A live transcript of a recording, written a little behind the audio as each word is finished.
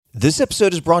This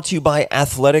episode is brought to you by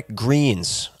Athletic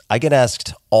Greens. I get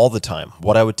asked all the time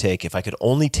what I would take if I could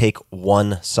only take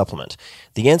one supplement.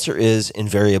 The answer is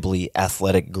invariably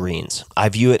Athletic Greens. I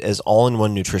view it as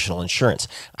all-in-one nutritional insurance.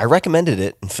 I recommended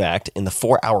it, in fact, in the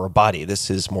 4-Hour Body. This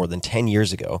is more than 10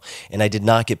 years ago, and I did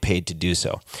not get paid to do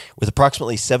so. With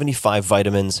approximately 75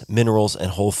 vitamins, minerals,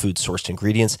 and whole food sourced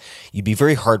ingredients, you'd be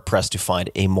very hard-pressed to find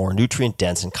a more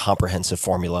nutrient-dense and comprehensive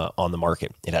formula on the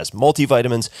market. It has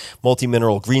multivitamins,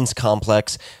 multi-mineral greens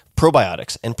complex,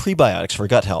 probiotics and prebiotics for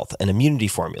gut health, an immunity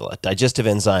formula, digestive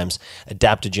enzymes,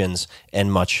 adaptogens,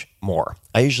 and much more.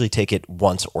 I usually take it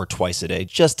once or twice a day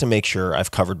just to make sure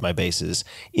I've covered my bases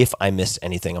if I missed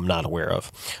anything I'm not aware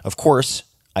of. Of course,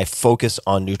 I focus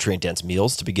on nutrient-dense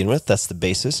meals to begin with. That's the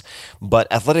basis. But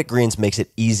Athletic Greens makes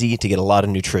it easy to get a lot of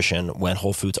nutrition when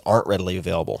whole foods aren't readily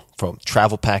available. From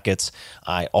travel packets,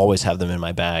 I always have them in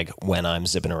my bag when I'm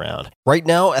zipping around. Right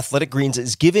now, Athletic Greens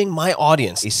is giving my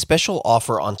audience a special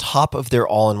offer on top of their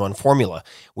all-in-one formula,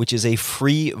 which is a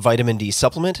free vitamin D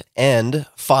supplement and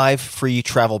 5 free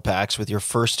travel packs with your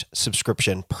first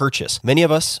subscription purchase. Many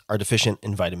of us are deficient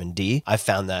in vitamin D. I've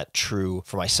found that true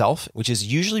for myself, which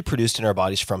is usually produced in our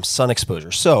bodies from sun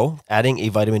exposure. So adding a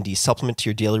vitamin D supplement to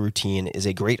your daily routine is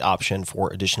a great option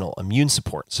for additional immune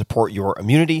support. Support your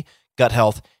immunity, gut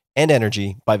health, and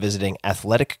energy by visiting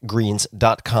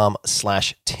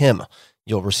athleticgreens.com/Tim.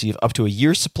 You'll receive up to a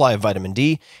year's supply of vitamin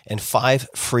D and 5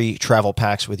 free travel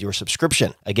packs with your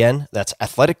subscription. Again, that's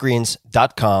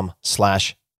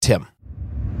athleticgreens.com/Tim.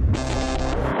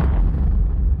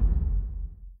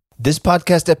 This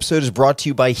podcast episode is brought to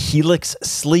you by Helix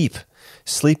Sleep.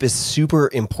 Sleep is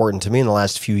super important to me. In the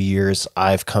last few years,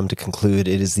 I've come to conclude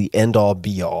it is the end-all,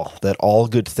 be-all, that all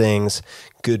good things,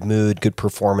 good mood, good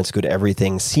performance, good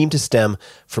everything seem to stem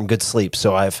from good sleep.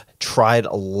 So I've tried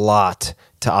a lot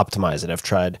to optimize it. I've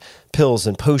tried pills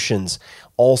and potions,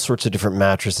 all sorts of different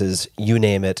mattresses, you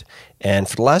name it. And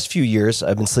for the last few years,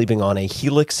 I've been sleeping on a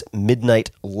Helix Midnight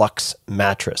Luxe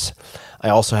mattress. I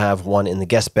also have one in the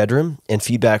guest bedroom, and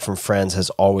feedback from friends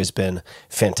has always been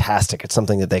fantastic. It's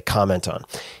something that they comment on.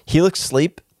 Helix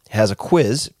Sleep has a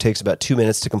quiz, takes about 2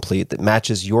 minutes to complete, that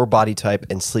matches your body type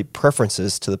and sleep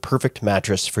preferences to the perfect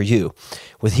mattress for you.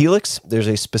 With Helix, there's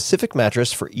a specific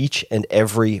mattress for each and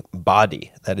every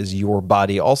body. That is your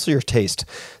body, also your taste.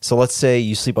 So let's say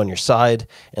you sleep on your side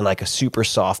and like a super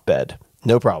soft bed.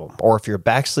 No problem. Or if you're a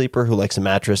back sleeper who likes a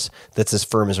mattress that's as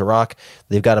firm as a rock,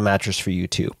 they've got a mattress for you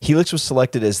too. Helix was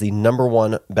selected as the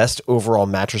 #1 best overall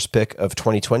mattress pick of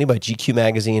 2020 by GQ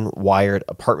Magazine, Wired,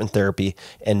 Apartment Therapy,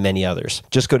 and many others.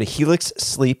 Just go to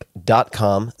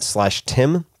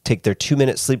helixsleep.com/Tim, take their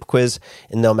 2-minute sleep quiz,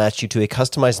 and they'll match you to a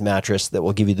customized mattress that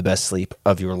will give you the best sleep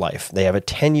of your life. They have a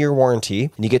 10-year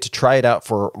warranty, and you get to try it out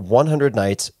for 100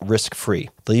 nights risk-free.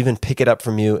 They'll even pick it up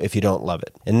from you if you don't love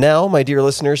it. And now, my dear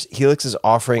listeners, Helix is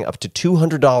offering up to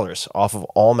 $200 off of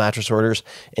all mattress orders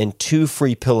and 2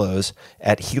 free pillows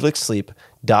at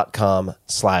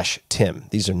helixsleep.com/Tim.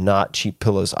 These are not cheap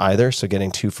pillows either, so getting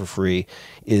 2 for free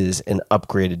is an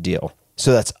upgraded deal.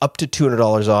 So that's up to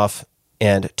 $200 off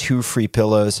and 2 free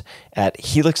pillows at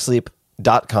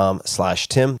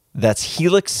helixsleep.com/Tim. That's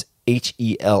Helix,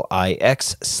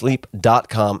 HELIX,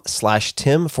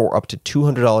 sleep.com/Tim for up to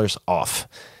 $200 off.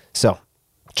 So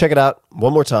check it out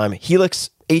one more time. Helix,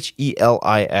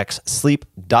 HELIX,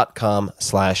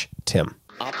 sleep.com/Tim.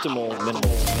 Optimal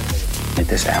minimal. At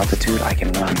this altitude, I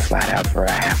can run flat out for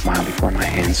a half mile before my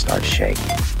hands start shaking.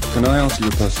 Can I answer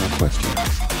your personal question?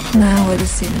 Now would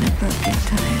seem an appropriate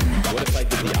time. What if I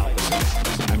did the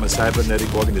opposite? I'm a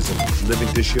cybernetic organism,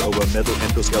 living tissue over metal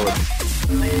endoskeleton.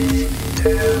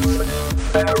 Tim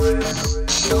Ferriss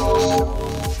Show.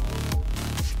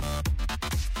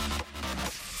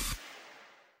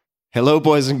 Hello,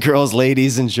 boys and girls,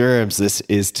 ladies and germs. This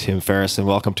is Tim Ferriss, and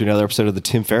welcome to another episode of the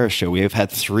Tim Ferriss Show. We have had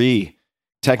 3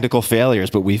 technical failures,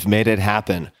 but we've made it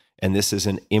happen. And this is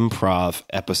an improv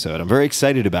episode. I'm very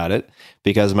excited about it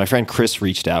because my friend Chris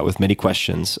reached out with many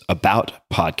questions about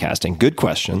podcasting, good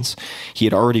questions. He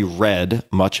had already read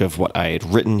much of what I had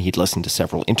written. He'd listened to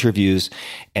several interviews,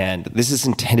 and this is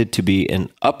intended to be an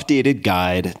updated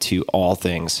guide to all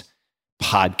things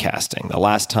podcasting. The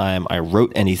last time I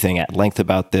wrote anything at length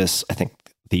about this, I think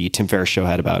the Tim Ferriss Show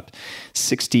had about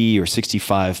 60 or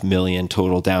 65 million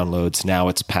total downloads. Now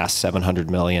it's past 700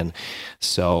 million.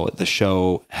 So the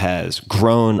show has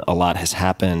grown. A lot has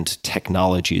happened.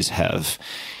 Technologies have,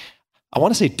 I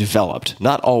want to say, developed,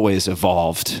 not always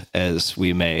evolved as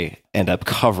we may end up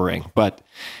covering. But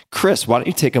Chris, why don't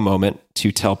you take a moment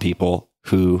to tell people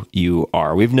who you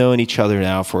are? We've known each other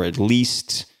now for at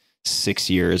least 6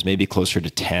 years, maybe closer to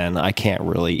 10. I can't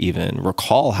really even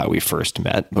recall how we first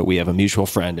met, but we have a mutual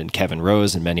friend in Kevin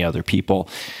Rose and many other people.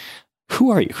 Who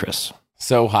are you, Chris?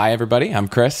 So, hi, everybody. I'm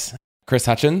Chris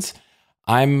Hutchins.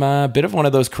 I'm a bit of one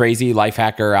of those crazy life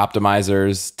hacker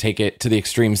optimizers, take it to the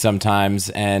extreme sometimes,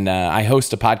 and I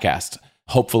host a podcast,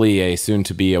 hopefully a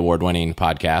soon-to-be award-winning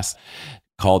podcast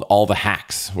called All the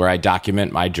Hacks, where I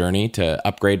document my journey to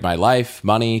upgrade my life,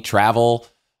 money, travel,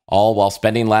 all while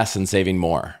spending less and saving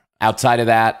more. Outside of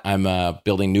that, I'm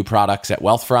building new products at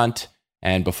Wealthfront.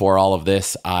 And before all of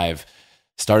this, I've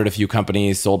started a few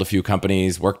companies, sold a few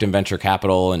companies, worked in venture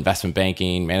capital, investment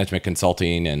banking, management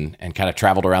consulting, and kind of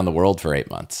traveled around the world for 8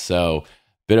 months. So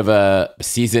bit of a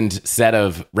seasoned set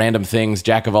of random things,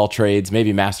 jack of all trades,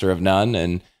 maybe master of none.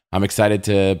 And I'm excited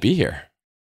to be here.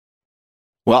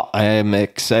 Well, I am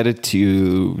excited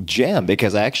to jam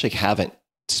because I actually haven't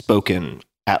spoken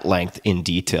at length in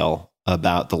detail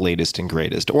about the latest and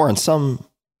greatest, or in some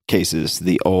cases,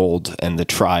 the old and the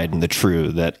tried and the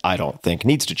true that I don't think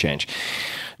needs to change.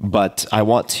 But I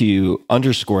want to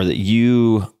underscore that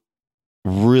you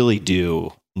really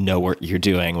do know what you're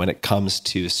doing when it comes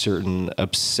to certain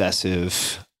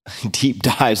obsessive deep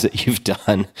dives that you've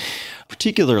done,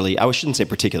 particularly, I shouldn't say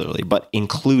particularly, but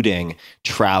including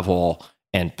travel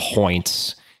and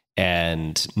points,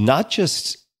 and not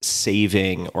just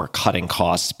saving or cutting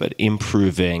costs, but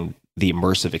improving the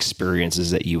immersive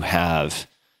experiences that you have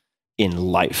in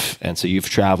life. And so you've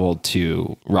traveled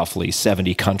to roughly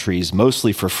 70 countries,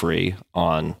 mostly for free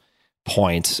on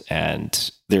points,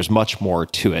 and there's much more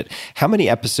to it. How many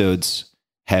episodes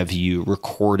have you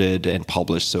recorded and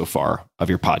published so far of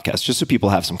your podcast, just so people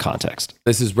have some context?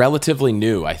 This is relatively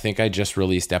new. I think I just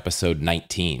released episode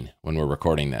 19 when we're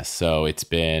recording this. So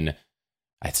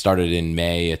I started in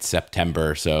May, it's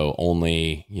September, so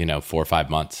only, 4 or 5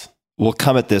 months. We'll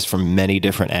come at this from many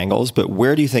different angles, but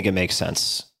where do you think it makes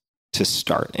sense to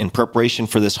start in preparation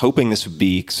for this, hoping this would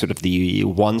be sort of the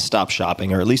one-stop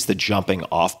shopping, or at least the jumping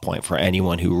off point for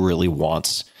anyone who really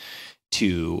wants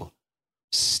to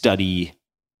study,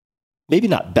 maybe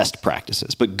not best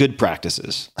practices, but good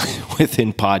practices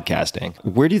within podcasting?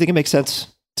 Where do you think it makes sense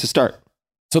to start?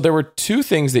 So there were two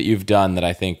things that you've done that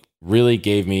I think really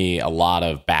gave me a lot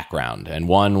of background. And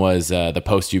one was the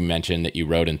post you mentioned that you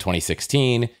wrote in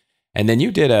 2016. And then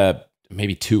you did a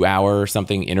maybe 2-hour or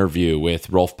something interview with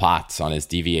Rolf Potts on his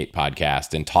Deviate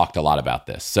podcast and talked a lot about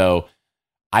this. So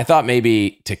I thought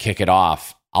maybe to kick it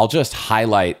off, I'll just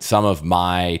highlight some of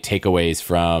my takeaways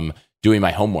from doing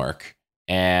my homework.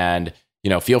 And,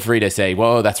 feel free to say,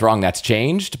 whoa, that's wrong, that's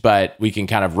changed. But we can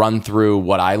kind of run through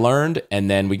what I learned, and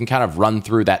then we can kind of run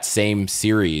through that same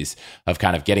series of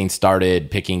kind of getting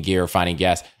started, picking gear, finding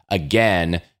guests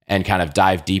again, and kind of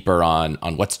dive deeper on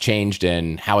what's changed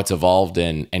and how it's evolved,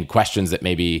 and questions that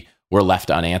maybe were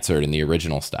left unanswered in the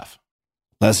original stuff.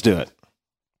 Let's do it.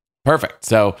 Perfect.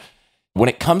 So when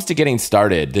it comes to getting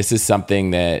started, this is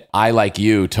something that I, like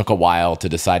you, took a while to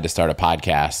decide to start a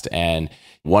podcast. And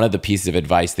one of the pieces of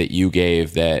advice that you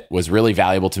gave that was really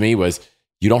valuable to me was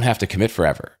you don't have to commit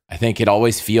forever. I think it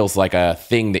always feels like a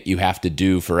thing that you have to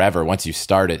do forever. Once you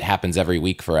start, it happens every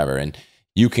week forever. And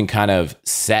you can kind of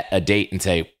set a date and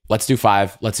say, let's do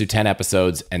 5, let's do 10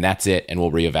 episodes, and that's it, and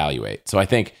we'll reevaluate. So I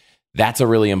think that's a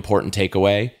really important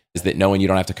takeaway, is that knowing you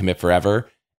don't have to commit forever.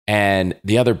 And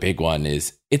the other big one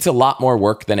is it's a lot more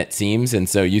work than it seems. And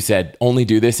so you said only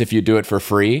do this if you do it for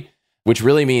free, which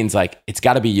really means like it's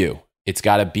got to be you. It's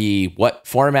got to be what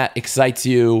format excites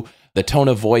you, the tone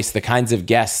of voice, the kinds of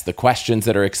guests, the questions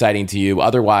that are exciting to you.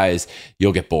 Otherwise,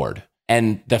 you'll get bored.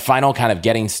 And the final kind of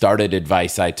getting started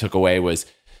advice I took away was,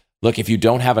 look, if you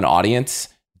don't have an audience,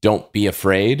 don't be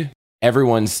afraid.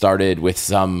 Everyone started with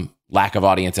some lack of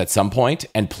audience at some point,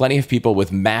 and plenty of people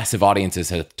with massive audiences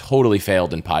have totally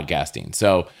failed in podcasting.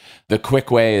 So the quick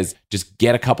way is just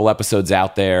get a couple episodes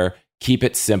out there, keep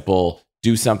it simple,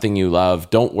 do something you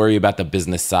love, don't worry about the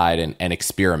business side, and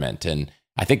experiment. And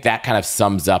I think that kind of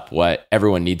sums up what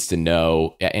everyone needs to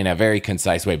know in a very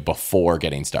concise way before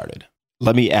getting started.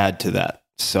 Let me add to that.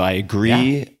 So I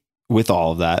agree with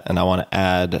all of that, and I want to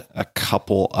add a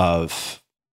couple of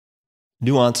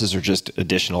nuances or just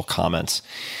additional comments.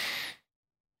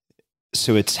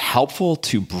 So it's helpful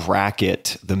to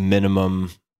bracket the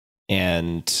minimum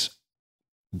and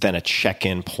then a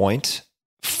check-in point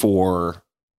for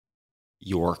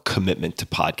your commitment to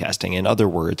podcasting. In other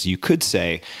words, you could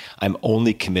say, I'm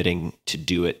only committing to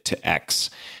do it to X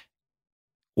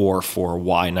or for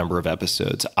Y number of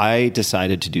episodes. I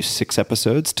decided to do 6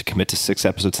 episodes, to commit to 6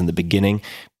 episodes in the beginning,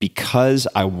 because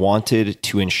I wanted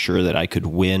to ensure that I could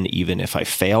win even if I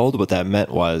failed. What that meant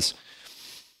was,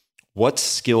 What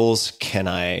skills can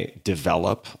I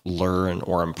develop, learn,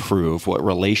 or improve? What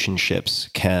relationships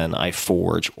can I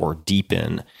forge or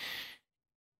deepen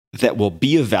that will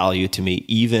be of value to me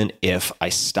even if I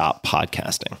stop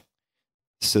podcasting?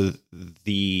 So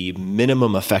the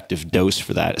minimum effective dose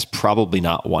for that is probably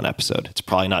not 1 episode. It's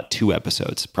probably not 2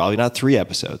 episodes, probably not 3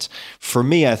 episodes. For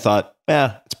me, I thought,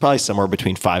 it's probably somewhere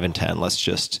between 5 and 10. Let's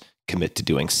just commit to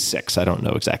doing 6. I don't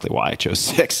know exactly why I chose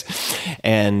 6.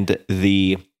 And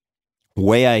the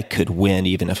way I could win,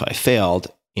 even if I failed,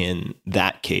 in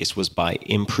that case was by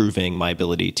improving my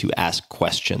ability to ask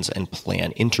questions and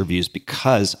plan interviews,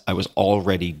 because I was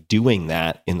already doing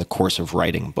that in the course of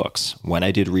writing books. When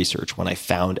I did research, when I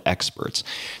found experts,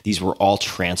 these were all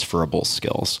transferable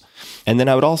skills. And then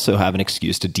I would also have an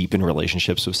excuse to deepen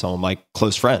relationships with some of my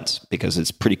close friends, because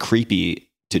it's pretty creepy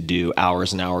to do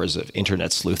hours and hours of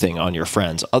internet sleuthing on your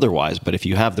friends otherwise. But if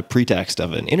you have the pretext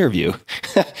of an interview,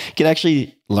 you can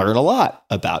actually learn a lot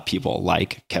about people,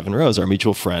 like Kevin Rose, our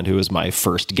mutual friend, who was my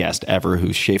first guest ever,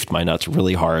 who chafed my nuts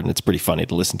really hard. And it's pretty funny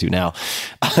to listen to now.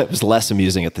 It was less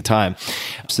amusing at the time.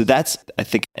 So that's, I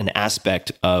think, an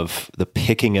aspect of the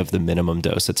picking of the minimum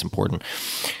dose that's important.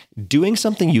 Doing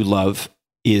something you love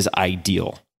is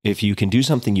ideal. If you can do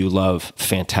something you love,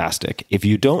 fantastic. If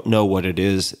you don't know what it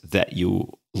is that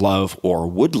you love or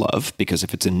would love, because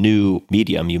if it's a new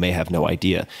medium, you may have no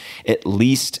idea, at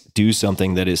least do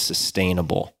something that is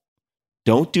sustainable.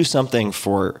 Don't do something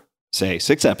for, say,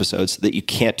 6 episodes that you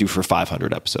can't do for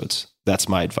 500 episodes. That's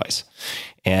my advice.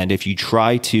 And if you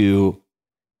try to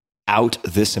out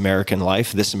This American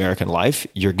Life,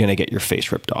 you're going to get your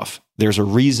face ripped off. There's a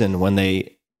reason when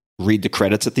they read the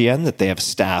credits at the end that they have a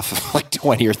staff of like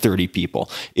 20 or 30 people.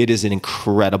 It is an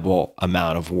incredible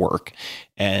amount of work,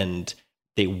 and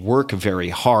they work very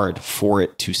hard for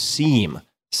it to seem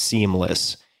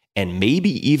seamless and maybe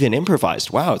even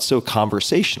improvised. Wow, it's so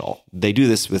conversational. They do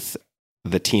this with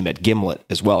the team at Gimlet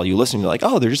as well. You listen, you're like,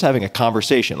 oh, they're just having a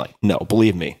conversation. Like, no,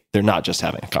 believe me, they're not just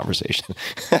having a conversation.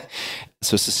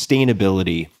 So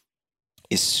sustainability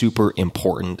is super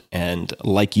important. And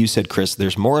like you said, Chris,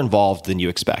 there's more involved than you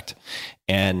expect.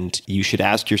 And you should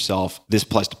ask yourself, this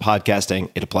applies to podcasting,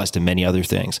 it applies to many other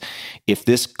things. If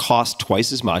this cost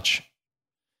twice as much,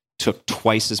 took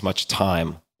twice as much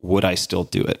time, would I still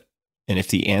do it? And if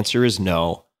the answer is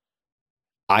no,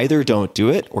 either don't do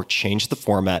it or change the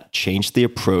format, change the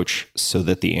approach so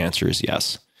that the answer is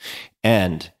yes.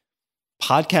 And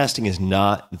podcasting is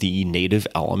not the native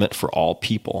element for all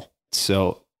people.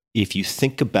 So if you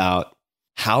think about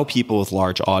how people with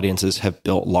large audiences have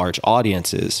built large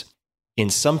audiences, in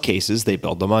some cases, they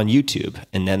build them on YouTube,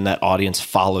 and then that audience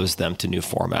follows them to new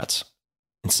formats.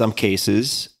 In some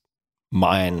cases,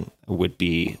 mine would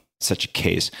be such a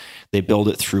case. They build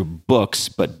it through books,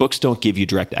 but books don't give you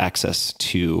direct access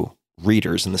to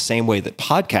readers in the same way that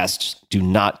podcasts do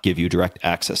not give you direct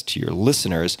access to your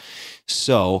listeners.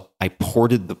 So I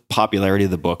ported the popularity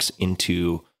of the books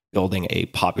into building a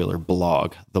popular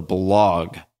blog. The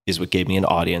blog is what gave me an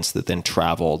audience that then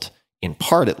traveled, in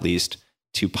part at least,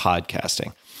 to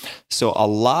podcasting. So a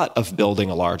lot of building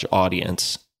a large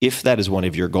audience, if that is one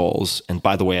of your goals, and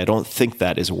by the way, I don't think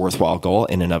that is a worthwhile goal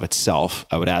in and of itself.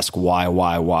 I would ask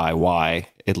why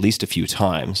at least a few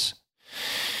times,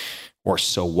 or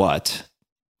so what,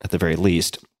 at the very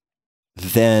least.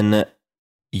 Then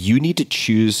you need to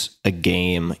choose a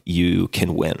game you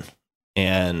can win.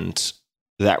 And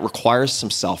that requires some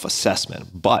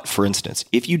self-assessment. But for instance,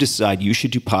 if you decide you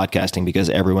should do podcasting because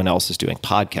everyone else is doing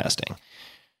podcasting,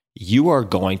 you are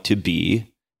going to be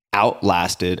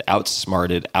outlasted,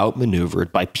 outsmarted,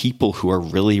 outmaneuvered by people who are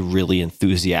really, really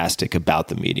enthusiastic about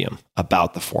the medium,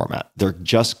 about the format. They're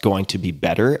just going to be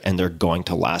better and they're going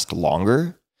to last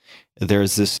longer.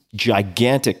 There's this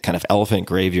gigantic kind of elephant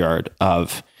graveyard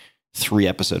of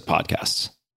 3-episode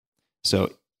podcasts.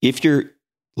 So if you're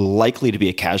likely to be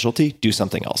a casualty, do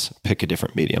something else, pick a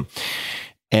different medium.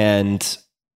 And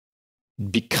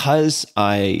because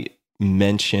I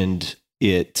mentioned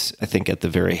it, I think at the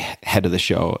very head of the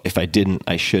show, if I didn't,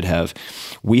 I should have,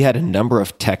 we had a number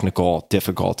of technical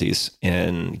difficulties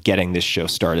in getting this show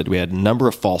started. We had a number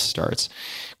of false starts.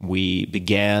 We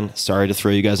began, sorry to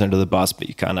throw you guys under the bus, but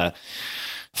you kind of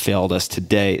failed us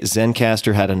today.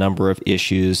 Zencastr had a number of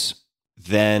issues.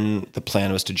 Then the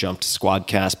plan was to jump to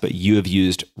Squadcast, but you have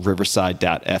used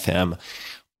Riverside.fm.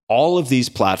 All of these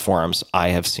platforms I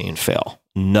have seen fail.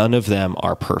 None of them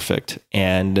are perfect.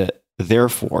 And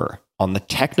therefore, on the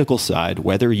technical side,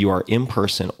 whether you are in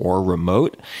person or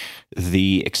remote,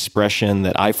 the expression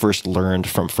that I first learned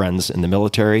from friends in the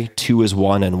military, 2 is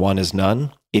 1 and 1 is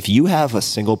none. If you have a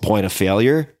single point of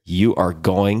failure, you are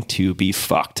going to be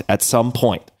fucked at some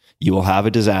point. you will have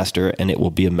a disaster and it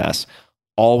will be a mess.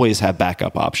 Always have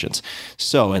backup options.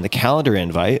 So in the calendar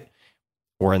invite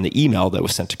or in the email that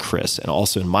was sent to Chris and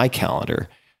also in my calendar,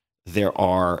 there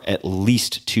are at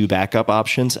least 2 backup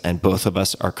options, and both of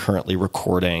us are currently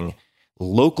recording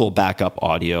local backup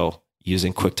audio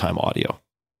using QuickTime Audio.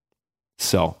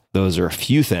 So those are a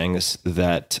few things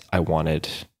that I wanted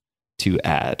to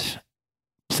add.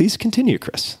 Please continue,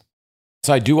 Chris.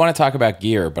 So I do want to talk about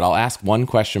gear, but I'll ask one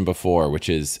question before, which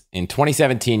is in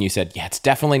 2017, you said, yeah, it's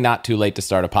definitely not too late to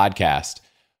start a podcast.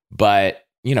 But,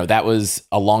 that was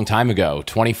a long time ago.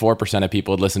 24% of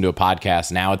people had listened to a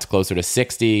podcast. Now it's closer to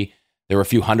 60. There were a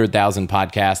few 100,000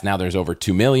 podcasts. Now there's over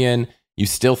 2 million. You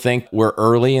still think we're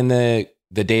early in the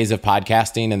days of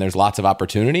podcasting and there's lots of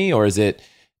opportunity? Or is it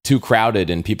too crowded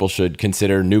and people should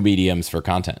consider new mediums for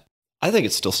content? I think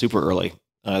it's still super early.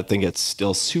 I think it's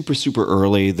still super, super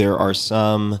early. There are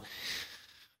some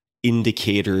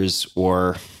indicators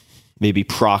or maybe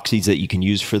proxies that you can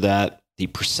use for that. The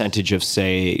percentage of,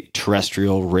 say,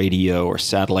 terrestrial radio or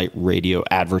satellite radio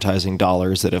advertising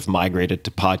dollars that have migrated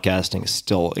to podcasting is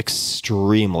still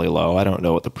extremely low. I don't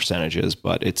know what the percentage is,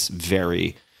 but it's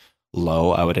very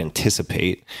low, I would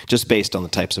anticipate, just based on the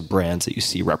types of brands that you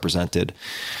see represented.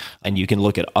 And you can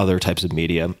look at other types of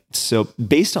media. So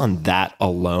based on that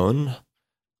alone,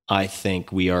 I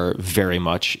think we are very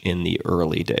much in the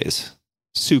early days,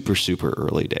 super, super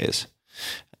early days.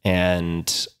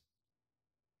 And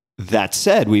that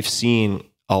said, we've seen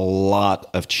a lot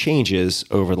of changes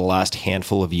over the last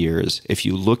handful of years. If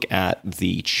you look at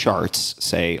the charts,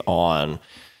 say on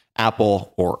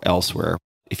Apple or elsewhere,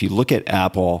 if you look at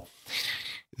Apple,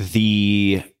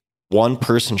 the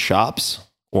one-person shops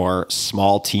or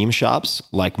small team shops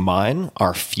like mine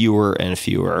are fewer and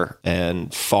fewer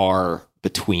and far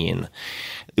between.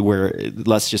 Where,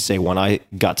 let's just say, when I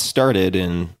got started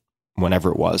in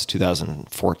whenever it was,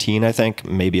 2014, I think,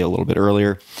 maybe a little bit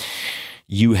earlier,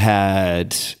 you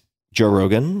had Joe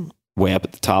Rogan way up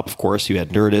at the top, of course. You had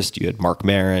Nerdist, you had Mark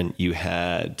Maron, you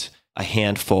had a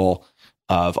handful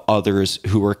of others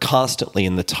who were constantly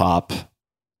in the top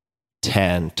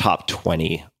 10, top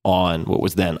 20 on what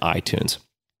was then iTunes.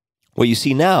 What you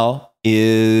see now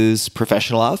is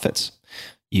professional outfits.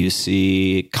 You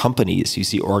see companies, you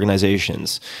see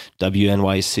organizations,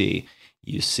 WNYC,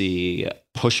 you see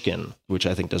Pushkin, which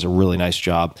I think does a really nice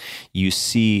job. You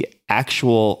see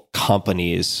actual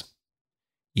companies.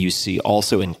 You see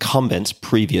also incumbents,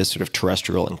 previous sort of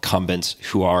terrestrial incumbents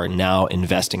who are now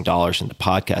investing dollars into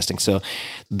podcasting. So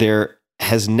there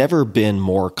has never been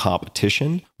more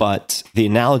competition, but the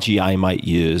analogy I might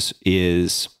use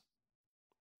is,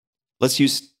 let's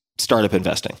use startup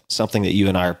investing, something that you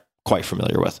and I are quite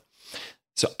familiar with.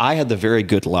 So I had the very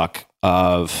good luck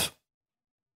of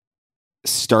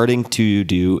starting to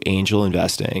do angel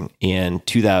investing in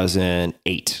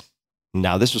 2008.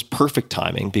 Now, this was perfect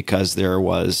timing because there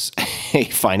was a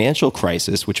financial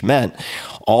crisis, which meant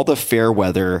all the fair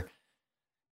weather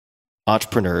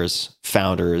entrepreneurs,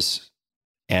 founders,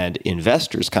 and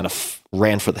investors kind of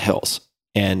ran for the hills.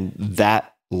 And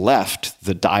that left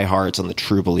the diehards and the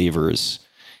true believers,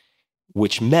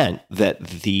 which meant that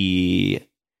the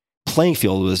playing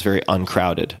field was very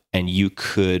uncrowded and you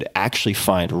could actually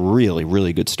find really,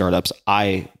 really good startups,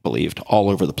 I believed, all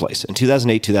over the place. In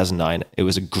 2008, 2009, it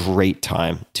was a great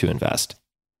time to invest.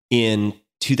 In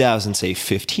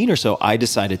 2015 or so, I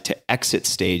decided to exit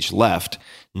stage left,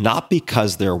 not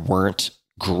because there weren't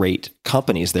great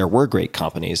companies. There were great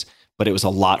companies, but it was a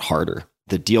lot harder.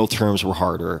 The deal terms were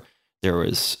harder. There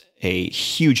was a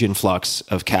huge influx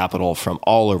of capital from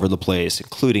all over the place,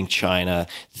 including China.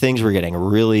 Things were getting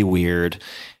really weird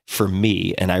for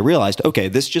me. And I realized, okay,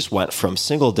 this just went from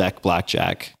single deck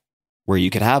blackjack, where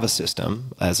you could have a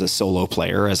system as a solo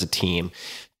player, as a team,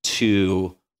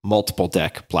 to multiple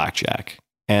deck blackjack.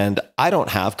 And I don't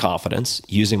have confidence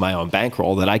using my own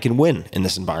bankroll that I can win in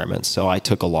this environment. So I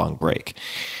took a long break.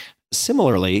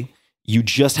 Similarly, you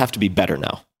just have to be better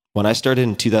now. When I started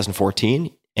in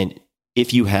 2014, and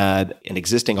if you had an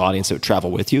existing audience that would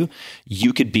travel with you,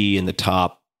 you could be in the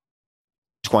top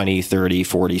 20, 30,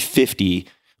 40, 50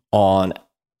 on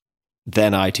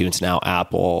then iTunes, now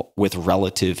Apple, with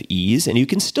relative ease. And you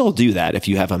can still do that if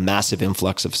you have a massive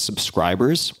influx of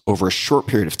subscribers over a short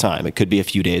period of time. It could be a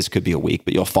few days, it could be a week,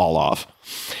 but you'll fall off.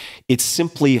 It's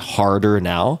simply harder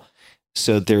now.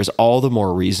 So there's all the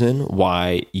more reason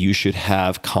why you should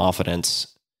have confidence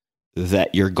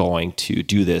that you're going to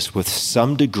do this with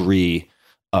some degree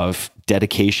of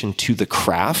dedication to the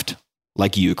craft,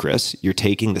 like you, Chris. You're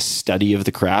taking the study of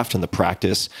the craft and the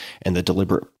practice and the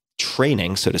deliberate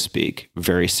training, so to speak,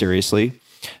 very seriously.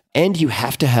 And you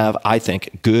have to have, I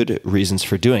think, good reasons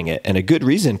for doing it. And a good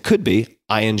reason could be,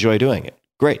 I enjoy doing it.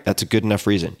 Great. That's a good enough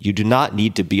reason. You do not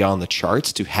need to be on the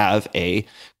charts to have a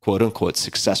quote unquote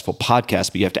successful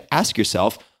podcast, but you have to ask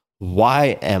yourself,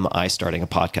 why am I starting a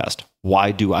podcast?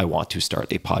 Why do I want to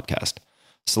start a podcast?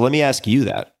 So let me ask you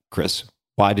that, Chris.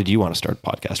 Why did you want to start a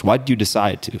podcast? Why did you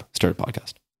decide to start a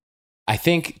podcast? I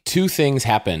think two things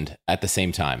happened at the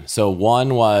same time. So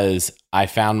one was I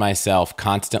found myself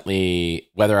constantly,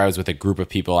 whether I was with a group of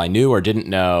people I knew or didn't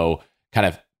know, kind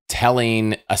of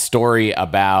telling a story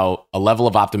about a level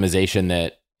of optimization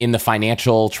that in the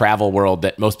financial travel world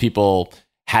that most people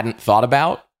hadn't thought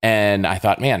about. And I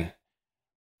thought, man,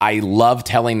 I love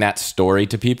telling that story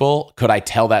to people. Could I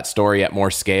tell that story at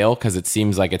more scale? Because it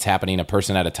seems like it's happening a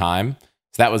person at a time.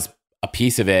 So that was a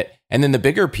piece of it. And then the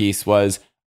bigger piece was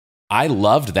I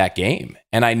loved that game.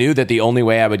 And I knew that the only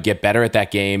way I would get better at that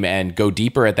game and go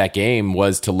deeper at that game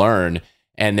was to learn.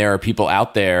 And there are people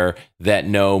out there that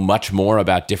know much more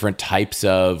about different types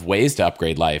of ways to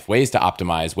upgrade life, ways to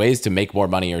optimize, ways to make more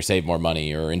money or save more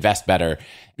money or invest better.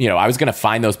 You know, I was going to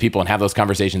find those people and have those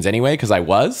conversations anyway, because I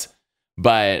was.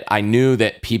 But I knew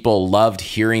that people loved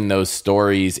hearing those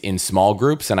stories in small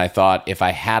groups. And I thought if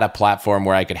I had a platform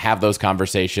where I could have those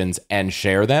conversations and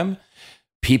share them,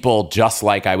 people just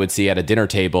like I would see at a dinner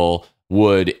table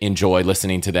would enjoy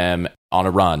listening to them on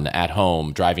a run, at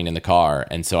home, driving in the car.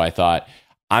 And so I thought,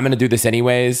 I'm going to do this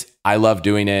anyways. I love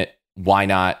doing it. Why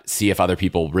not see if other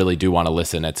people really do want to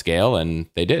listen at scale? And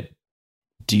they did.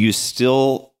 Do you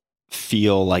still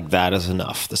feel like that is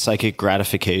enough? The psychic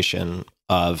gratification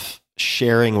of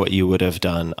sharing what you would have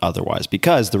done otherwise?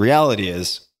 Because the reality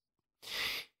is,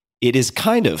 it is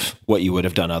kind of what you would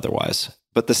have done otherwise.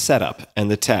 But the setup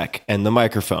and the tech and the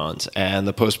microphones and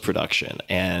the post-production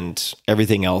and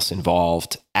everything else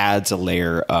involved adds a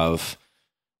layer of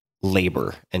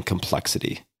labor and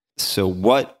complexity. So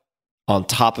what on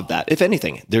top of that, if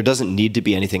anything, there doesn't need to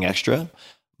be anything extra,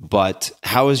 but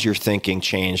how has your thinking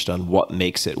changed on what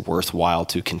makes it worthwhile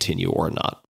to continue or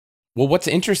not? Well, what's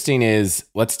interesting is,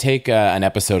 let's take an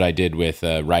episode I did with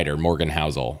a writer, Morgan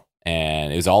Housel,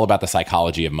 and it was all about the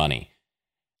psychology of money.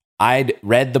 I'd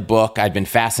read the book. I'd been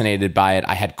fascinated by it.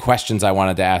 I had questions I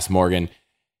wanted to ask Morgan.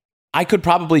 I could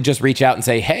probably just reach out and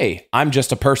say, hey, I'm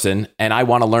just a person and I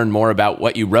want to learn more about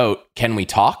what you wrote. Can we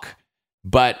talk?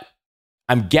 But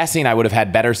I'm guessing I would have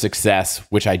had better success,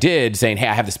 which I did, saying, hey,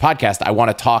 I have this podcast. I want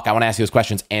to talk. I want to ask you those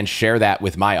questions and share that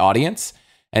with my audience.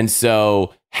 And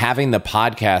so having the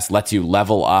podcast lets you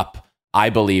level up,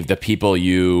 I believe, the people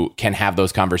you can have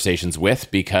those conversations with,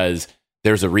 because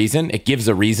there's a reason. It gives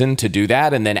a reason to do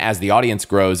that. And then as the audience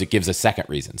grows, it gives a second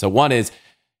reason. So one is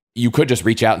you could just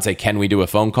reach out and say, can we do a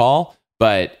phone call?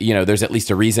 But, you know, there's at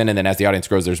least a reason. And then as the audience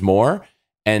grows, there's more.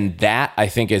 And that, I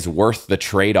think, is worth the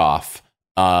trade-off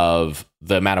of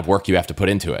the amount of work you have to put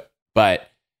into it.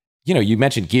 But, you know, you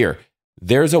mentioned gear.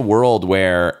 There's a world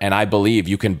where, and I believe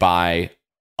you can buy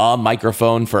a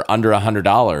microphone for under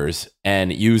 $100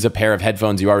 and use a pair of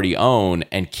headphones you already own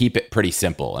and keep it pretty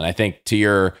simple. And I think to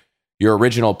your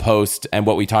original post and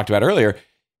what we talked about earlier,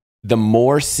 the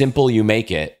more simple you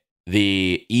make it,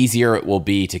 the easier it will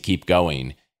be to keep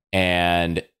going.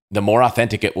 And the more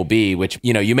authentic it will be, which,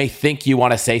 you know, you may think you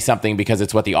want to say something because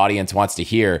it's what the audience wants to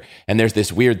hear. And there's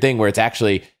this weird thing where it's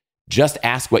actually just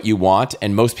ask what you want.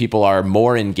 And most people are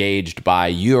more engaged by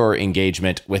your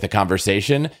engagement with a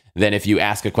conversation than if you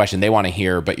ask a question they want to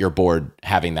hear, but you're bored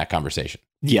having that conversation.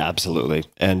 Yeah, absolutely.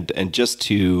 And just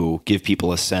to give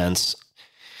people a sense,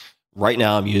 right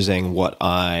now I'm using what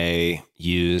I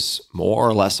use more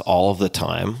or less all of the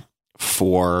time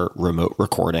for remote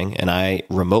recording. And I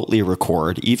remotely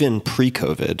record, even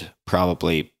pre-COVID,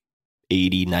 probably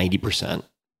 80, 90%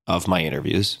 of my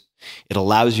interviews. It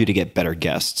allows you to get better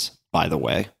guests, by the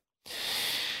way,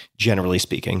 generally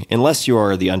speaking. Unless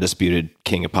you're the undisputed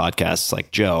king of podcasts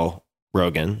like Joe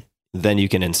Rogan, then you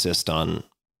can insist on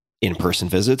in-person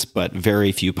visits, but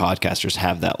very few podcasters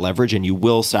have that leverage, and you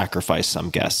will sacrifice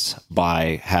some guests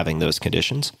by having those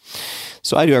conditions.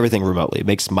 So I do everything remotely. It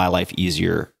makes my life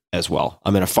easier as well.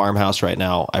 I'm in a farmhouse right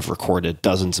now. I've recorded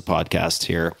dozens of podcasts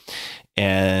here,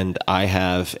 and I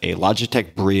have a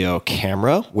Logitech Brio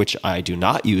camera, which I do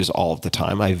not use all of the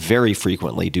time. I very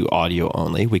frequently do audio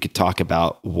only. We could talk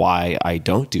about why I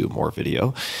don't do more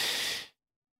video.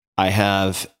 I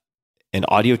have an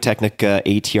Audio-Technica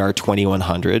ATR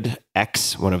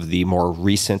 2100X, one of the more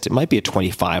recent. It might be a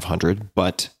 2500,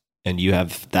 and you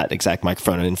have that exact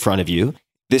microphone in front of you.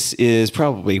 This is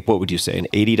probably, what would you say, an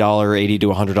 $80 to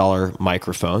 $100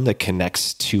 microphone that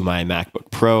connects to my MacBook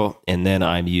Pro. And then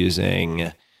I'm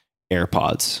using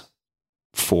AirPods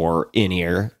for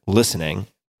in-ear listening.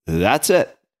 That's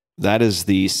it. That is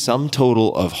the sum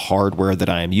total of hardware that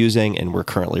I am using, and we're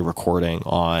currently recording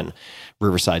on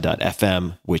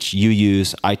Riverside.fm, which you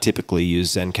use. I typically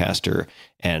use Zencaster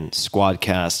and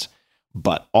Squadcast,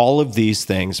 but all of these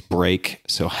things break,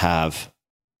 so have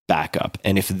backup.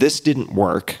 And if this didn't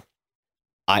work,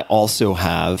 I also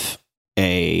have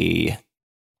a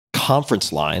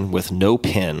conference line with no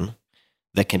pin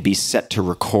that can be set to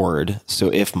record.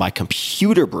 So if my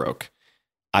computer broke,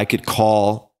 I could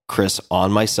call Chris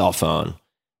on my cell phone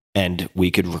and we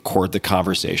could record the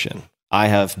conversation. I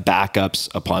have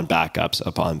backups upon backups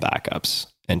upon backups.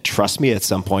 And trust me, at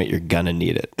some point, you're going to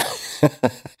need it.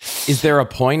 Is there a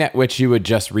point at which you would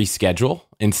just reschedule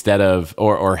instead of,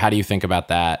 or how do you think about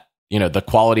that? You know, the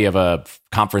quality of a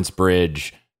conference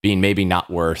bridge being maybe not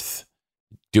worth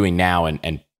doing now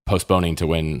and postponing to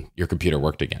when your computer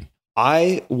worked again?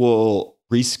 I will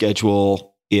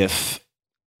reschedule if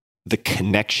the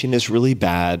connection is really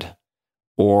bad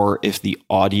or if the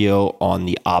audio on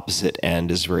the opposite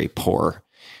end is very poor.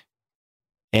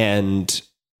 And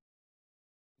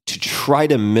to try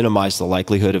to minimize the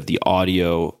likelihood of the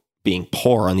audio being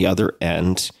poor on the other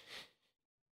end,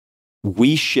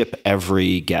 we ship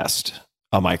every guest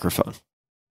a microphone.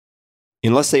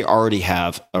 Unless they already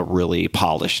have a really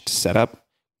polished setup,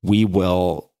 we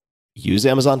will use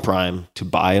Amazon Prime to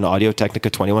buy an Audio-Technica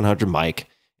 2100 mic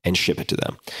and ship it to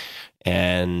them.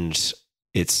 And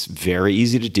it's very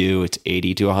easy to do. It's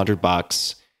 $80 to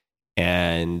 $100.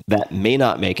 And that may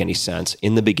not make any sense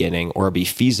in the beginning or be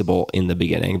feasible in the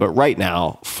beginning. But right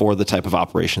now, for the type of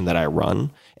operation that I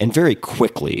run, and very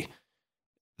quickly,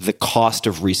 the cost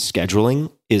of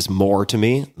rescheduling is more to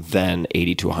me than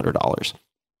 $80 to $100.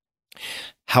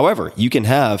 However, you can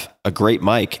have a great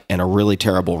mic and a really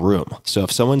terrible room. So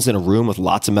if someone's in a room with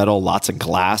lots of metal, lots of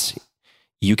glass,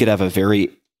 you could have a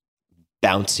very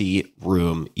bouncy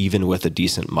room, even with a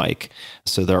decent mic.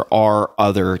 So there are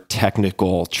other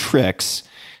technical tricks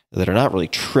that are not really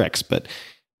tricks, but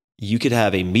you could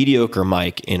have a mediocre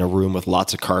mic in a room with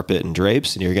lots of carpet and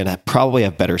drapes, and you're going to probably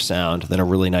have better sound than a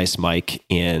really nice mic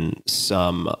in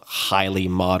some highly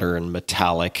modern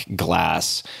metallic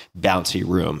glass bouncy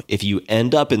room. If you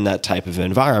end up in that type of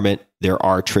environment, there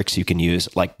are tricks you can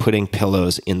use, like putting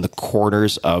pillows in the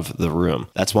corners of the room.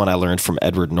 That's one I learned from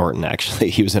Edward Norton, actually.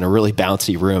 He was in a really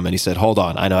bouncy room, and he said, hold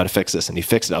on, I know how to fix this. And he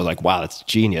fixed it. I was like, wow, that's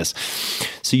genius.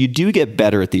 So you do get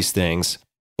better at these things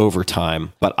over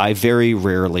time, but I very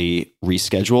rarely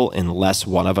reschedule unless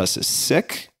one of us is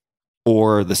sick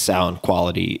or the sound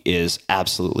quality is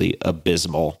absolutely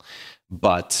abysmal.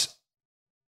 But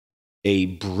a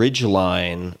bridge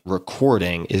line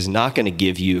recording is not going to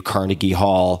give you Carnegie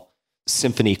Hall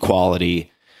symphony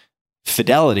quality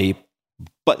fidelity,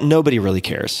 but nobody really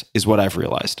cares, is what I've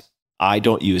realized. I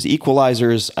don't use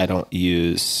equalizers. I don't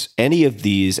use any of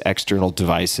these external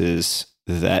devices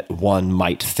that one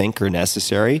might think are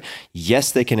necessary.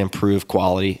 Yes, they can improve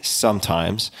quality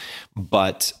sometimes,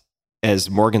 but as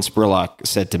Morgan Spurlock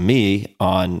said to me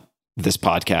on this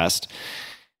podcast,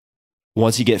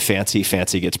 once you get fancy,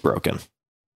 fancy gets broken.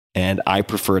 And I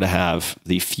prefer to have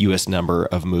the fewest number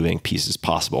of moving pieces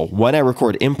possible. When I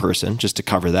record in person, just to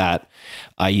cover that,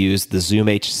 I use the Zoom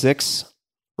H6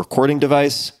 recording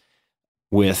device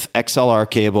with XLR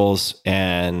cables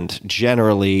and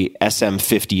generally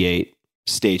SM58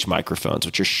 stage microphones,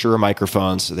 which are Shure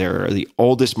microphones. They're the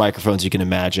oldest microphones you can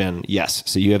imagine. Yes,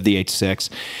 so you have the H6.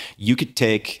 You could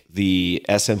take the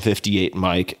SM58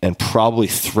 mic and probably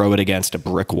throw it against a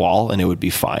brick wall and it would be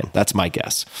fine. That's my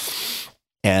guess.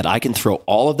 And I can throw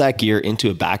all of that gear into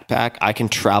a backpack. I can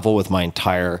travel with my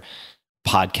entire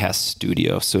podcast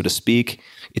studio, so to speak.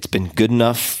 It's been good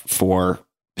enough for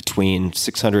between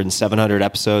 600 and 700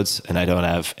 episodes, and I don't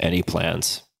have any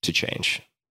plans to change.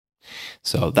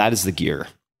 So that is the gear.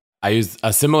 I use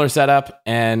a similar setup,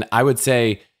 and I would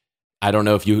say, I don't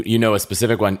know if you know a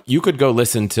specific one. You could go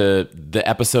listen to the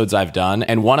episodes I've done,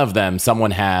 and one of them,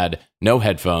 someone had no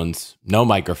headphones, no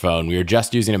microphone. We were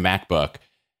just using a MacBook,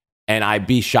 and I'd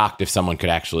be shocked if someone could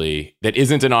actually, that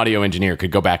isn't an audio engineer,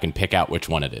 could go back and pick out which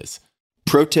one it is.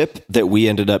 Pro tip that we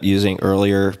ended up using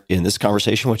earlier in this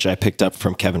conversation, which I picked up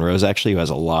from Kevin Rose, actually, who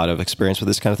has a lot of experience with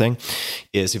this kind of thing,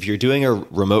 is if you're doing a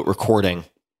remote recording,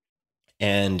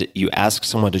 and you ask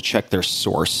someone to check their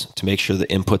source to make sure the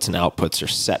inputs and outputs are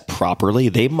set properly,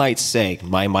 they might say,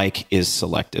 my mic is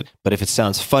selected. But if it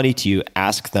sounds funny to you,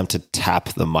 ask them to tap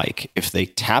the mic. If they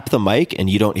tap the mic and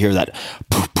you don't hear that,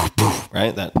 poof, poof, poof,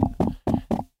 right?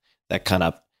 That kind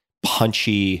of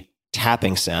punchy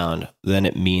tapping sound, then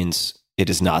it means it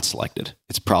is not selected.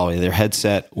 It's probably their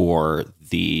headset or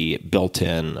the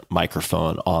built-in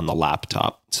microphone on the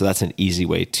laptop. So that's an easy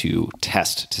way to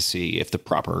test to see if the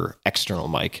proper external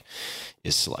mic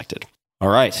is selected. All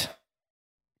right.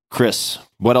 Chris,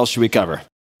 what else should we cover?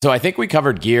 So I think we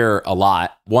covered gear a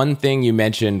lot. One thing you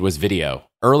mentioned was video.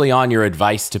 Early on, your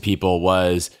advice to people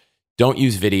was don't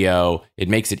use video. It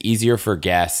makes it easier for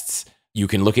guests. You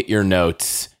can look at your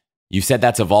notes. You said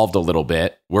that's evolved a little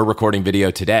bit. We're recording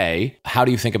video today. How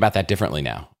do you think about that differently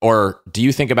now? Or do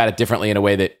you think about it differently in a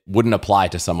way that wouldn't apply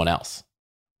to someone else?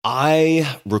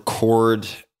 I record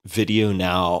video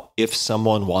now if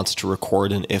someone wants to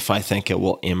record and if I think it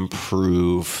will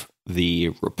improve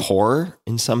the rapport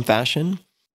in some fashion.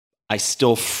 I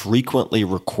still frequently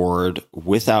record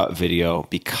without video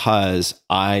because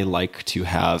I like to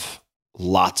have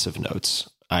lots of notes.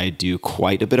 I do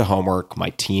quite a bit of homework.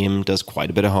 My team does quite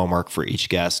a bit of homework for each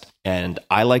guest. And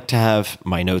I like to have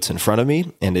my notes in front of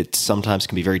me. And it sometimes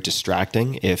can be very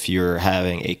distracting if you're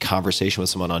having a conversation with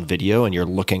someone on video and you're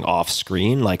looking off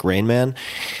screen like Rain Man.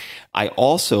 I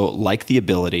also like the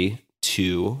ability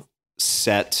to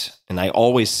set, and I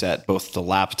always set both the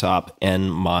laptop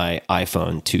and my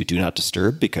iPhone to do not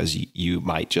disturb because you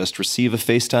might just receive a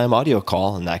FaceTime audio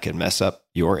call and that could mess up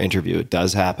your interview. It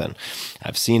does happen.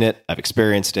 I've seen it. I've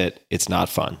experienced it. It's not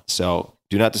fun. So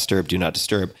do not disturb, do not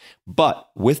disturb. But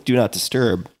with do not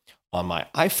disturb on my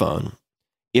iPhone,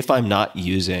 if I'm not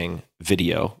using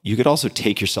video, you could also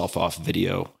take yourself off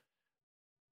video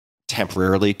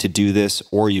temporarily to do this,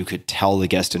 or you could tell the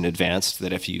guest in advance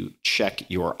that if you check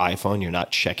your iPhone, you're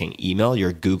not checking email,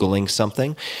 you're Googling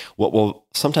something. What will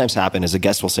sometimes happen is a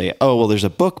guest will say, oh, well, there's a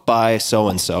book by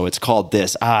so-and-so. It's called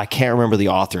this. I can't remember the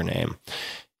author name.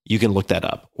 You can look that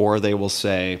up. Or they will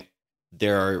say,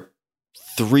 there are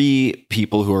 3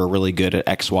 people who are really good at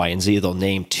X, Y, and Z. They'll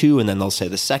name 2, and then they'll say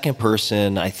the second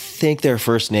person, I think their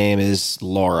first name is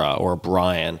Laura or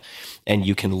Brian. And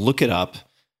you can look it up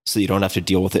so you don't have to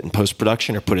deal with it in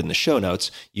post-production or put it in the show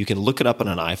notes. You can look it up on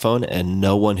an iPhone and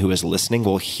no one who is listening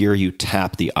will hear you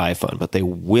tap the iPhone, but they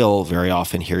will very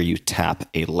often hear you tap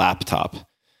a laptop.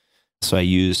 So I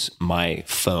use my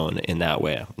phone in that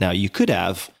way. Now, you could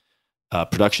have a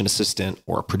production assistant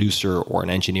or a producer or an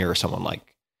engineer or someone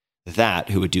like that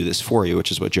who would do this for you,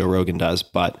 which is what Joe Rogan does,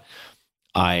 but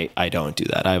I don't do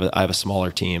that. I have a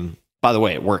smaller team. By the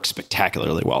way, it works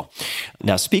spectacularly well.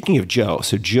 Now, speaking of Joe,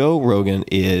 so Joe Rogan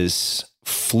is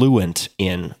fluent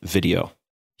in video.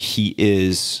 He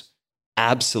is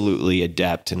absolutely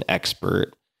adept and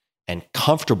expert and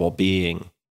comfortable being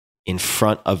in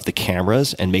front of the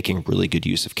cameras and making really good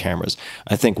use of cameras.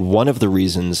 I think one of the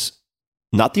reasons,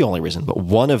 not the only reason, but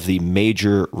one of the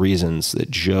major reasons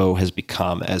that Joe has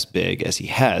become as big as he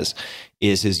has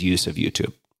is his use of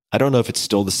YouTube. I don't know if it's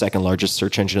still the second largest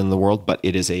search engine in the world, but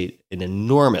it is an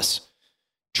enormous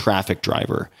traffic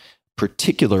driver,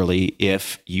 particularly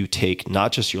if you take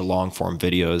not just your long form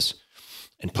videos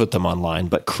and put them online,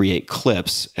 but create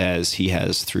clips as he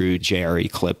has through JRE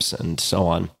clips and so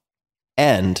on.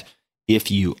 And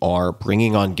if you are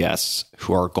bringing on guests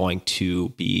who are going to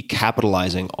be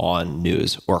capitalizing on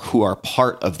news or who are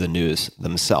part of the news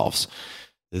themselves,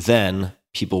 then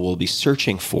people will be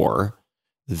searching for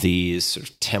these sort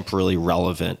of temporally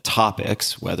relevant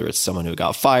topics, whether it's someone who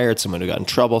got fired, someone who got in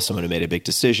trouble, someone who made a big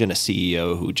decision, a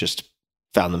CEO who just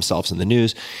found themselves in the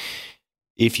news.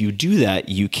 If you do that,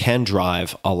 you can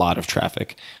drive a lot of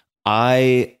traffic.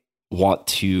 I want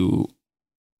to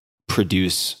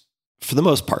produce, for the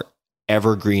most part,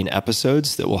 evergreen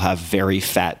episodes that will have very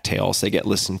fat tails. They get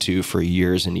listened to for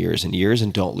years and years and years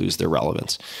and don't lose their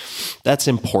relevance. That's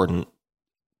important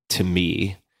to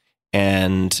me.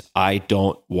 And I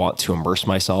don't want to immerse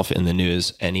myself in the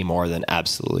news any more than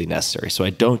absolutely necessary. So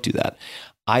I don't do that.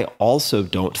 I also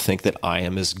don't think that I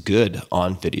am as good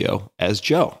on video as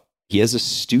Joe. He has a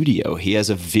studio. He has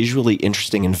a visually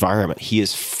interesting environment. He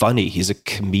is funny. He's a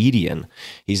comedian.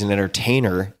 He's an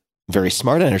entertainer, very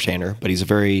smart entertainer, but he's a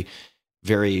very,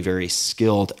 very, very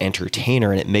skilled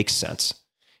entertainer, and it makes sense.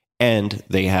 And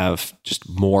they have just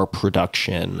more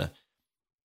production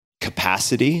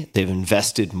capacity. They've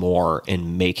invested more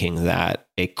in making that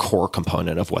a core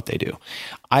component of what they do.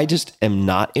 I just am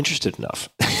not interested enough.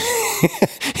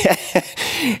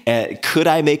 Could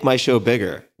I make my show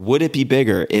bigger? Would it be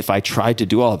bigger if I tried to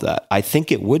do all of that? I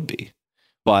think it would be.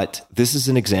 But this is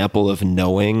an example of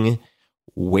knowing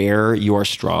where you are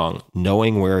strong,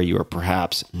 knowing where you are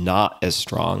perhaps not as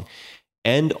strong,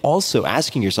 and also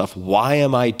asking yourself, why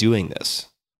am I doing this?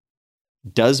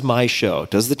 Does my show,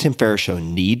 does the Tim Ferriss Show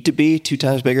need to be 2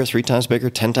 times bigger, 3 times bigger,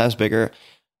 10 times bigger?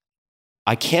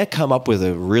 I can't come up with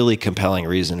a really compelling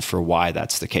reason for why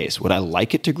that's the case. Would I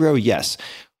like it to grow? Yes.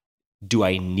 Do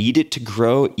I need it to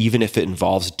grow even if it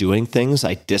involves doing things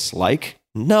I dislike?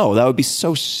 No, that would be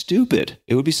so stupid.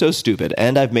 It would be so stupid.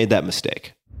 And I've made that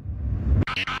mistake.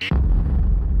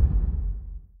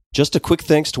 Just a quick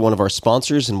thanks to one of our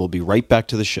sponsors, and we'll be right back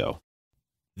to the show.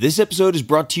 This episode is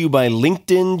brought to you by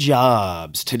LinkedIn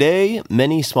Jobs. Today,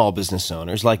 many small business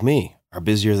owners like me are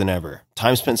busier than ever.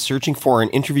 Time spent searching for and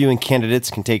interviewing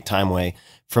candidates can take time away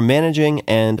from managing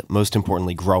and, most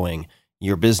importantly, growing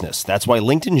your business. That's why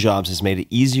LinkedIn Jobs has made it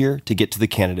easier to get to the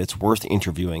candidates worth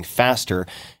interviewing faster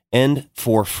and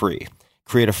for free.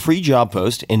 Create a free job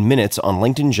post in minutes on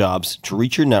LinkedIn Jobs to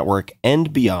reach your network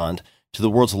and beyond to the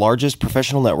world's largest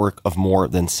professional network of more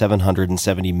than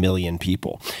 770 million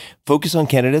people. Focus on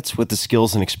candidates with the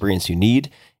skills and experience you need,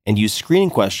 and use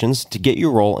screening questions to get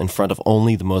your role in front of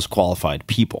only the most qualified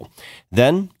people.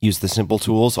 Then, use the simple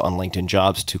tools on LinkedIn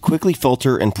Jobs to quickly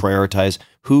filter and prioritize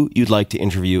who you'd like to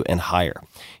interview and hire.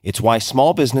 It's why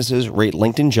small businesses rate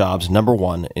LinkedIn Jobs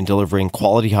 #1 in delivering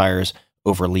quality hires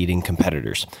over leading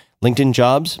competitors. LinkedIn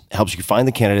Jobs helps you find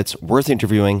the candidates worth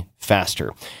interviewing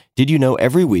faster. Did you know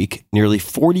every week, nearly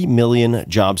 40 million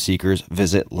job seekers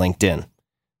visit LinkedIn?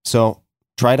 So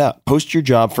try it out. Post your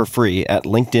job for free at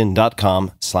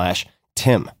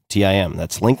linkedin.com/Tim, T-I-M.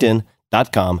 That's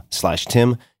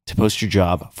linkedin.com/Tim to post your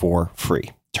job for free.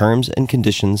 Terms and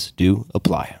conditions do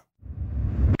apply.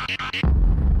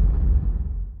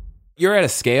 You're at a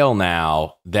scale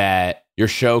now that your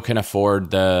show can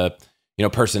afford the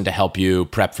person to help you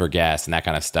prep for guests and that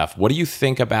kind of stuff. What do you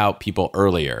think about people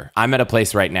earlier? I'm at a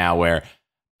place right now where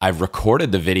I've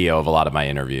recorded the video of a lot of my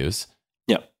interviews,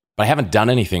 but I haven't done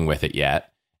anything with it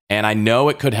yet. And I know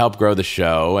it could help grow the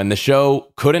show, and the show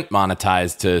couldn't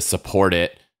monetize to support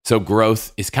it. So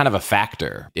growth is kind of a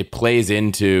factor. It plays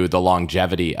into the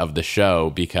longevity of the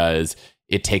show because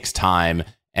it takes time.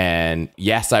 And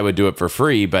yes, I would do it for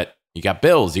free, but you got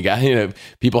bills,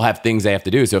 people have things they have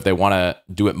to do. So if they want to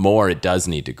do it more, it does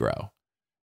need to grow. Do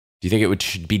you think it would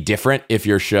be different if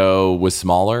your show was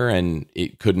smaller and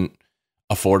it couldn't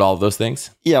afford all of those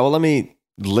things? Yeah, well, let me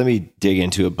dig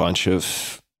into a bunch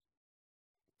of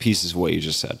pieces of what you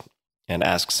just said and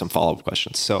ask some follow-up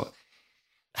questions. So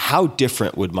how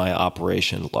different would my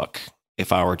operation look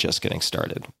if I were just getting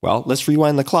started? Well, let's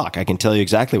rewind the clock. I can tell you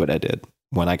exactly what I did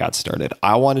when I got started.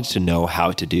 I wanted to know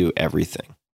how to do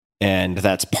everything. And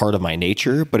that's part of my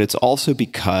nature, but it's also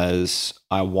because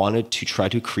I wanted to try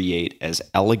to create as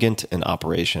elegant an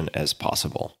operation as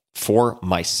possible for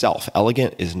myself.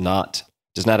 Elegant does not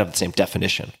have the same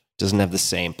definition, doesn't have the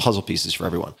same puzzle pieces for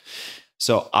everyone.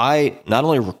 So I not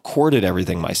only recorded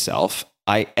everything myself,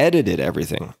 I edited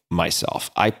everything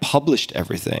myself. I published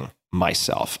everything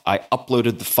myself. I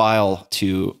uploaded the file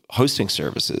to hosting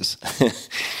services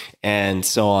and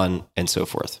so on and so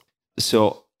forth.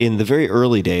 So in the very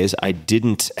early days, I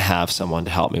didn't have someone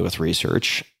to help me with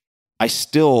research. I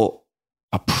still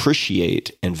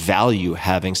appreciate and value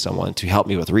having someone to help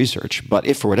me with research. But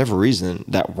if for whatever reason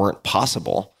that weren't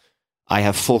possible, I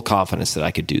have full confidence that I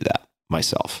could do that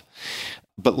myself.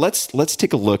 But let's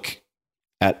take a look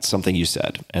at something you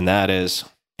said, and that is,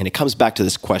 and it comes back to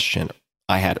this question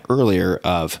I had earlier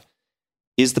of,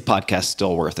 is the podcast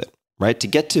still worth it, right? To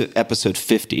get to episode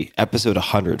 50, episode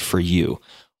 100 for you,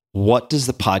 what does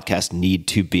the podcast need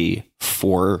to be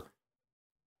for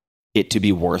it to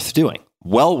be worth doing?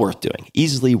 Well worth doing,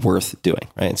 easily worth doing,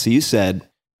 right? And so you said,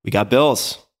 we got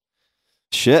bills.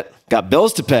 Shit, got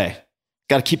bills to pay.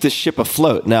 Got to keep this ship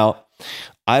afloat. Now,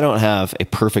 I don't have a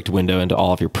perfect window into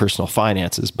all of your personal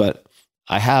finances, but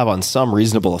I have on some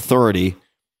reasonable authority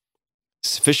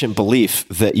sufficient belief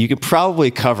that you could probably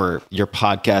cover your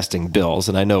podcasting bills,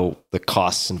 and I know the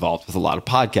costs involved with a lot of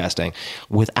podcasting,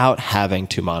 without having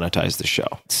to monetize the show.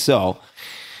 So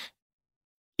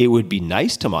it would be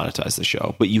nice to monetize the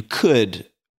show, but you could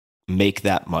make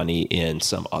that money in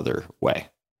some other way.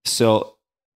 So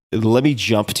let me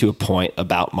jump to a point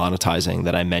about monetizing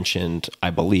that I mentioned, I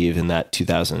believe, in that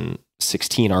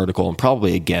 2016 article, and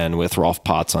probably again with Rolf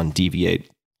Potts on Deviate.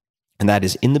 And that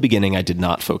is, in the beginning, I did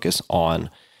not focus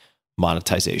on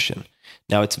monetization.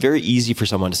 Now, it's very easy for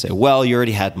someone to say, well, you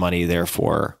already had money,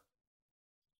 therefore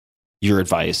your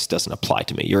advice doesn't apply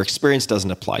to me. Your experience doesn't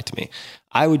apply to me.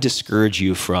 I would discourage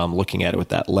you from looking at it with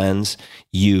that lens,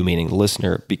 you meaning the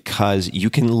listener, because you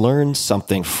can learn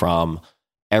something from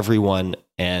everyone.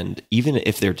 And even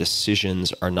if their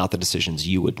decisions are not the decisions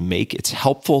you would make, it's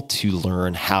helpful to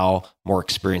learn how more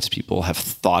experienced people have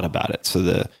thought about it.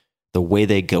 So the way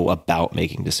they go about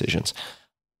making decisions.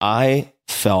 I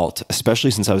felt,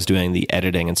 especially since I was doing the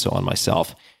editing and so on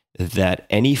myself, that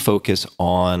any focus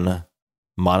on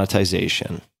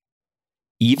monetization,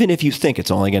 even if you think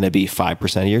it's only going to be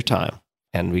 5% of your time,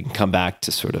 and we can come back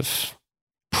to sort of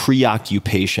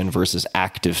preoccupation versus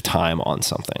active time on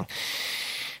something,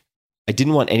 I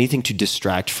didn't want anything to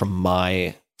distract from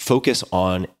my focus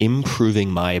on improving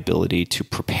my ability to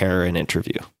prepare an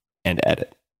interview and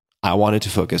edit. I wanted to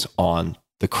focus on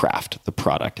the craft, the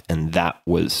product, and that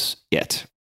was it.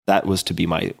 That was to be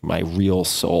my real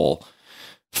sole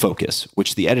focus,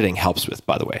 which the editing helps with,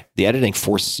 by the way. The editing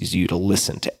forces you to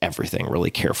listen to everything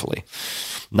really carefully.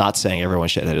 Not saying everyone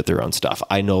should edit their own stuff.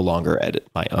 I no longer edit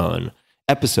my own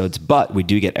episodes, but we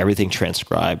do get everything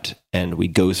transcribed, and we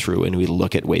go through and we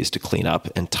look at ways to clean up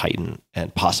and tighten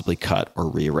and possibly cut or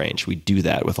rearrange. We do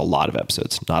that with a lot of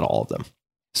episodes, not all of them.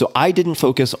 So I didn't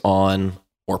focus on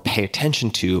or pay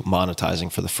attention to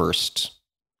monetizing for the first,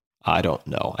 I don't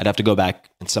know. I'd have to go back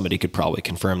and somebody could probably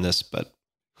confirm this, but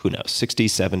who knows, 60,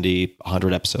 70,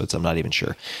 100 episodes, I'm not even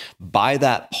sure. By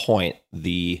that point,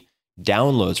 the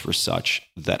downloads were such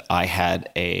that I had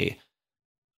a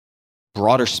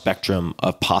broader spectrum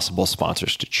of possible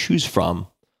sponsors to choose from,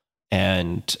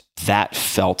 and that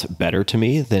felt better to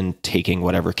me than taking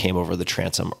whatever came over the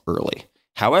transom early.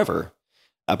 However,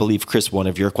 I believe, Chris, one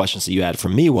of your questions that you had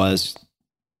from me was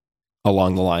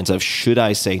along the lines of, should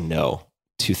I say no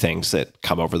to things that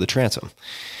come over the transom?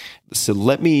 So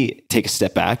let me take a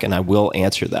step back and I will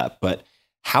answer that. But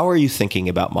how are you thinking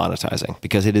about monetizing?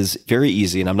 Because it is very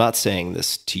easy, and I'm not saying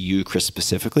this to you, Chris,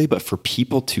 specifically, but for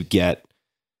people to get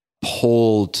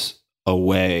pulled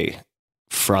away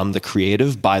from the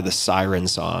creative by the siren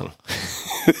song,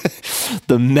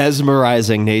 the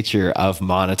mesmerizing nature of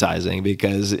monetizing,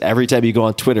 because every time you go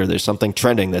on Twitter, there's something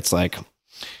trending that's like,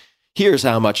 here's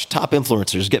how much top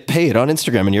influencers get paid on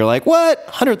Instagram. And you're like, what?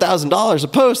 $100,000 a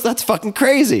post? That's fucking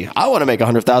crazy. I want to make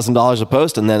 $100,000 a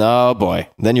post. And then, oh boy,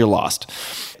 then you're lost.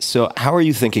 So how are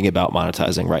you thinking about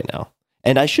monetizing right now?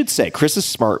 And I should say, Chris is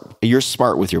smart. You're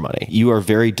smart with your money. You are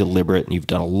very deliberate and you've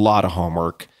done a lot of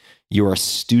homework. You are a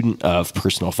student of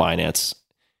personal finance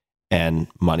and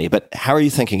money. But how are you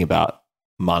thinking about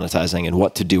monetizing and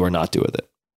what to do or not do with it?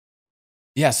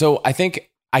 Yeah, so I think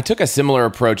I took a similar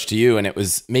approach to you, and it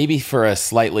was maybe for a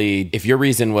slightly, if your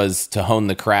reason was to hone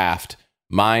the craft,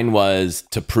 mine was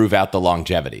to prove out the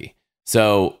longevity.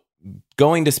 So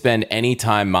going to spend any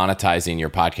time monetizing your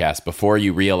podcast before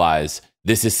you realize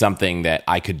this is something that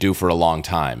I could do for a long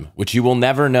time, which you will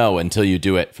never know until you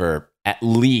do it for at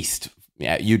least,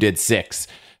 you did 6.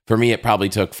 For me, it probably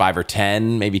took 5 or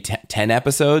 10, maybe 10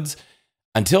 episodes.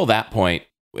 Until that point,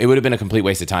 it would have been a complete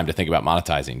waste of time to think about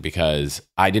monetizing because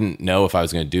I didn't know if I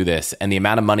was going to do this. And the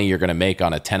amount of money you're going to make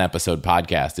on a 10 episode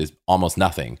podcast is almost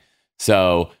nothing.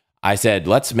 So I said,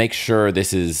 let's make sure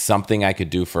this is something I could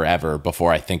do forever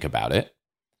before I think about it.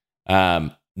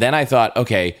 Then I thought,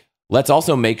 okay, let's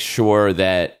also make sure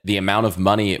that the amount of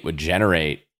money it would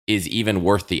generate is even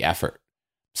worth the effort.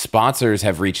 Sponsors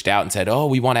have reached out and said, oh,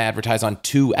 we want to advertise on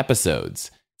 2 episodes.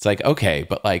 It's like, okay,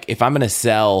 but like if I'm going to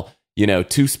sell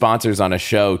 2 sponsors on a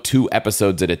show, 2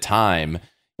 episodes at a time,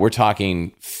 we're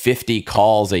talking 50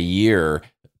 calls a year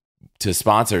to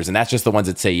sponsors. And that's just the ones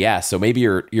that say yes. So maybe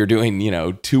you're doing,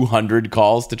 200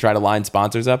 calls to try to line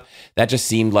sponsors up. That just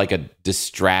seemed like a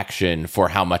distraction for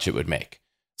how much it would make.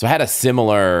 So I had a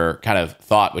similar kind of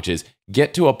thought, which is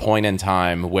get to a point in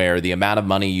time where the amount of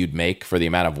money you'd make for the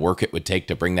amount of work it would take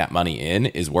to bring that money in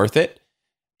is worth it.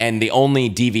 And the only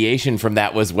deviation from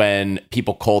that was when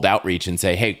people cold outreach and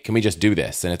say, hey, can we just do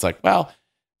this? And it's like, well,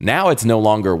 now it's no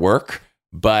longer work.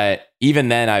 But even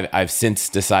then, I've since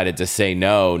decided to say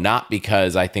no, not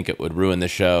because I think it would ruin the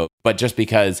show, but just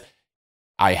because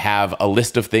I have a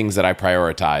list of things that I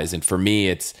prioritize. And for me,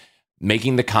 it's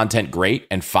making the content great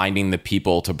and finding the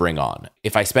people to bring on.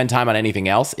 If I spend time on anything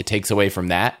else, it takes away from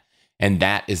that. And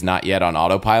that is not yet on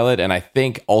autopilot. And I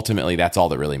think ultimately that's all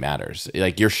that really matters.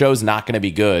 Like your show's not going to be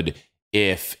good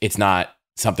if it's not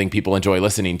something people enjoy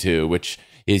listening to, which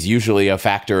is usually a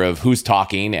factor of who's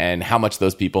talking and how much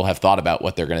those people have thought about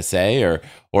what they're going to say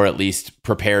or at least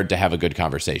prepared to have a good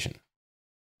conversation.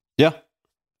 Yeah,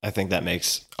 I think that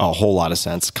makes a whole lot of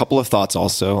sense. A couple of thoughts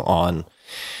also on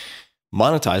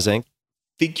monetizing.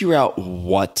 Figure out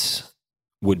what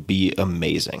would be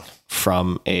amazing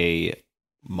from a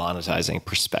monetizing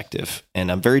perspective.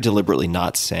 And I'm very deliberately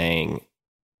not saying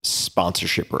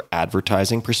sponsorship or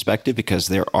advertising perspective because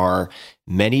there are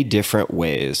many different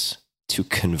ways to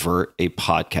convert a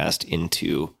podcast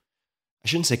into, I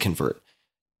shouldn't say convert,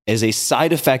 as a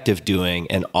side effect of doing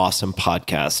an awesome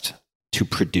podcast to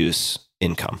produce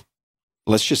income.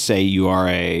 Let's just say you are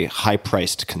a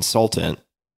high-priced consultant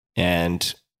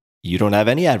and you don't have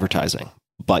any advertising,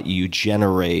 but you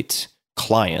generate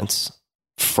clients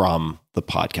from the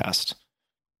podcast.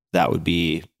 That would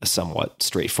be a somewhat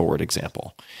straightforward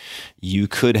example. You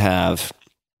could have,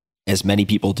 as many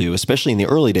people do, especially in the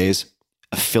early days,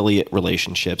 affiliate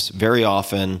relationships, very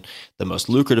often the most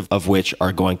lucrative of which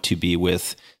are going to be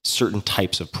with certain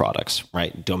types of products,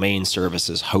 right? Domain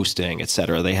services, hosting,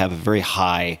 etc. They have a very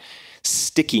high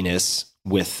stickiness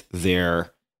with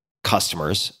their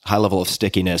customers, high level of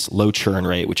stickiness, low churn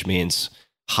rate, which means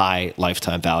high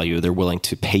lifetime value. They're willing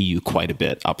to pay you quite a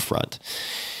bit upfront.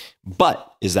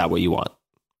 But is that what you want?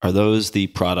 Are those the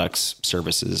products,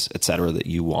 services, etc. that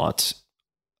you want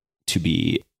to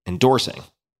be endorsing?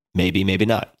 Maybe, maybe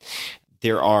not.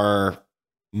 There are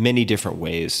many different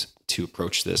ways to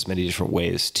approach this, many different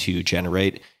ways to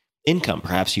generate income.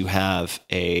 Perhaps you have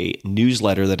a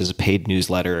newsletter that is a paid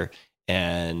newsletter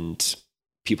and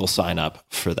people sign up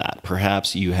for that.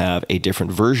 Perhaps you have a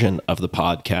different version of the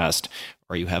podcast,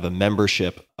 or you have a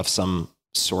membership of some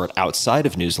sort outside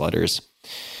of newsletters.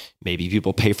 Maybe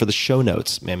people pay for the show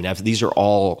notes. I mean, these are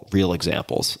all real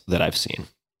examples that I've seen.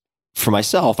 For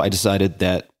myself, I decided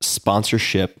that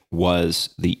sponsorship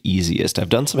was the easiest. I've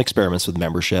done some experiments with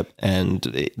membership, and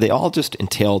they all just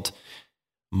entailed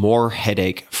more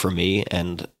headache for me,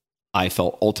 and I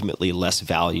felt ultimately less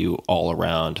value all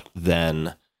around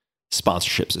than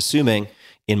sponsorships, assuming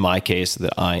in my case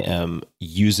that I am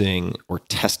using or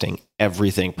testing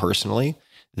everything personally.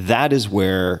 That is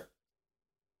where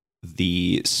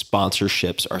the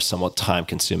sponsorships are somewhat time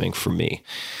consuming for me.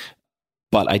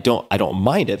 But I don't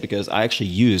mind it, because I actually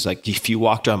use, like, if you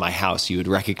walked around my house, you would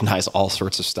recognize all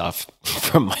sorts of stuff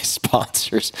from my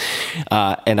sponsors.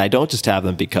 And I don't just have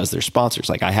them because they're sponsors.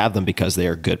 Like, I have them because they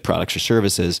are good products or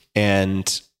services.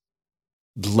 And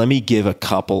let me give a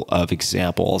couple of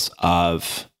examples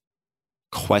of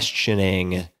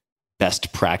questioning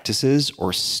best practices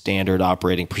or standard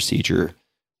operating procedure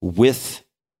with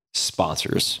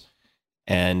sponsors.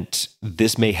 And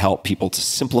this may help people to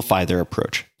simplify their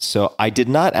approach. So I did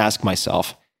not ask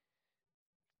myself,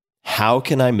 how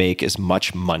can I make as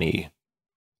much money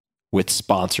with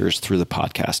sponsors through the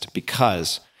podcast?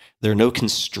 Because there are no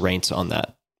constraints on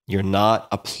that. You're not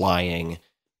applying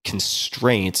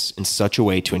constraints in such a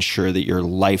way to ensure that your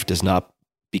life does not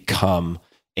become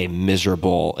a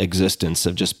miserable existence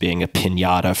of just being a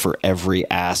piñata for every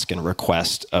ask and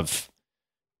request of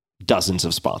dozens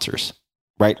of sponsors,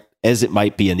 right? As it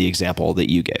might be in the example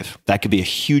that you gave. That could be a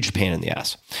huge pain in the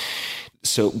ass.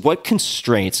 So what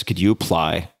constraints could you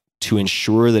apply to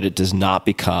ensure that it does not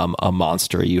become a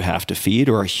monster you have to feed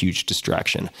or a huge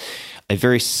distraction? A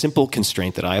very simple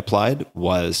constraint that I applied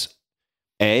was,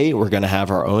 A, we're going to have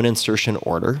our own insertion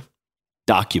order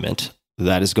document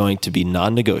that is going to be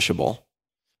non-negotiable,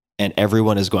 and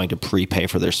everyone is going to prepay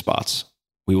for their spots.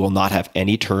 We will not have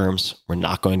any terms. We're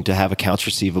not going to have accounts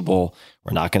receivable.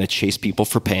 We're not going to chase people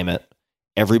for payment.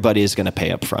 Everybody is going to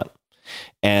pay up front.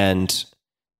 And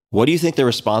what do you think the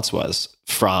response was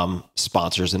from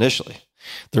sponsors initially?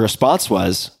 The response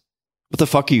was, what the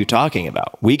fuck are you talking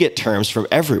about? We get terms from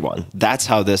everyone. That's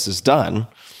how this is done.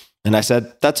 And I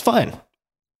said, that's fine.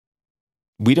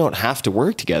 We don't have to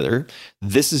work together.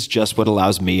 This is just what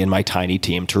allows me and my tiny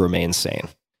team to remain sane.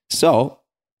 So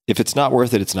if it's not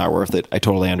worth it, it's not worth it. I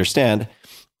totally understand.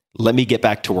 Let me get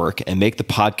back to work and make the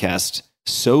podcast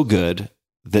so good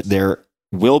that there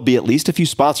will be at least a few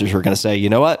sponsors who are going to say, you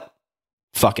know what?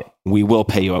 Fuck it. We will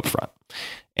pay you up front.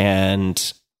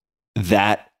 And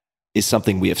that is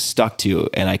something we have stuck to.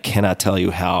 And I cannot tell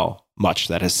you how much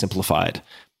that has simplified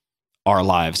our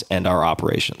lives and our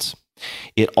operations.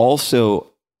 It also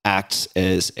acts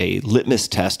as a litmus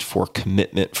test for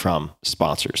commitment from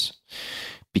sponsors.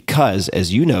 Because,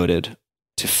 as you noted,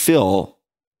 to fill,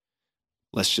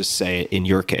 let's just say in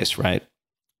your case, right,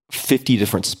 50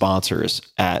 different sponsors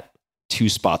at 2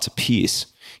 spots a piece,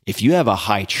 if you have a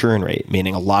high churn rate,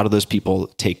 meaning a lot of those people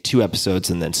take 2 episodes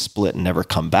and then split and never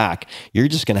come back, you're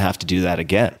just going to have to do that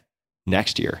again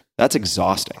next year. That's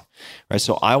exhausting, right?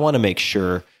 So I want to make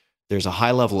sure there's a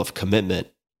high level of commitment,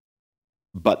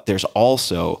 but there's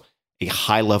also a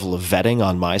high level of vetting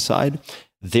on my side.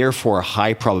 Therefore, a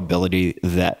high probability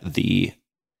that the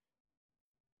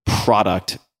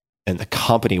product and the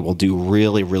company will do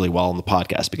really, really well on the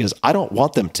podcast, because I don't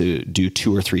want them to do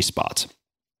 2 or 3 spots.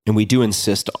 And we do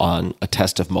insist on a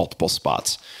test of multiple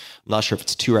spots. I'm not sure if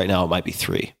it's 2 right now. It might be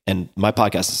 3. And my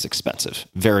podcast is expensive.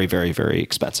 Very, very, very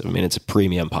expensive. I mean, it's a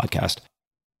premium podcast.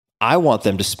 I want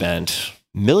them to spend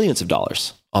millions of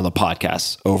dollars on the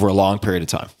podcast over a long period of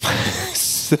time.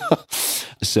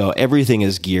 So everything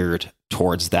is geared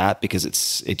towards that because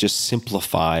it just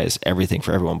simplifies everything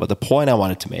for everyone. But the point I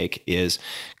wanted to make is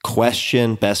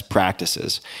question best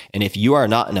practices. And if you are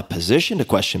not in a position to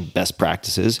question best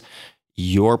practices,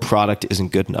 your product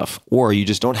isn't good enough, or you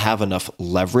just don't have enough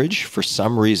leverage for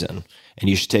some reason. And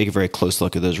you should take a very close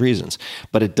look at those reasons.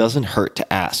 But it doesn't hurt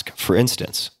to ask. For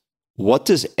instance, what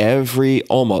does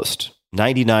almost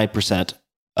 99%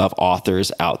 of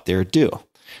authors out there do?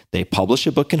 They publish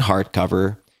a book in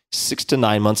hardcover. 6 to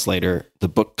 9 months later, the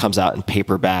book comes out in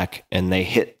paperback and they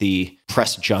hit the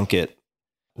press junket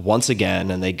once again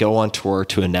and they go on tour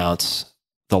to announce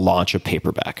the launch of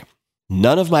paperback.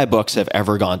 None of my books have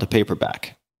ever gone to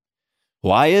paperback.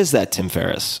 Why is that, Tim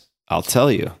Ferriss? I'll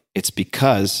tell you. It's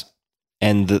because,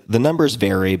 and the numbers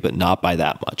vary, but not by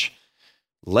that much.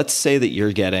 Let's say that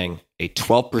you're getting a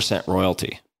 12%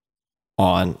 royalty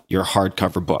on your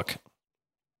hardcover book.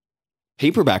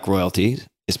 Paperback royalty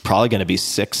is probably going to be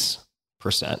 6%,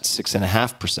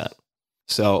 6.5%.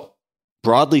 So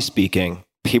broadly speaking,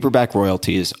 paperback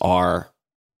royalties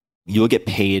you'll get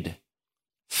paid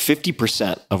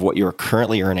 50% of what you're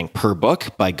currently earning per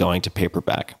book by going to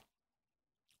paperback.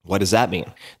 What does that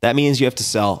mean? That means you have to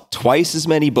sell twice as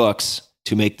many books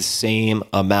to make the same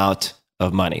amount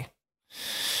of money.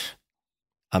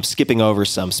 I'm skipping over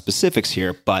some specifics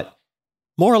here, but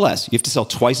more or less, you have to sell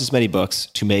twice as many books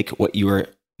to make what you are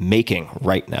making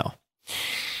right now.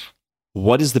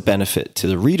 What is the benefit to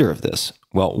the reader of this?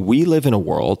 Well, we live in a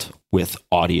world with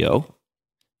audio,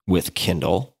 with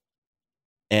Kindle,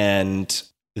 and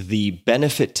the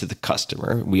benefit to the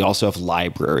customer, we also have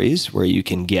libraries where you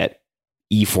can get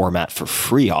e-format for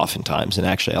free oftentimes. And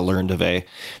actually, I learned of a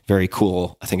very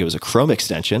cool, I think it was a Chrome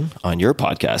extension on your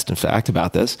podcast, in fact,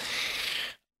 about this.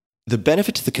 The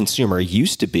benefit to the consumer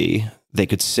used to be they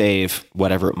could save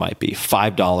whatever it might be,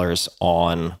 $5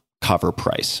 on cover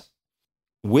price.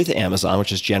 With Amazon,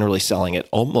 which is generally selling at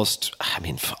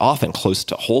often close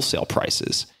to wholesale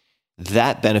prices,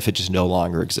 that benefit just no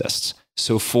longer exists.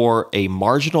 So for a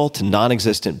marginal to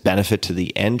non-existent benefit to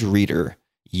the end reader,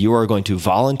 you are going to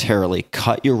voluntarily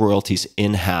cut your royalties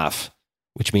in half,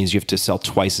 which means you have to sell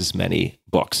twice as many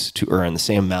books to earn the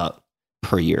same amount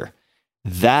per year.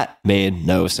 That made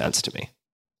no sense to me.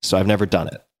 So I've never done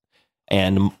it.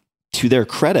 And to their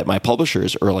credit, my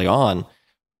publishers early on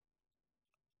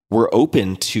were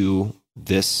open to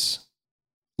this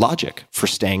logic for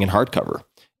staying in hardcover.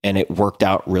 And it worked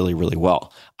out really, really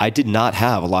well. I did not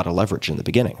have a lot of leverage in the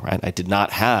beginning, right? I did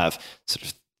not have sort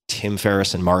of Tim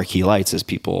Ferriss and marquee lights as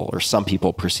people or some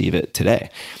people perceive it today.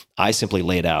 I simply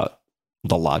laid out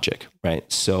the logic, right?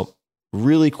 So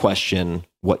really question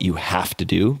what you have to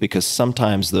do because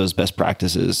sometimes those best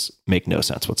practices make no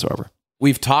sense whatsoever.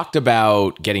 We've talked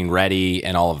about getting ready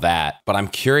and all of that, but I'm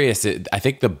curious. I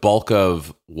think the bulk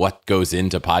of what goes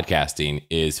into podcasting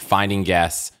is finding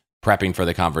guests, prepping for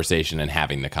the conversation, and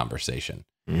having the conversation.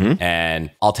 Mm-hmm. And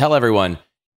I'll tell everyone,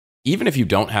 even if you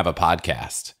don't have a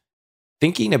podcast,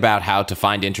 thinking about how to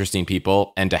find interesting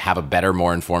people and to have a better,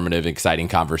 more informative, exciting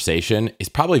conversation is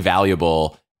probably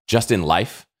valuable just in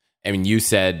life. I mean, you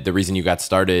said the reason you got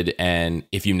started, and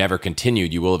if you never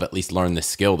continued, you will have at least learned the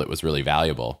skill that was really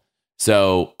valuable.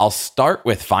 So I'll start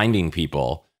with finding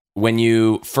people. When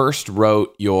you first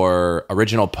wrote your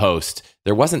original post,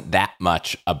 there wasn't that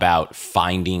much about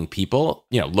finding people.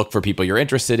 Look for people you're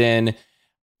interested in.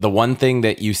 The one thing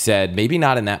that you said, maybe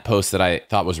not in that post, that I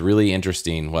thought was really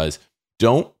interesting was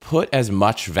don't put as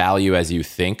much value as you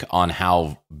think on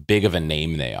how big of a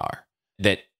name they are.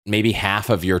 That maybe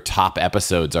half of your top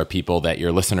episodes are people that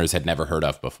your listeners had never heard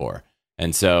of before.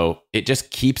 And so it just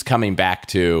keeps coming back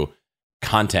to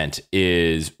content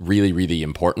is really, really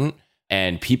important.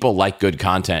 And people like good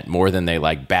content more than they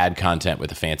like bad content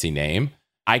with a fancy name.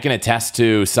 I can attest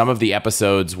to some of the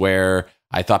episodes where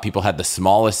I thought people had the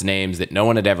smallest names that no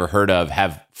one had ever heard of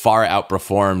have far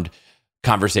outperformed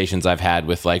conversations I've had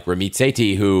with like Ramit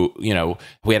Sethi, who,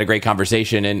 we had a great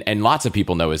conversation and lots of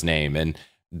people know his name. And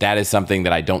that is something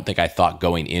that I don't think I thought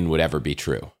going in would ever be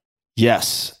true.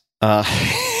 Yes.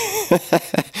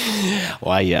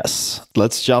 Why, yes.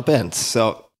 Let's jump in.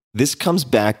 So this comes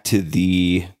back to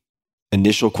the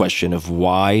initial question of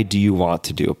why do you want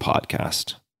to do a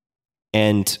podcast?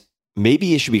 And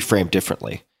maybe it should be framed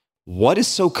differently. What is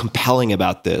so compelling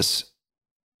about this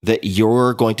that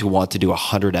you're going to want to do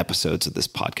 100 episodes of this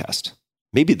podcast?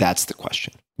 Maybe that's the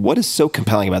question. What is so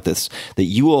compelling about this that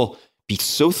you will be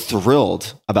so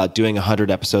thrilled about doing 100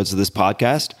 episodes of this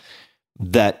podcast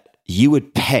that you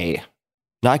would pay,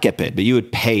 not get paid, but you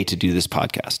would pay to do this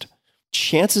podcast?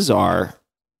 Chances are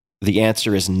the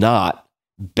answer is not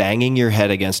banging your head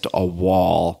against a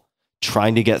wall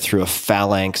trying to get through a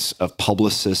phalanx of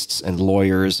publicists and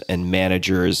lawyers and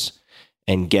managers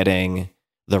and getting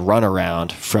the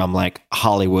runaround from like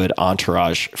Hollywood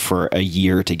entourage for a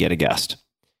year to get a guest.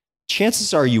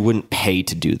 Chances are you wouldn't pay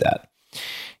to do that.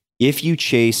 If you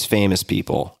chase famous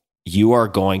people, you are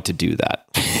going to do that,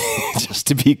 just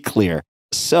to be clear.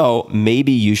 So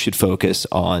maybe you should focus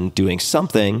on doing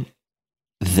something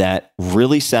that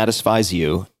really satisfies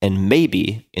you, and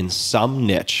maybe in some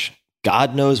niche,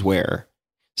 God knows where,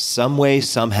 some way,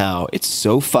 somehow, it's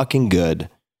so fucking good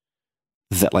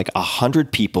that like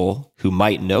 100 people who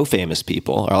might know famous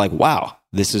people are like, wow,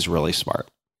 this is really smart.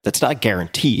 That's not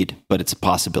guaranteed, but it's a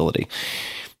possibility.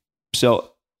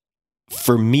 So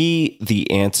for me, the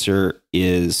answer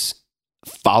is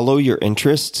follow your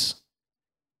interests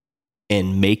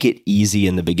and make it easy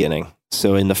in the beginning.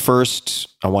 So in the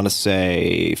first, I want to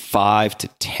say 5 to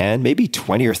 10, maybe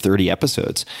 20 or 30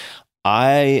 episodes,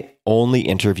 I only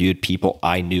interviewed people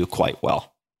I knew quite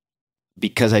well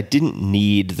because I didn't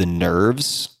need the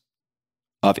nerves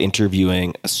of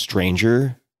interviewing a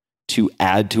stranger to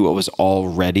add to what was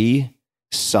already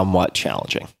somewhat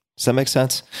challenging. Does that make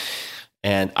sense?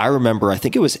 And I remember, I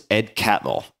think it was Ed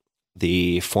Catmull,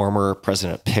 the former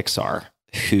president of Pixar,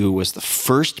 who was the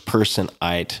first person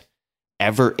I'd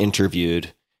ever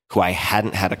interviewed who I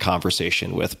hadn't had a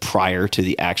conversation with prior to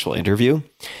the actual interview.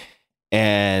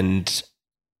 And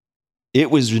it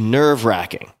was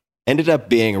nerve-wracking. Ended up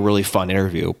being a really fun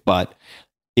interview, but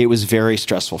it was very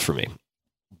stressful for me.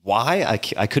 Why?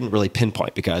 I couldn't really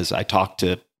pinpoint because I talk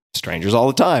to strangers all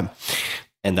the time.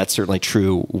 And that's certainly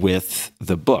true with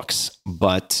the books,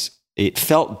 but it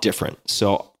felt different.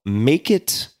 So make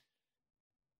it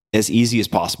as easy as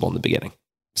possible in the beginning.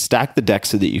 Stack the deck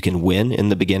so that you can win in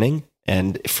the beginning.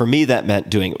 And for me, that meant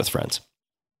doing it with friends.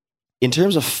 In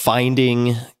terms of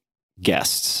finding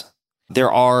guests,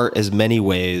 there are as many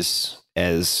ways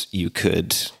as you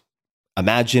could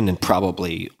imagine, and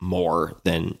probably more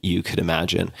than you could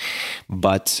imagine.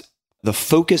 But the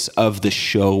focus of the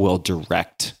show will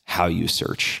direct how you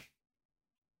search.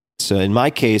 So in my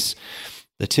case,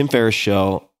 the Tim Ferriss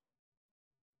Show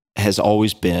has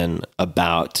always been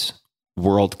about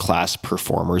world-class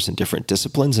performers in different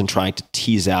disciplines and trying to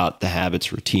tease out the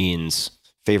habits, routines,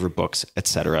 favorite books,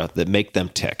 etc., that make them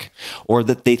tick or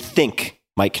that they think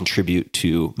might contribute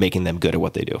to making them good at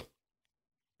what they do.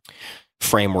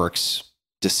 Frameworks,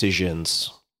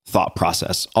 decisions, thought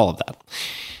process, all of that.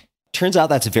 Turns out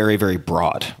that's very, very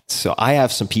broad. So I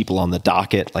have some people on the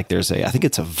docket, like I think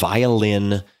it's a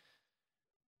violin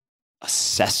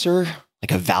assessor,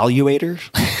 like evaluator,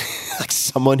 like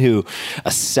someone who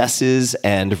assesses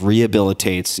and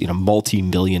rehabilitates,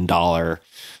 multi-million-dollar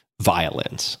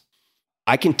violins.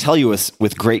 I can tell you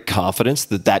with great confidence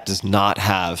that does not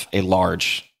have a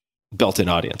large built-in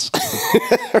audience.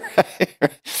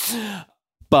 Right?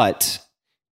 But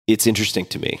it's interesting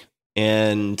to me.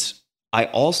 And I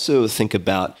also think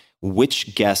about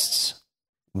which guests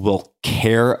will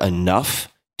care enough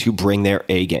to bring their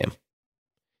A game.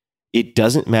 It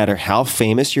doesn't matter how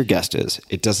famous your guest is.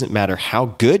 It doesn't matter how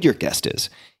good your guest is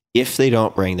if they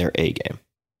don't bring their A game.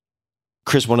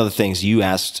 Chris, one of the things you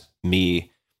asked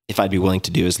me if I'd be willing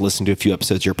to do is listen to a few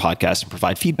episodes of your podcast and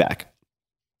provide feedback.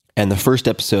 And the first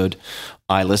episode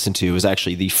I listened to was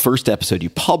actually the first episode you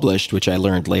published, which I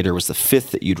learned later was the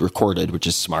 5th that you'd recorded, which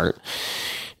is smart,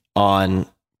 on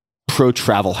pro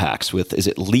travel hacks with, is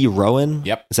it Lee Rowan?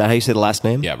 Yep. Is that how you say the last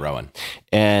name? Yeah, Rowan.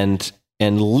 And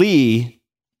Lee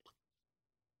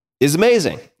is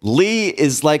amazing. Lee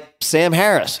is like Sam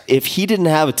Harris. If he didn't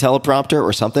have a teleprompter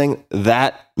or something,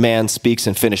 that man speaks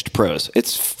in finished prose.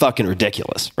 It's fucking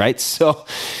ridiculous, right? So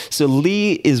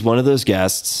Lee is one of those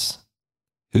guests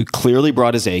who clearly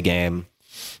brought his A game.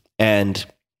 And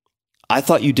I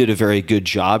thought you did a very good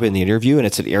job in the interview. And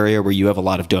it's an area where you have a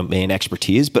lot of domain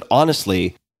expertise. But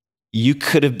honestly, you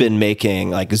could have been making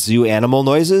like zoo animal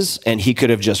noises and he could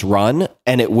have just run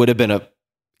and it would have been an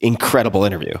incredible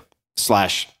interview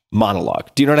 /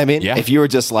 monologue. Do you know what I mean? Yeah. If you were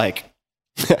just like,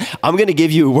 I'm going to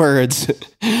give you words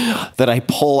that I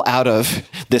pull out of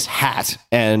this hat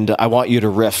and I want you to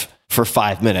riff for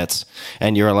 5 minutes.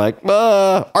 And you're like,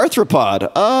 arthropod,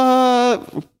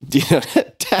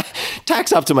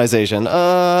 tax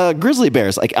optimization, grizzly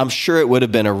bears. Like, I'm sure it would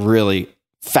have been a really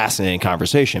fascinating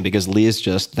conversation because Lee is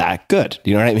just that good.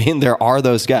 Do you know what I mean? There are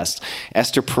those guests.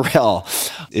 Esther Perel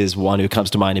is one who comes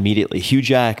to mind immediately. Hugh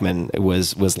Jackman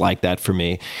was like that for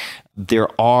me. There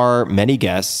are many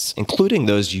guests, including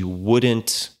those you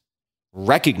wouldn't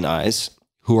recognize,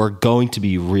 who are going to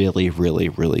be really, really,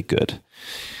 really good.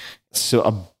 So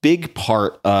a big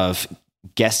part of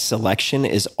guest selection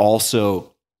is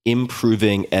also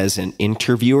improving as an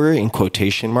interviewer in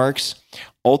quotation marks,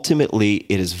 ultimately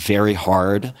it is very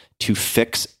hard to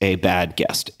fix a bad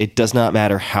guest. It does not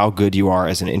matter how good you are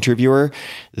as an interviewer.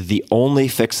 The only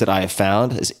fix that I have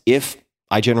found is if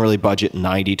I generally budget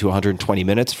 90 to 120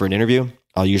 minutes for an interview,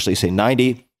 I'll usually say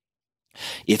 90.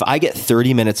 If I get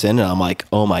 30 minutes in and I'm like,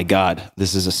 oh my God,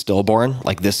 this is a stillborn,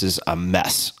 like this is a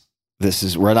mess.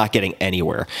 We're not getting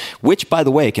anywhere, which by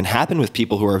the way, can happen with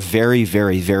people who are very,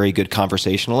 very, very good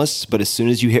conversationalists. But as soon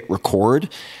as you hit record,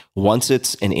 once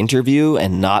it's an interview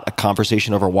and not a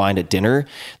conversation over wine at dinner,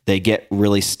 they get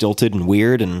really stilted and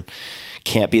weird and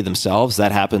can't be themselves.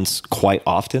 That happens quite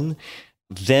often.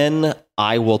 Then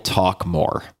I will talk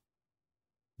more.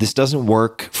 This doesn't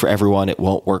work for everyone. It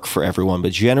won't work for everyone.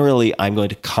 But generally, I'm going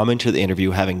to come into the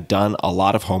interview having done a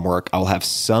lot of homework. I'll have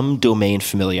some domain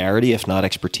familiarity, if not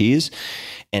expertise.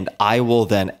 And I will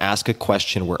then ask a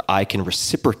question where I can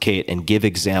reciprocate and give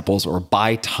examples or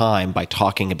buy time by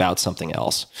talking about something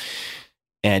else.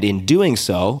 And in doing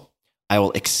so, I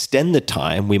will extend the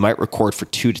time. We might record for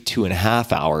 2 to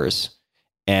 2.5 hours.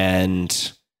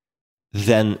 And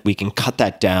then we can cut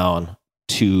that down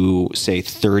to say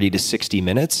 30 to 60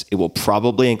 minutes. It will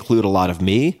probably include a lot of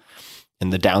me.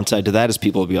 And the downside to that is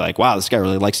people will be like, wow, this guy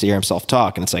really likes to hear himself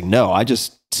talk. And it's like, no, I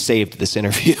just saved this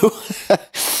interview.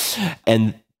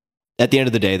 And at the end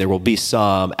of the day, there will be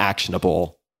some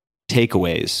actionable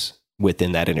takeaways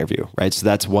within that interview, right? So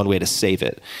that's one way to save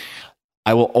it.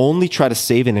 I will only try to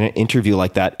save in an interview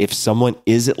like that if someone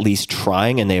is at least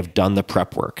trying and they have done the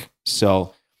prep work.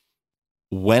 So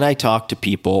when I talk to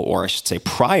people, or I should say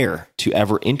prior to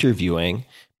ever interviewing,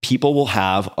 people will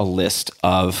have a list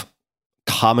of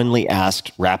commonly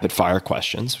asked rapid fire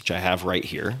questions, which I have right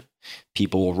here.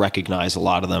 People will recognize a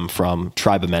lot of them from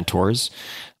Tribe of Mentors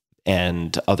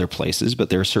and other places, but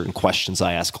there are certain questions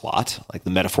I ask a lot, like the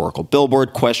metaphorical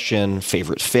billboard question,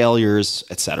 favorite failures,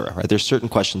 etc. Right? There's certain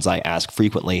questions I ask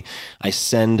frequently. I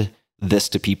send this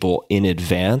to people in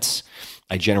advance.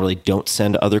 I generally don't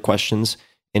send other questions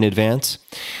in advance.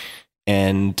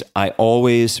 And I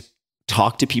always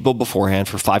talk to people beforehand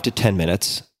for 5 to 10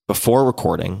 minutes before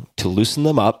recording to loosen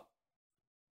them up.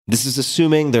 This is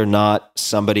assuming they're not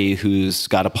somebody who's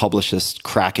got a publicist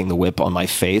cracking the whip on my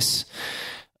face.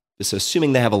 So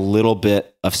assuming they have a little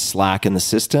bit of slack in the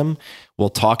system, we'll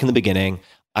talk in the beginning.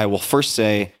 I will first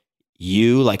say,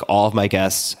 you, like all of my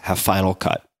guests, have final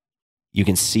cut. You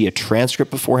can see a transcript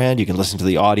beforehand. You can listen to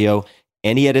the audio.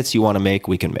 Any edits you want to make,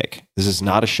 we can make. This is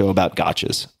not a show about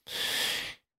gotchas.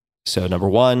 So number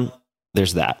one,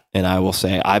 there's that. And I will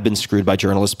say, I've been screwed by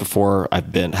journalists before.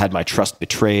 I've had my trust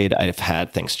betrayed. I've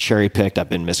had things cherry picked. I've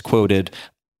been misquoted.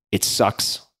 It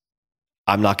sucks.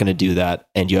 I'm not going to do that.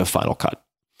 And you have final cut,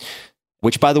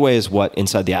 which by the way, is what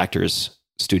Inside the Actors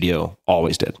Studio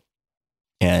always did.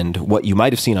 And what you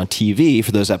might have seen on TV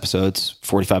for those episodes,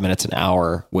 45 minutes, an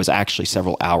hour, was actually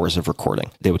several hours of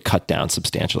recording. They would cut down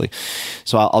substantially.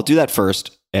 So I'll do that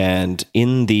first. And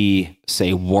in the,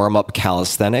 say, warm-up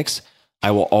calisthenics, I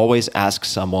will always ask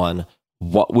someone,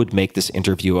 what would make this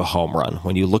interview a home run?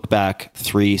 When you look back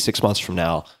 3-6 months from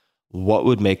now, what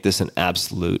would make this an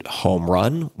absolute home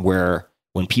run? Where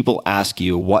when people ask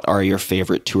you, what are your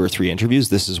favorite 2 or 3 interviews?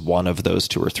 This is one of those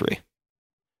 2 or 3.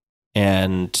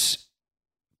 And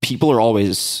people are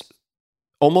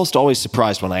almost always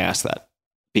surprised when I ask that,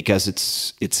 because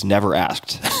it's never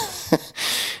asked.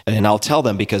 And I'll tell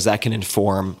them, because that can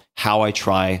inform how I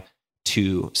try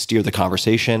to steer the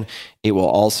conversation. It will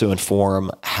also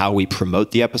inform how we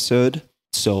promote the episode.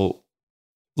 So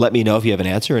let me know if you have an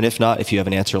answer. And if not, if you have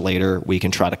an answer later, we can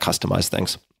try to customize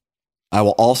things. I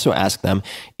will also ask them,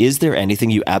 is there anything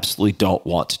you absolutely don't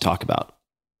want to talk about?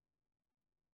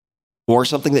 Or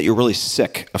something that you're really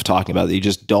sick of talking about that you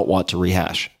just don't want to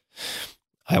rehash?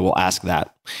 I will ask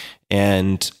that.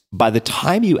 And by the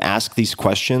time you ask these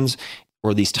questions,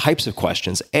 or these types of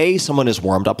questions, A, someone is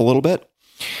warmed up a little bit.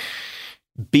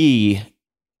 B,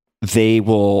 they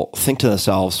will think to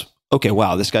themselves, okay,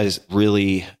 wow, this guy's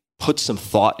really put some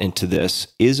thought into this,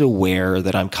 is aware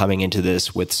that I'm coming into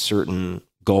this with certain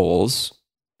goals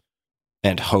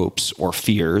and hopes or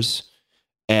fears,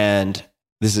 and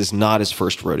this is not his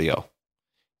first rodeo.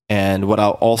 And what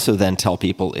I'll also then tell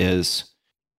people is,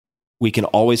 we can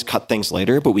always cut things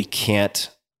later, but we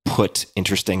can't put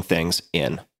interesting things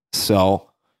in. So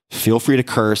feel free to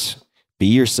curse, be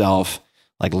yourself,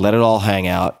 like let it all hang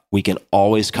out. We can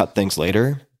always cut things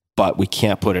later, but we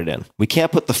can't put it in. We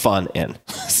can't put the fun in.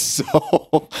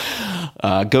 So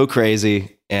go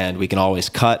crazy, and we can always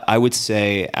cut. I would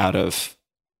say out of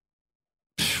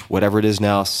whatever it is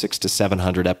now, 600 to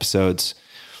 700 episodes,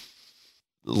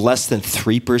 less than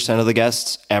 3% of the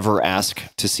guests ever ask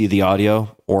to see the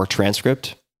audio or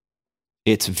transcript.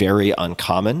 It's very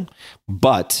uncommon,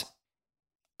 but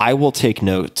I will take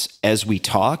notes as we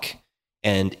talk.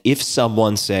 And if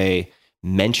someone, say,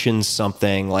 mentions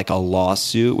something like a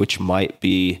lawsuit, which might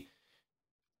be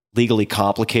legally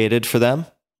complicated for them,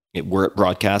 were it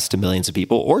broadcast to millions of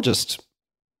people or just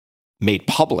made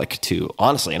public to,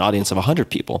 honestly, an audience of 100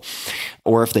 people,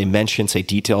 or if they mention, say,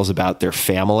 details about their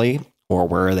family or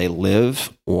where they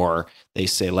live, or they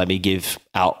say, let me give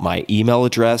out my email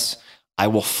address, I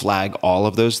will flag all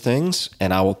of those things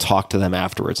and I will talk to them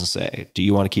afterwards and say, do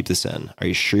you want to keep this in? Are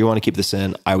you sure you want to keep this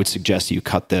in? I would suggest you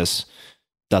cut this, ...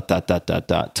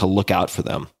 to look out for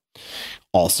them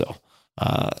also.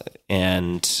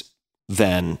 And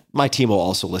then my team will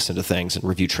also listen to things and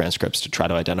review transcripts to try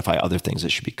to identify other things that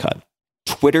should be cut.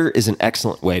 Twitter is an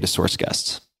excellent way to source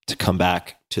guests, to come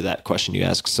back to that question you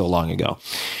asked so long ago.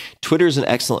 Twitter is an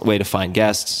excellent way to find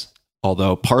guests,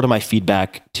 although part of my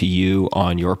feedback to you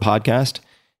on your podcast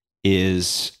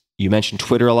is you mentioned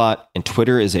Twitter a lot, and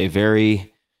Twitter is a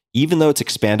very, even though it's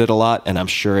expanded a lot, and I'm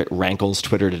sure it rankles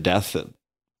Twitter to death, that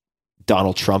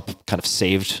Donald Trump kind of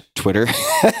saved Twitter.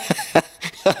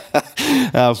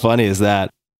 How funny is that?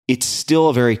 It's still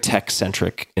a very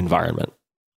tech-centric environment.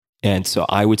 And so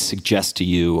I would suggest to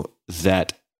you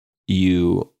that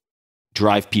you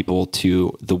drive people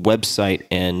to the website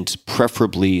and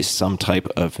preferably some type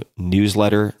of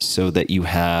newsletter so that you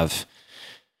have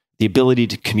the ability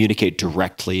to communicate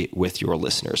directly with your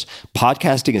listeners.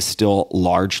 Podcasting is still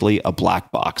largely a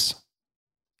black box.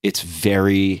 It's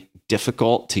very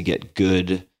difficult to get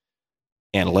good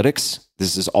analytics.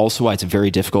 This is also why it's very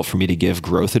difficult for me to give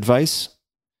growth advice,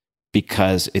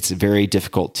 because it's very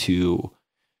difficult to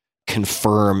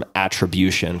confirm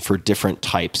attribution for different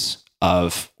types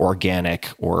of organic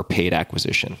or paid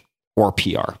acquisition or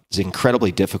PR. It's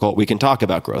incredibly difficult. We can talk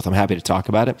about growth. I'm happy to talk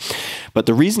about it. But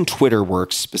the reason Twitter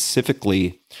works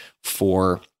specifically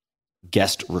for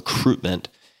guest recruitment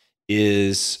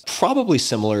is probably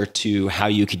similar to how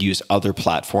you could use other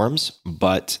platforms,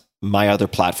 but my other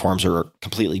platforms are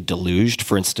completely deluged.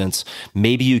 For instance,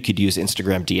 maybe you could use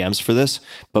Instagram DMs for this,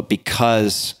 but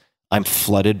because I'm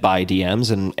flooded by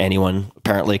DMs and anyone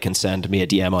apparently can send me a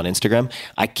DM on Instagram,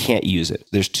 I can't use it.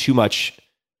 There's too much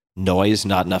noise,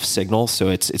 not enough signal, so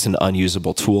it's an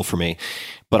unusable tool for me.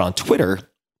 But on Twitter,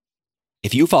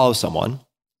 if you follow someone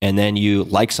and then you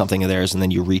like something of theirs and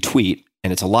then you retweet,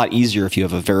 and it's a lot easier if you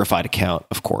have a verified account,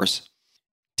 of course,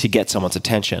 to get someone's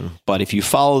attention. But if you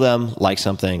follow them, like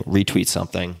something, retweet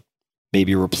something,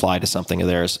 maybe reply to something of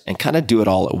theirs, and kind of do it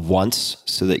all at once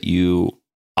so that you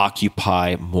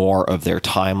occupy more of their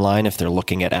timeline if they're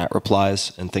looking at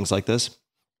replies and things like this.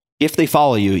 If they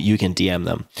follow you, you can DM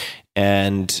them.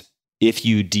 And if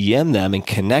you DM them and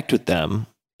connect with them,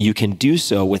 you can do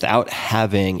so without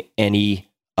having any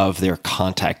of their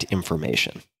contact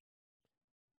information.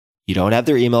 You don't have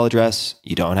their email address.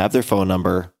 You don't have their phone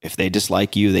number. If they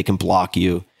dislike you, they can block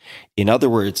you. In other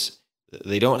words,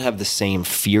 they don't have the same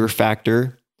fear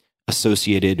factor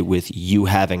associated with you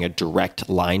having a direct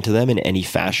line to them in any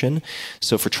fashion.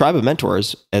 So for Tribe of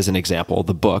Mentors, as an example,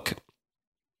 the book,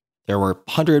 there were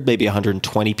 100, maybe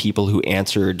 120 people who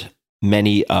answered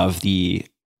many of the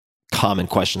common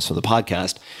questions from the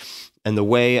podcast. And the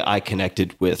way I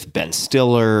connected with Ben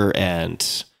Stiller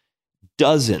and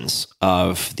dozens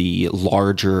of the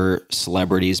larger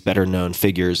celebrities, better known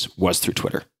figures, was through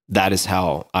Twitter. That is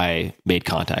how I made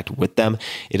contact with them.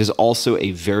 It is also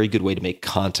a very good way to make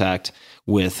contact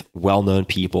with well-known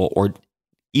people, or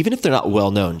even if they're not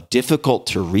well-known, difficult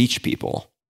to reach people,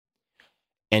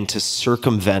 and to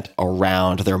circumvent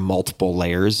around their multiple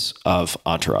layers of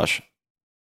entourage.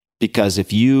 Because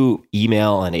if you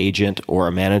email an agent or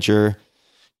a manager,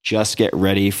 just get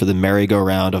ready for the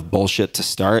merry-go-round of bullshit to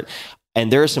start.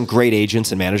 And there are some great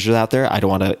agents and managers out there. I don't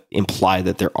want to imply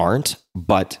that there aren't,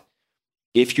 but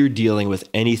if you're dealing with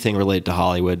anything related to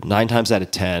Hollywood, 9 times out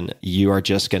of 10, you are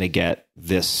just going to get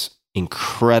this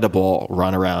incredible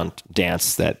runaround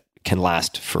dance that can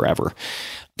last forever.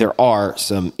 There are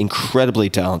some incredibly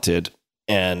talented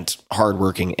and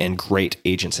hardworking and great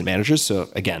agents and managers. So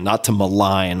again, not to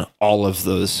malign all of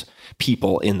those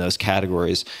people in those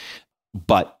categories,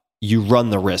 but you run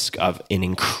the risk of an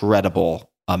incredible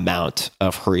amount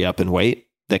of hurry up and wait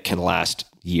that can last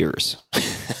years.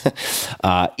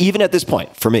 Even at this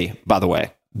point, for me, by the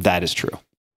way, that is true.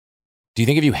 Do you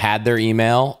think if you had their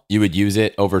email, you would use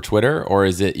it over Twitter, or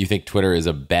is it you think Twitter is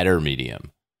a better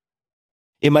medium?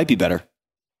 It might be better.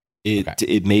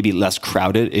 It may be less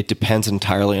crowded. It depends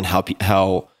entirely on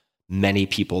how many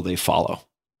people they follow.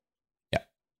 Yeah.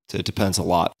 So it depends a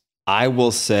lot. I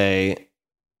will say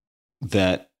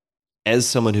that as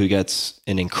someone who gets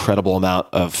an incredible amount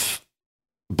of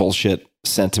bullshit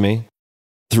sent to me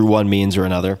through one means or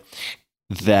another,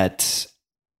 that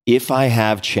if I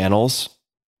have channels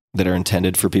that are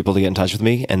intended for people to get in touch with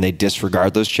me and they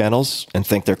disregard those channels and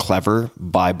think they're clever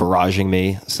by barraging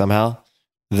me somehow,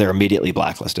 they're immediately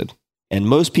blacklisted. And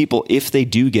most people, if they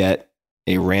do get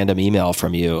a random email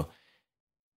from you,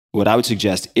 what I would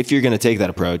suggest, if you're going to take that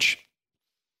approach,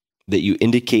 that you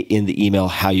indicate in the email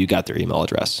how you got their email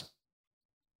address.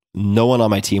 No one on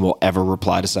my team will ever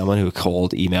reply to someone who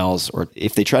cold emails, or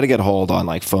if they try to get a hold on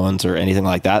like phones or anything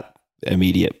like that,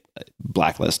 immediate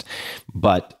blacklist.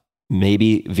 But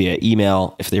maybe via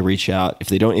email, if they reach out, if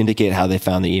they don't indicate how they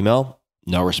found the email,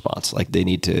 no response. Like they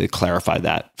need to clarify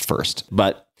that first.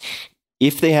 But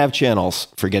if they have channels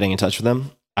for getting in touch with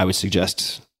them, I would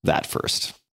suggest that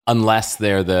first. Unless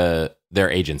they're their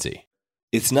agency.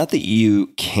 It's not that you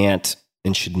can't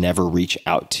and should never reach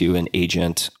out to an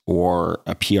agent or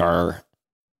a PR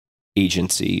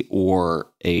agency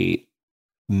or a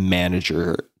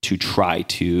manager to try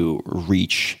to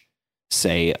reach,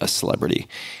 say, a celebrity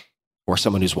or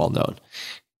someone who's well known.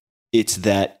 It's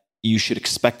that you should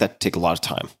expect that to take a lot of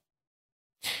time.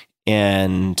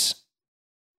 And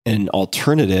an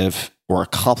alternative or a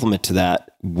complement to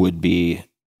that would be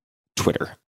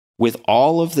Twitter. With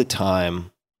all of the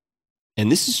time,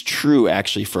 and this is true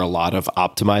actually for a lot of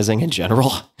optimizing in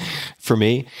general for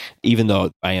me, even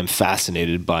though I am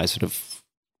fascinated by sort of,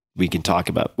 we can talk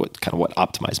about what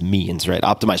optimize means, right?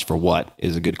 Optimize for what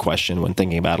is a good question when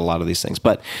thinking about a lot of these things.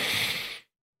 But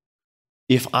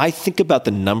if I think about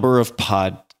the number of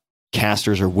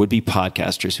podcasters or would-be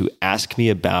podcasters who ask me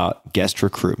about guest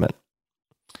recruitment,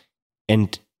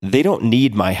 and they don't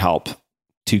need my help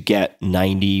to get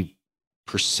 90%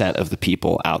 of the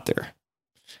people out there.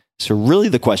 So really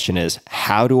the question is,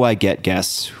 how do I get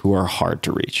guests who are hard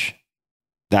to reach?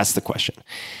 That's the question.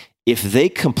 If they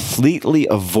completely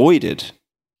avoided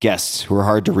guests who are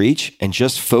hard to reach and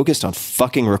just focused on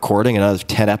fucking recording another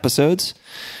 10 episodes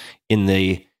in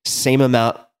the same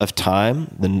amount of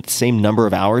time, the same number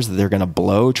of hours that they're going to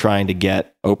blow trying to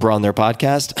get Oprah on their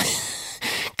podcast,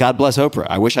 God bless Oprah.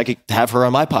 I wish I could have her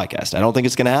on my podcast. I don't think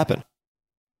it's going to happen.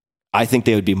 I think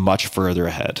they would be much further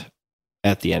ahead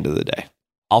at the end of the day.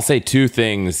 I'll say two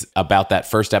things about that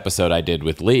first episode I did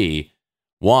with Lee.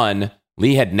 One,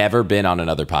 Lee had never been on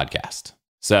another podcast.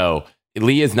 So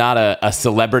Lee is not a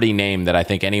celebrity name that I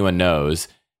think anyone knows.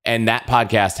 And that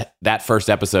podcast, that first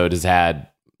episode has had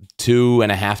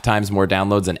 2.5 times more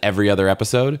downloads than every other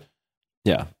episode.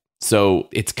 Yeah. So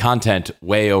it's content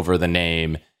way over the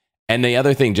name. And the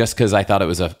other thing, just because I thought it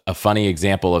was a funny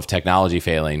example of technology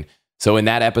failing. So in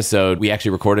that episode, we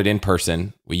actually recorded in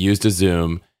person. We used a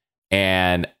Zoom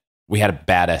and we had a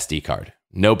bad SD card,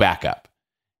 no backup.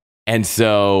 And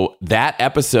so that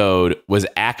episode was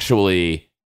actually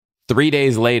 3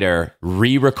 days later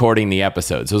re-recording the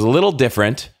episode. So it was a little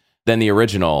different than the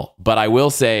original. But I will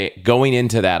say, going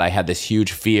into that, I had this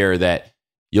huge fear that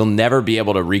you'll never be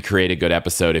able to recreate a good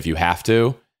episode if you have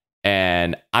to.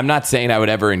 And I'm not saying I would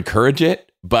ever encourage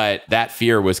it, but that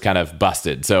fear was kind of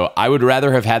busted. So I would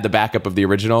rather have had the backup of the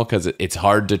original because it's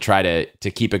hard to try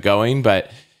to keep it going.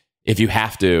 But if you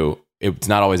have to, it's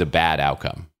not always a bad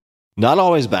outcome. Not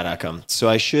always a bad outcome. So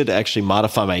I should actually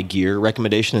modify my gear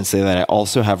recommendation and say that I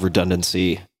also have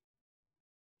redundancy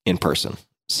in person.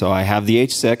 So I have the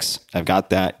H6. I've got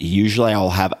that. Usually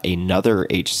I'll have another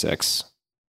H6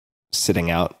 sitting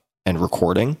out and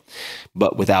recording,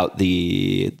 but without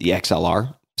the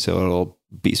XLR. So it'll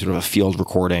be sort of a field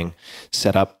recording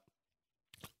setup.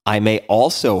 I may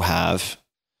also have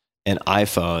an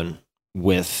iPhone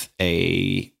with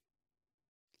a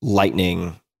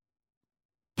Lightning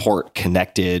port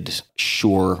connected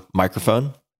Shure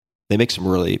microphone. They make some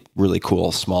really, really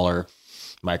cool smaller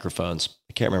microphones.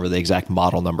 I can't remember the exact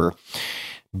model number,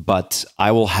 but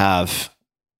I will have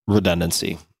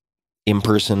redundancy in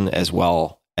person as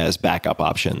well as backup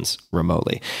options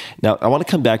remotely. Now, I want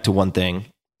to come back to one thing.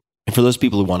 And for those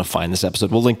people who want to find this episode,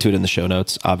 we'll link to it in the show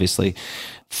notes, obviously,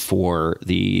 for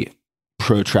the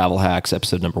Pro Travel Hacks,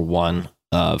 episode number 1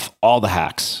 of all the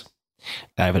hacks.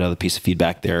 I have another piece of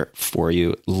feedback there for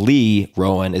you. Lee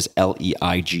Rowan is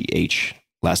Leigh,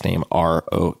 last name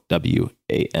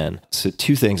Rowan. So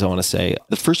 2 things I want to say.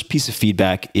 The first piece of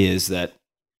feedback is that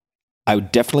I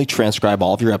would definitely transcribe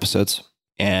all of your episodes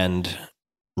and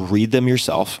read them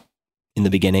yourself in the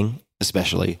beginning,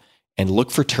 especially, and look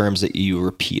for terms that you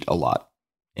repeat a lot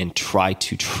and try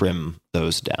to trim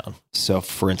those down. So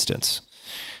for instance,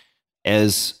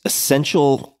 as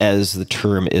essential as the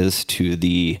term is to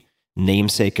the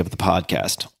namesake of the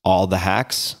podcast, all the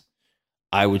hacks,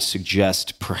 I would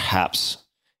suggest perhaps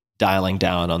dialing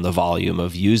down on the volume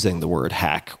of using the word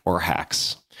hack or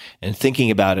hacks and thinking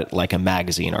about it like a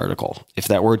magazine article. If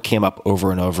that word came up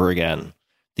over and over again,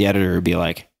 the editor would be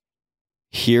like,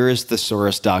 here is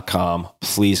thesaurus.com.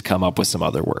 Please come up with some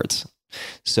other words.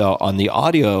 So on the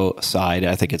audio side,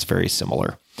 I think it's very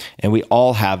similar. And we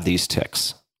all have these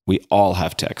tics. We all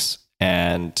have tics.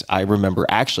 And I remember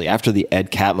actually after the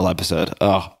Ed Catmull episode,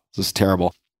 oh, this is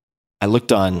terrible. I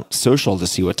looked on social to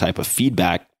see what type of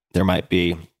feedback there might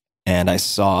be. And I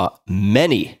saw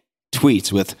many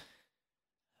tweets with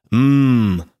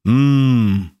MMM ...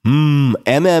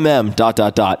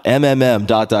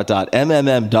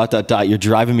 MMM ... You're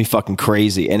driving me fucking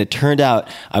crazy. And it turned out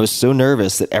I was so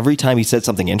nervous that every time he said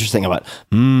something interesting about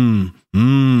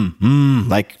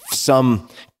like some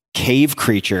cave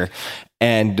creature,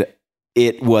 and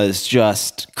it was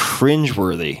just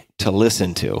cringeworthy to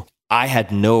listen to. I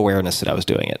had no awareness that I was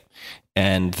doing it.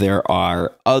 And there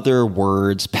are other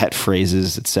words, pet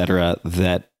phrases, etc.,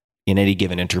 that in any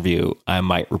given interview, I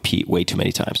might repeat way too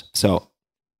many times. So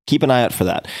keep an eye out for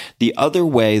that. The other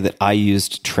way that I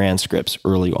used transcripts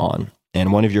early on,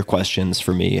 and one of your questions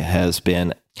for me has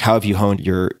been, how have you honed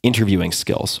your interviewing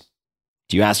skills?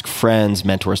 Do you ask friends,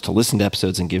 mentors to listen to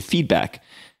episodes and give feedback?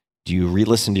 Do you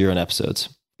re-listen to your own episodes?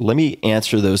 Let me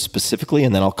answer those specifically,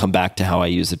 and then I'll come back to how I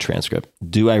use the transcript.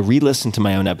 Do I re-listen to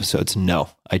my own episodes? No,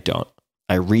 I don't.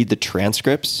 I read the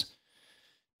transcripts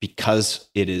because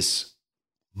it is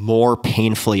more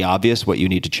painfully obvious what you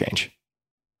need to change.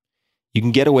 You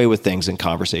can get away with things in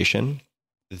conversation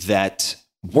that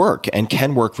work and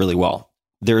can work really well.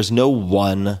 There is no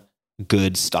one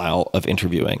good style of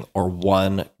interviewing or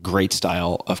one great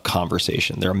style of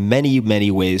conversation. There are many,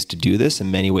 many ways to do this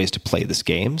and many ways to play this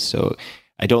game. So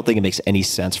I don't think it makes any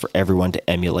sense for everyone to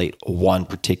emulate one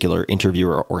particular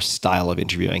interviewer or style of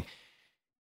interviewing.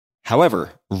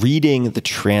 However, reading the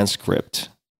transcript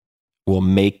will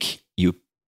make you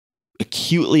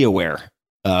acutely aware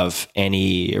of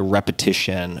any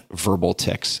repetition, verbal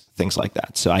tics, things like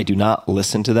that. So I do not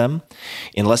listen to them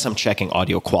unless I'm checking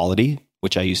audio quality,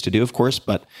 which I used to do, of course,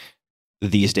 but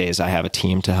these days I have a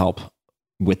team to help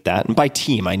with that. And by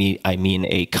team, I mean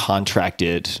a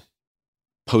contracted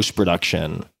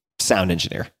post-production sound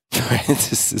engineer.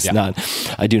 This is not,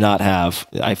 I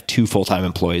have 2 full-time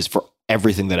employees for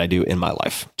everything that I do in my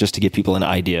life, just to give people an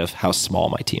idea of how small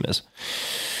my team is.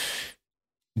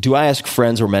 Do I ask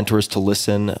friends or mentors to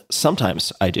listen?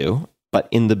 Sometimes I do, but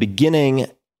in the beginning,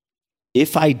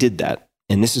 if I did that,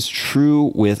 and this is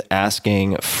true with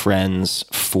asking friends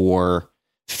for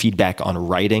feedback on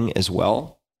writing as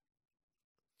well,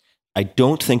 I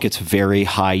don't think it's very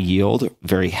high yield,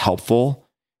 very helpful,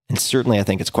 and certainly I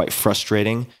think it's quite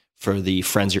frustrating for the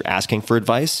friends you're asking for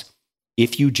advice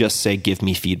if you just say, give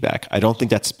me feedback. I don't think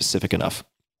that's specific enough.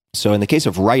 So in the case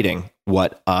of writing,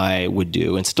 what I would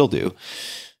do and still do,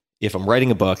 if I'm writing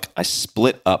a book, I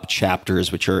split up chapters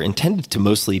which are intended to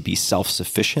mostly be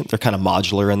self-sufficient. They're kind of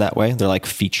modular in that way. They're like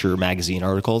feature magazine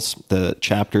articles, the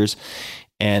chapters.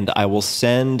 And I will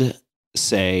send,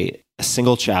 say, a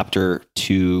single chapter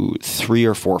to 3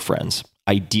 or 4 friends.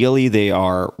 Ideally, they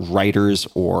are writers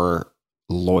or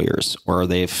lawyers, or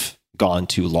they've gone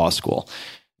to law school.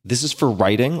 This is for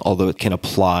writing, although it can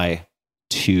apply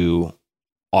to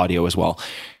audio as well.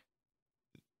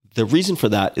 The reason for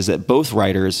that is that both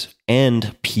writers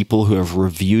and people who have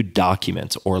reviewed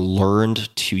documents or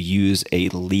learned to use a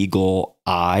legal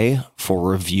eye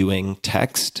for reviewing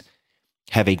text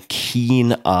have a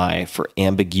keen eye for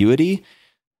ambiguity.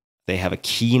 They have a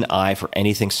keen eye for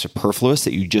anything superfluous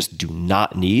that you just do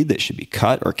not need, that should be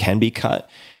cut or can be cut.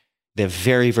 They have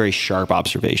very, very sharp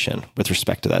observation with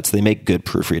respect to that. So they make good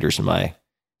proofreaders in my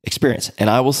experience. And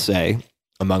I will say,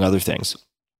 among other things,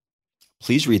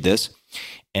 please read this.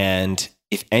 And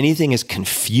if anything is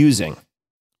confusing,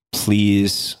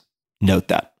 please note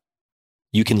that.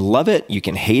 You can love it, you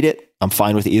can hate it. I'm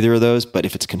fine with either of those, but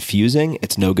if it's confusing,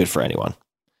 it's no good for anyone.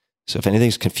 So if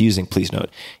anything's confusing, please note.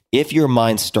 If your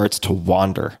mind starts to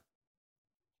wander,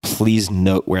 please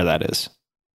note where that is.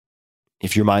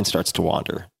 If your mind starts to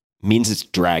wander, it means it's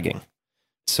dragging.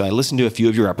 So I listened to a few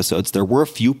of your episodes. There were a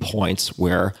few points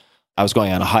where I was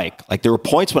going on a hike. Like there were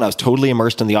points when I was totally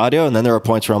immersed in the audio, and then there were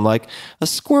points where I'm like, a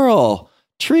squirrel,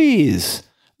 trees,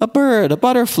 a bird, a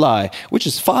butterfly, which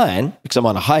is fine because I'm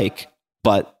on a hike,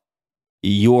 but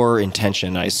your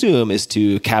intention, I assume, is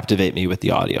to captivate me with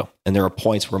the audio. And there are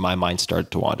points where my mind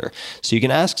started to wander. So you can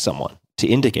ask someone to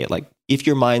indicate, like, if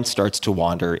your mind starts to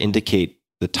wander, indicate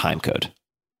the time code.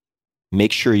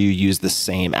 Make sure you use the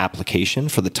same application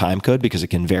for the time code because it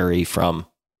can vary from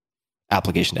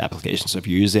application to application. So if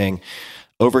you're using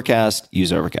Overcast,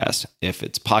 use Overcast. If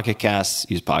it's Pocket Casts,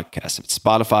 use Pocket Casts. If it's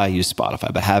Spotify, use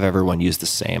Spotify, but have everyone use the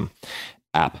same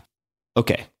app.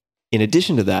 Okay. In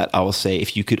addition to that, I will say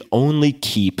if you could only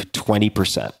keep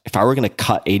 20%, if I were going to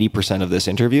cut 80% of this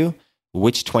interview,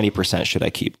 which 20% should I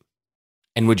keep?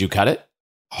 And would you cut it?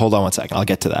 Hold on one second. I'll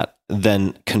get to that.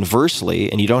 Then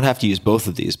conversely, and you don't have to use both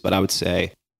of these, but I would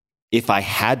say if I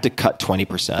had to cut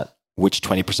 20%, which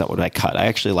 20% would I cut? I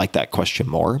actually like that question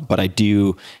more, but I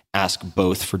do ask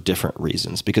both for different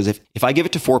reasons. Because if I give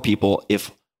it to 4 people,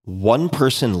 if one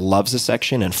person loves a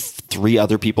section and 3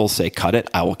 other people say cut it,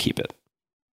 I will keep it.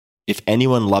 If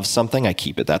anyone loves something, I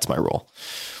keep it. That's my rule.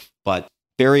 But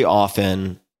very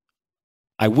often,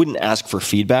 I wouldn't ask for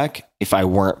feedback if I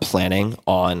weren't planning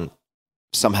on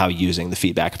somehow using the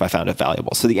feedback if I found it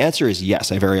valuable. So the answer is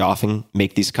yes, I very often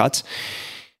make these cuts.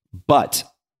 But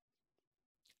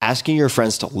asking your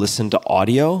friends to listen to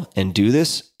audio and do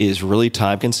this is really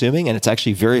time consuming, and it's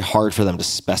actually very hard for them to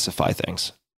specify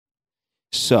things.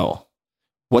 So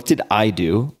what did I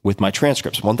do with my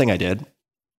transcripts? One thing I did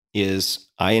is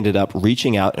I ended up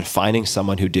reaching out and finding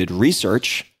someone who did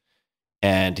research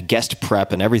and guest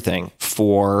prep and everything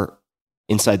for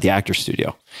Inside the Actor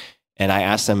Studio. And I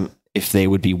asked them if they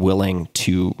would be willing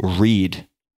to read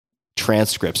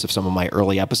transcripts of some of my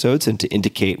early episodes and to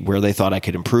indicate where they thought I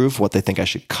could improve, what they think I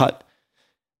should cut,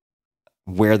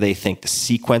 where they think the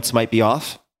sequence might be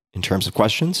off in terms of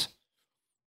questions.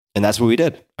 And that's what we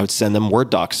did. I would send them Word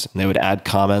docs and they would add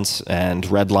comments and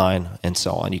redline and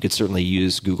so on. You could certainly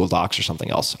use Google Docs or something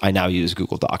else. I now use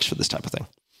Google Docs for this type of thing.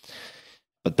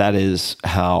 But that is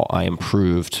how I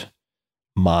improved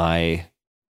my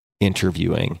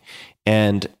interviewing.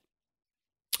 And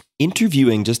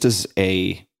interviewing, just as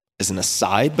an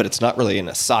aside, but it's not really an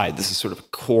aside, this is sort of a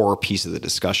core piece of the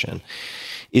discussion,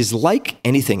 is like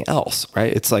anything else,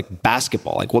 right? It's like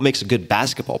basketball. Like, what makes a good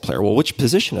basketball player? Well, which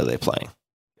position are they playing?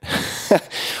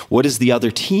 What is the other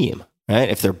team, right?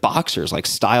 If they're boxers, like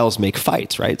styles make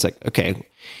fights, right? It's like, okay,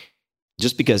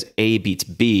 just because A beats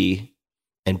B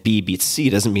and B beats C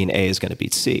doesn't mean A is going to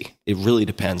beat C. It really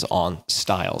depends on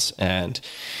styles. And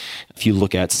if you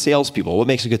look at salespeople, what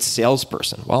makes a good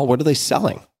salesperson? Well, what are they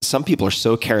selling? Some people are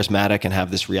so charismatic and have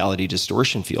this reality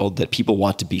distortion field that people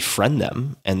want to befriend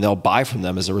them and they'll buy from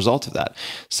them as a result of that.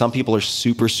 Some people are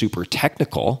super, super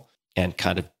technical and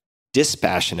kind of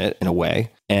dispassionate in a way,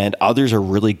 and others are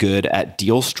really good at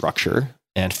deal structure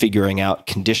and figuring out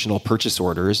conditional purchase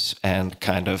orders and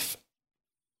kind of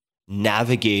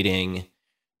navigating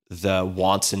the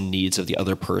wants and needs of the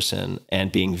other person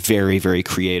and being very, very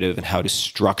creative in how to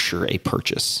structure a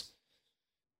purchase,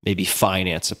 maybe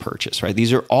finance a purchase, right?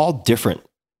 These are all different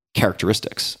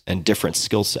characteristics and different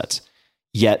skill sets,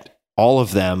 yet all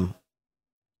of them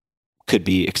could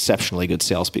be exceptionally good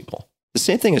salespeople. The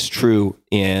same thing is true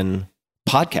in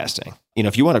podcasting. You know,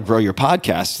 if you want to grow your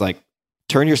podcast, like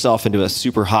turn yourself into a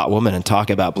super hot woman and talk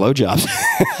about blowjobs.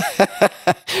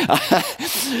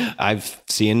 I've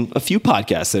seen a few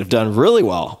podcasts that have done really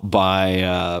well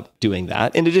by doing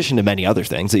that, in addition to many other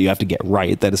things that you have to get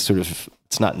right. That is sort of,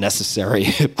 it's not necessary,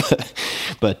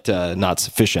 but not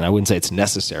sufficient. I wouldn't say it's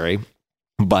necessary,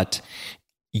 but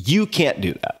you can't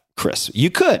do that, Chris. You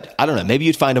could. I don't know. Maybe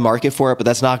you'd find a market for it, but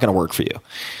that's not going to work for you.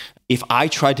 If I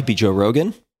tried to be Joe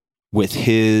Rogan with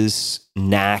his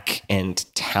knack and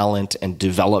talent and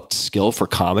developed skill for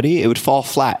comedy, it would fall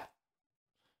flat.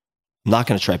 I'm not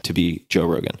going to try to be Joe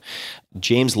Rogan.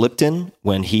 James Lipton,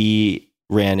 when he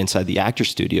ran Inside the Actor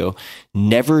Studio,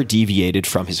 never deviated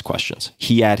from his questions.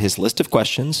 He had his list of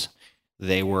questions.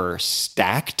 They were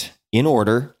stacked in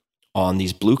order on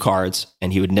these blue cards,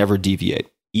 and he would never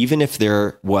deviate. Even if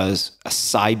there was a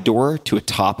side door to a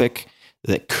topic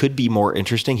that could be more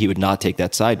interesting, he would not take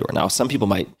that side door. Now, some people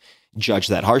might judge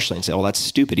that harshly and say, well, that's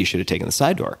stupid. He should have taken the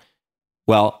side door.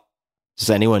 Well, does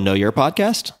anyone know your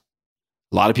podcast?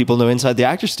 A lot of people know Inside the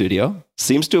Actor Studio.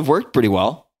 Seems to have worked pretty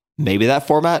well. Maybe that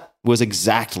format was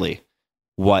exactly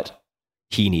what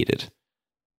he needed.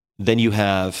 Then you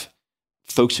have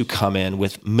folks who come in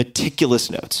with meticulous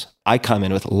notes. I come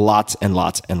in with lots and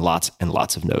lots and lots and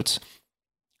lots of notes.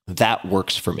 That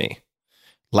works for me.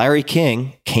 Larry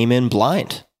King came in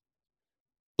blind.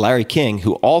 Larry King,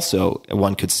 who also,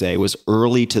 one could say, was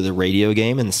early to the radio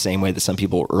game in the same way that some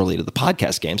people were early to the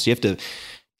podcast game. So you have to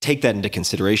take that into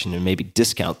consideration and maybe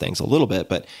discount things a little bit.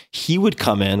 But he would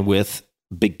come in with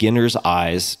beginner's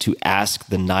eyes to ask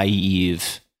the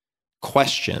naive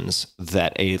questions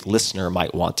that a listener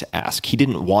might want to ask. He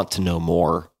didn't want to know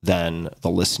more than the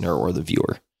listener or the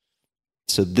viewer.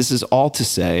 So this is all to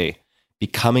say,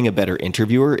 becoming a better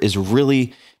interviewer is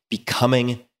really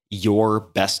becoming your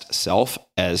best self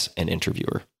as an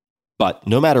interviewer. But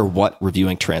no matter what,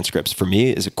 reviewing transcripts for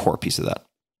me is a core piece of that.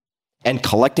 And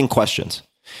collecting questions.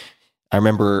 I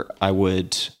remember I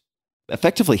would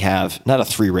effectively have not a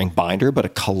 3-ring binder, but a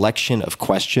collection of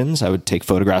questions. I would take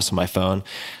photographs on my phone.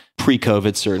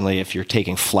 Pre-COVID, certainly, if you're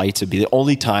taking flights, it'd be the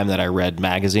only time that I read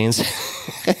magazines.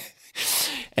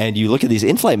 And you look at these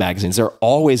in-flight magazines, there are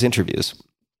always interviews.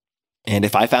 And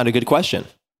if I found a good question,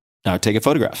 I would take a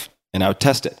photograph and I would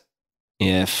test it.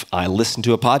 If I listened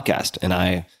to a podcast and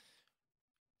I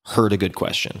heard a good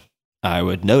question, I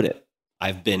would note it.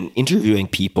 I've been interviewing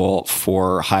people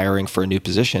for hiring for a new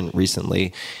position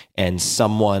recently, and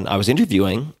someone I was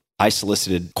interviewing, I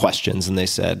solicited questions and they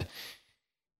said,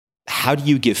 how do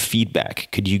you give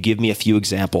feedback? Could you give me a few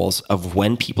examples of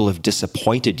when people have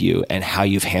disappointed you and how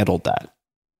you've handled that?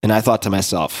 And I thought to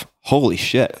myself, holy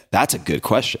shit, that's a good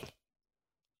question.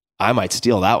 I might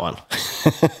steal that one.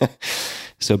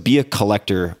 So be a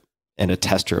collector and a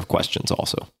tester of questions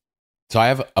also. So I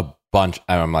have a bunch.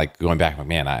 I'm like going back, like,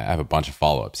 man, I have a bunch of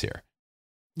follow-ups here.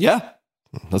 Yeah,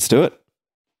 let's do it.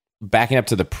 Backing up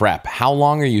to the prep, how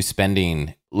long are you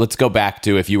spending? Let's go back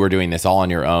to if you were doing this all on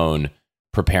your own,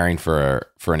 preparing for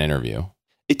an interview.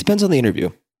 It depends on the interview,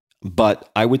 but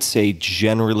I would say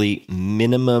generally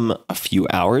minimum a few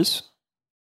hours.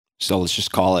 So let's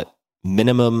just call it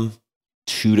minimum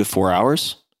 2 to 4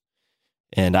 hours.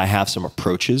 And I have some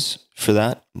approaches for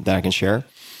that I can share.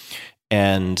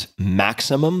 And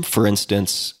maximum, for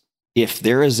instance, if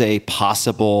there is a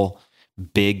possible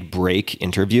big break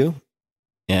interview,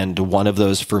 and one of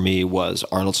those for me was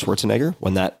Arnold Schwarzenegger,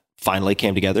 when that finally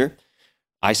came together,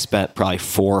 I spent probably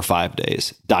 4 or 5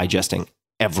 days digesting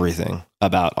everything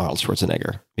about Arnold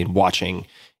Schwarzenegger. I mean, watching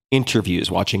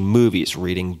interviews, watching movies,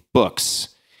 reading books,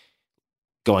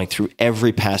 going through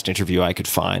every past interview I could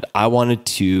find. I wanted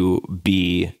to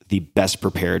be the best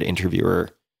prepared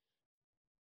interviewer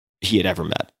he had ever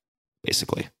met,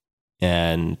 basically.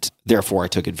 And therefore, I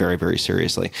took it very, very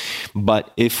seriously.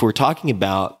 But if we're talking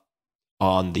about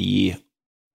on the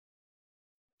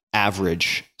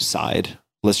average side,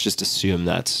 let's just assume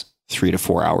that's 3 to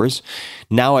 4 hours.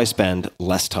 Now I spend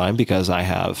less time because I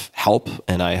have help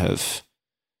and I have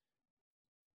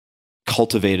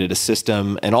cultivated a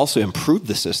system and also improved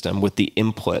the system with the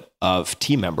input of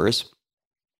team members,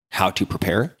 how to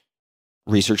prepare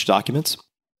research documents.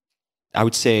 I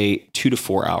would say 2 to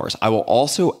 4 hours. I will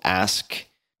also ask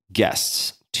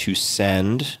guests to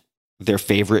send their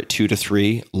favorite 2 to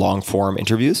 3 long form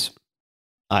interviews.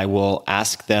 I will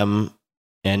ask them,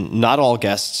 and not all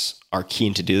guests are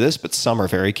keen to do this, but some are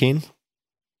very keen,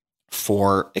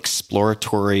 for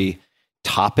exploratory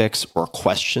topics or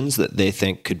questions that they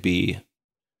think could be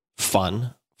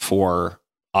fun for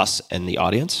us and the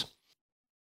audience,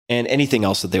 and anything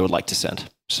else that they would like to send.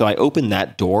 So I open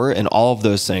that door, and all of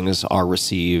those things are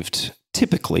received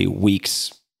typically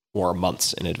weeks or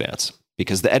months in advance,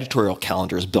 because the editorial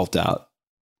calendar is built out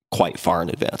quite far in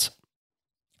advance.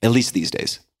 At least these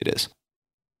days, it is.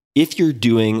 If you're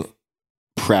doing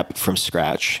prep from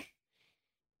scratch,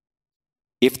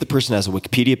 if the person has a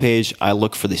Wikipedia page, I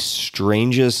look for the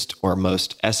strangest or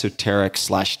most esoteric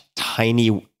 /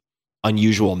 tiny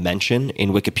unusual mention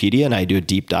in Wikipedia, and I do a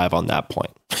deep dive on that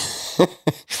point.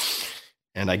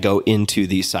 And I go into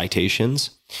the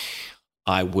citations.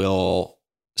 I will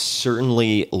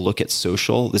certainly look at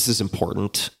social. This is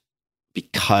important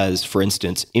because, for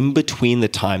instance, in between the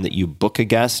time that you book a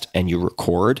guest and you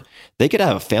record, they could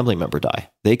have a family member die.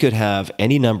 They could have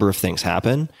any number of things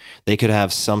happen. They could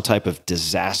have some type of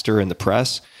disaster in the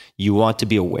press. You want to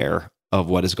be aware of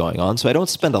what is going on. So I don't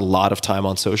spend a lot of time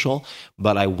on social,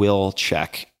 but I will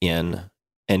check in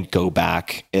and go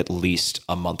back at least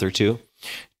a month or two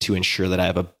to ensure that I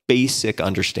have a basic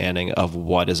understanding of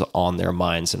what is on their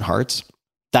minds and hearts.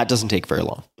 That doesn't take very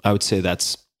long. I would say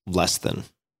that's less than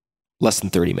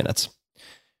 30 minutes.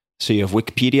 So you have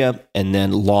Wikipedia and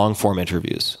then long form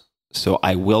interviews. So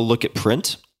I will look at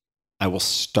print. I will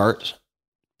start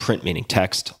print, meaning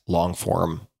text, long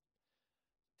form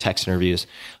text interviews.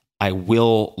 I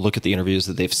will look at the interviews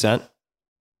that they've sent.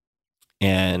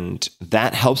 And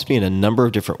that helps me in a number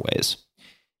of different ways.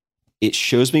 It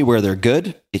shows me where they're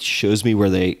good. It shows me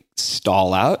where they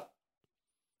stall out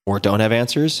or don't have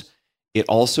answers. It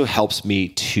also helps me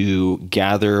to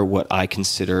gather what I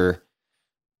consider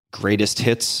greatest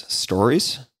hits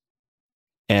stories.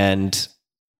 And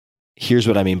here's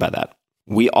what I mean by that.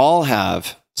 We all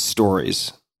have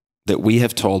stories that we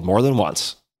have told more than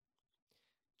once.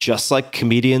 Just like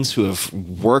comedians who have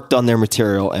worked on their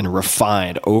material and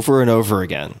refined over and over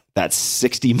again, that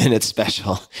 60-minute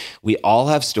special, we all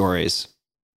have stories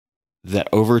that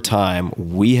over time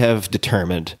we have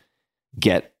determined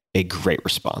get a great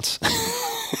response.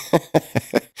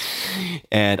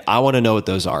 And I want to know what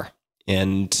those are.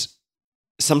 And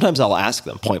sometimes I'll ask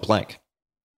them point blank,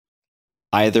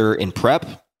 either in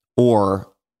prep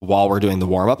or while we're doing the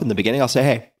warm up in the beginning. I'll say,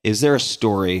 hey, is there a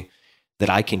story that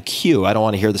I can cue? I don't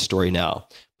want to hear the story now,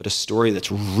 but a story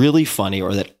that's really funny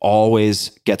or that always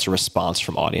gets a response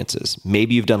from audiences.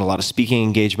 Maybe you've done a lot of speaking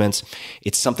engagements.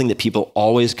 It's something that people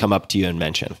always come up to you and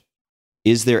mention.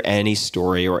 Is there any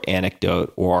story or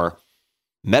anecdote or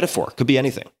metaphor? Could be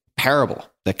anything. Parable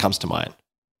that comes to mind.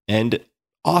 And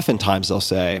oftentimes they'll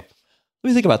say, let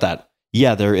me think about that.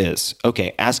 Yeah, there is.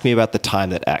 Okay, ask me about the time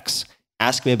that X.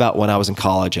 Ask me about when I was in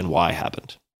college and Y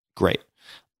happened. Great.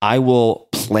 I will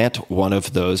plant one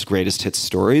of those greatest hits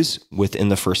stories within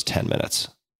the first 10 minutes,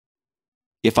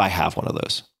 if I have one of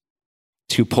those,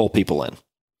 to pull people in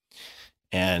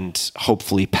and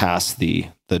hopefully pass the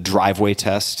driveway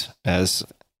test, as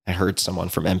I heard someone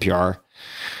from NPR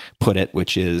put it,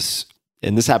 which is,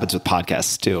 and this happens with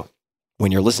podcasts too,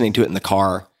 when you're listening to it in the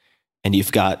car and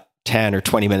you've got 10 or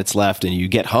 20 minutes left and you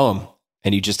get home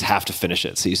and you just have to finish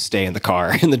it. So you stay in the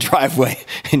car in the driveway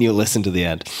and you listen to the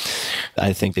end.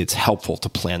 I think it's helpful to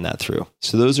plan that through.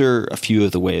 So those are a few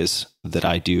of the ways that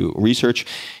I do research.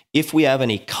 If we have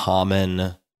any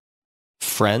common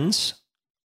friends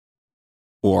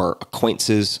or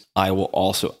acquaintances, I will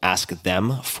also ask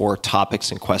them for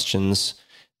topics and questions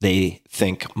they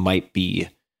think might be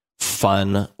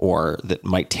fun or that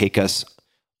might take us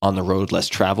on the road less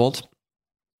traveled.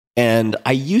 And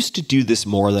I used to do this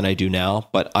more than I do now,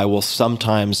 but I will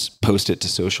sometimes post it to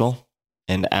social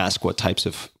and ask what types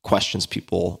of questions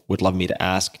people would love me to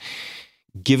ask.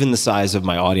 Given the size of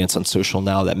my audience on social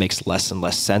now, that makes less and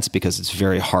less sense because it's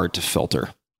very hard to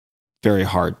filter, very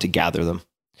hard to gather them.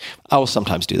 I will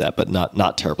sometimes do that, but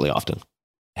not terribly often.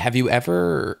 Have you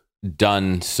ever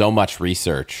done so much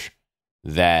research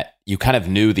that you kind of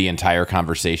knew the entire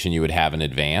conversation you would have in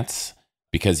advance?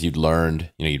 Because you'd learned,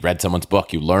 you'd read someone's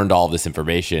book, you learned all this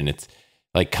information. It's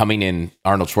like coming in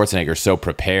Arnold Schwarzenegger so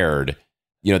prepared.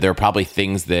 There are probably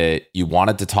things that you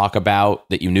wanted to talk about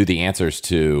that you knew the answers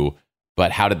to,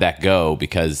 but how did that go?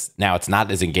 Because now it's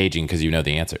not as engaging because you know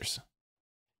the answers.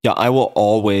 Yeah, I will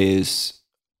always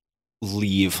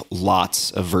leave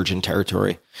lots of virgin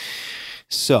territory.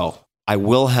 So I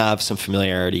will have some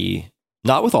familiarity,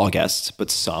 not with all guests,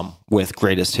 but some with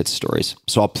greatest hits stories.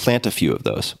 So I'll plant a few of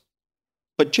those.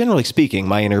 But generally speaking,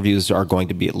 my interviews are going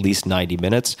to be at least 90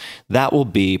 minutes. That will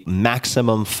be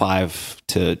maximum 5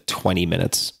 to 20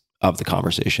 minutes of the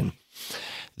conversation.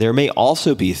 There may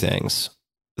also be things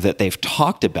that they've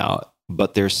talked about,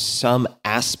 but there's some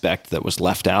aspect that was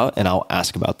left out, and I'll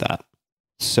ask about that.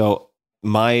 So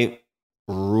my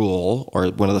rule, or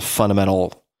one of the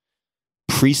fundamental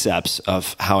precepts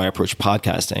of how I approach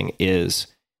podcasting, is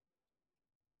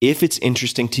if it's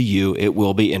interesting to you, it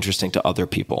will be interesting to other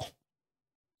people.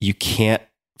 You can't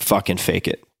fucking fake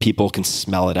it. People can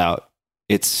smell it out.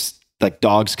 It's like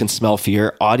dogs can smell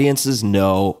fear. Audiences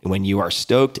know when you are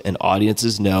stoked, and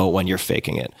audiences know when you're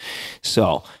faking it.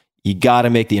 So you got to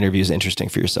make the interviews interesting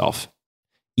for yourself.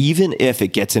 Even if it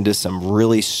gets into some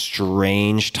really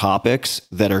strange topics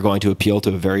that are going to appeal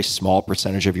to a very small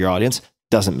percentage of your audience,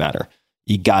 doesn't matter.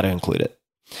 You got to include it.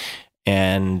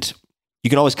 And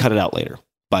you can always cut it out later,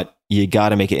 but you got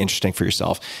to make it interesting for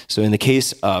yourself. So in the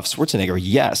case of Schwarzenegger,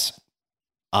 yes,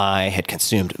 I had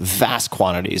consumed vast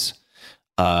quantities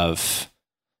of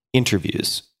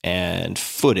interviews and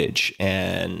footage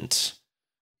and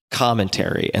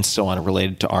commentary and so on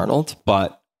related to Arnold,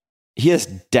 but he has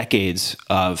decades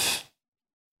of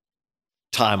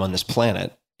time on this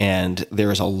planet, and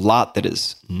there is a lot that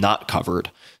is not covered.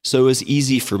 So it was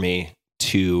easy for me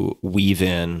to weave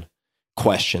in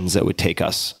questions that would take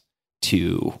us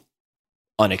to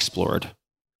unexplored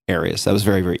areas. That was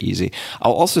very, very easy.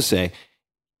 I'll also say,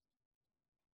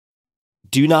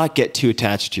 do not get too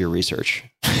attached to your research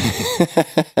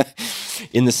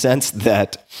in the sense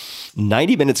that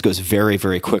 90 minutes goes very,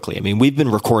 very quickly. I mean, we've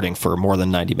been recording for more than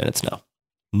 90 minutes now.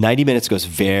 90 minutes goes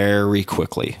very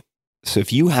quickly. So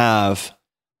if you have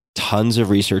tons of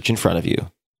research in front of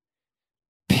you,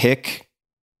 pick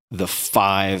the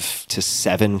 5 to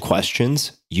 7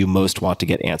 questions you most want to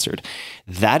get answered.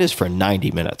 That is for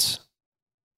 90 minutes.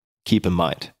 Keep in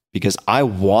mind, because I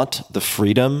want the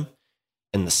freedom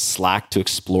and the slack to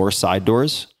explore side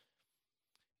doors.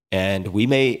 And we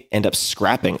may end up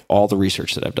scrapping all the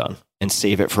research that I've done and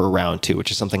save it for a round 2, which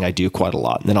is something I do quite a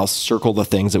lot. And then I'll circle the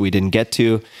things that we didn't get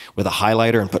to with a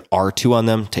highlighter and put R2 on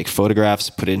them, take photographs,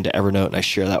 put it into Evernote, and I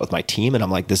share that with my team. And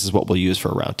I'm like, this is what we'll use for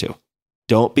a round 2.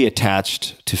 Don't be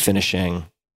attached to finishing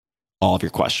all of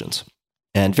your questions.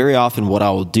 And very often what I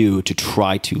will do to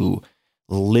try to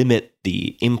limit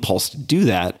the impulse to do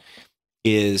that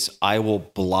is I will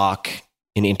block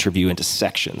an interview into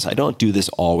sections. I don't do this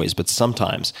always, but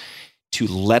sometimes to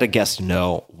let a guest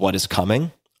know what is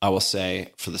coming. I will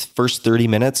say for the first 30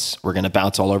 minutes, we're going to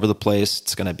bounce all over the place.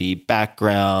 It's going to be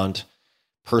background,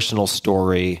 personal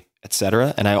story,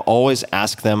 etc. And I always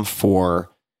ask them for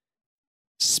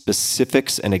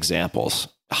specifics and examples.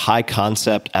 High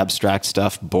concept, abstract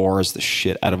stuff bores the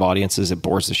shit out of audiences. It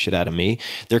bores the shit out of me.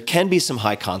 There can be some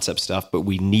high concept stuff, but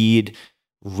we need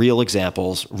real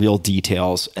examples, real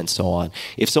details, and so on.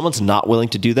 If someone's not willing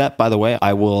to do that, by the way,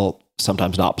 I will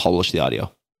sometimes not publish the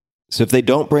audio. So if they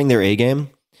don't bring their A game,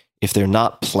 if they're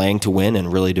not playing to win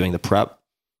and really doing the prep,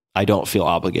 I don't feel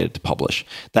obligated to publish.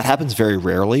 That happens very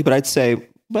rarely, but I'd say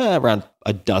around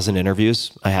a dozen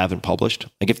interviews I haven't published.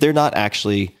 Like if they're not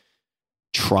actually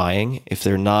trying, if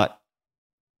they're not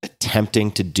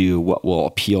attempting to do what will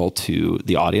appeal to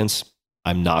the audience,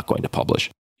 I'm not going to publish.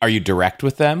 Are you direct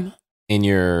with them in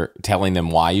your telling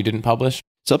them why you didn't publish?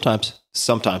 Sometimes,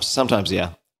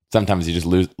 yeah. Sometimes you just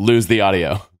lose the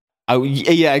audio.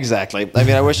 Yeah, exactly. I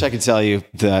mean, I wish I could tell you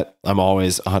that I'm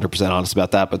always 100% honest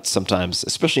about that, but sometimes,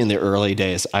 especially in the early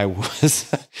days, I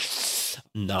was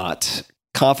not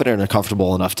confident or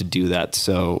comfortable enough to do that.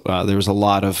 So there was a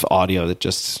lot of audio that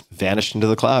just vanished into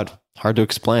the cloud. Hard to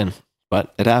explain,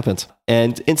 but it happens.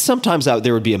 And sometimes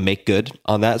there would be a make good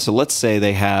on that. So let's say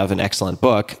they have an excellent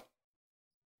book,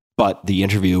 but the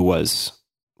interview was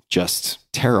just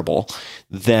terrible.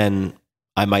 Then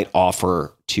I might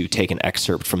offer to take an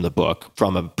excerpt from the book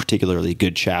from a particularly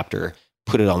good chapter,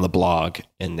 put it on the blog,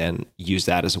 and then use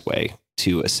that as a way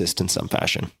to assist in some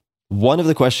fashion. One of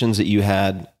the questions that you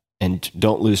had, and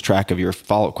don't lose track of your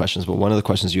follow-up questions, but one of the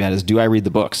questions you had is, do I read the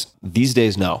books? These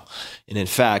days, no. And in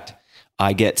fact,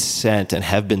 I get sent and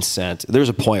have been sent. There was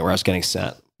a point where I was getting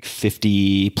sent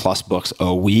 50 plus books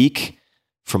a week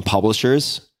from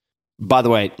publishers. By the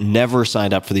way, never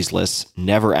signed up for these lists,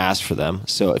 never asked for them.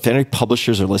 So if any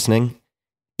publishers are listening,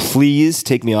 please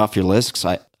take me off your lists.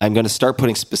 I'm going to start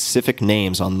putting specific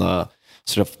names on the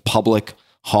sort of public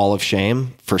hall of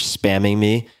shame for spamming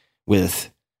me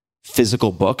with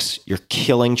physical books. You're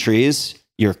killing trees.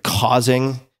 You're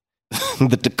causing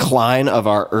the decline of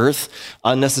our earth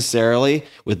unnecessarily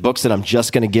with books that I'm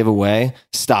just going to give away.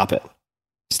 Stop it.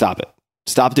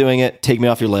 Stop doing it. Take me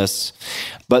off your lists.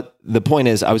 But the point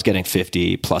is, I was getting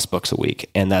 50 plus books a week,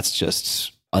 and that's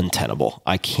just untenable.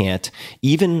 I can't.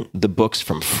 Even the books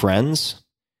from friends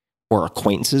or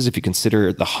acquaintances, if you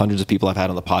consider the hundreds of people I've had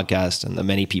on the podcast and the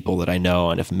many people that I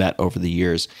know and have met over the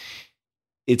years,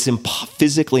 it's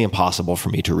physically impossible for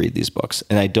me to read these books.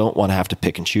 And I don't want to have to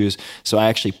pick and choose. So I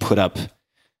actually put up,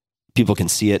 people can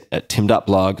see it at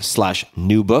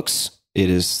tim.blog/new books. It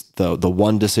is the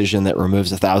one decision that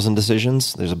removes 1,000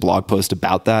 decisions. There's a blog post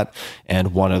about that.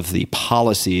 And one of the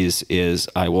policies is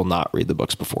I will not read the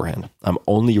books beforehand. I'm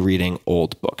only reading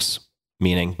old books,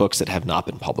 meaning books that have not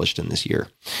been published in this year.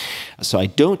 So I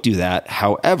don't do that.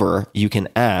 However, you can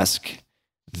ask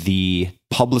the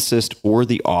publicist or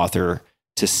the author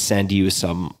to send you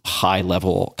some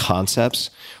high-level concepts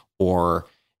or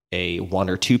a 1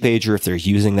 or 2 pager if they're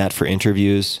using that for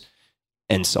interviews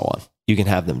and so on. You can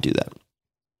have them do that.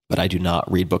 But I do not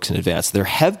read books in advance. There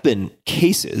have been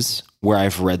cases where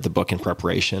I've read the book in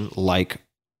preparation, like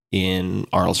in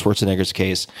Arnold Schwarzenegger's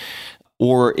case,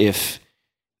 or if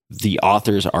the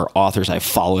authors are authors I've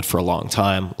followed for a long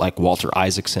time, like Walter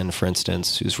Isaacson, for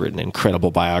instance, who's written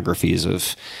incredible biographies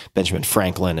of Benjamin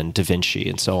Franklin and Da Vinci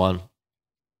and so on.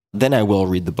 Then I will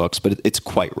read the books, but it's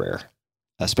quite rare,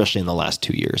 especially in the last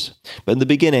 2 years. But in the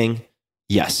beginning,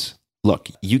 yes. Look,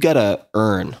 you got to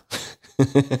earn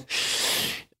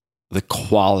the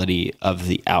quality of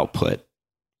the output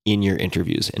in your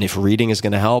interviews. And if reading is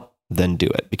going to help, then do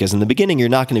it. Because in the beginning, you're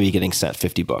not going to be getting sent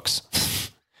 50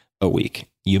 books a week.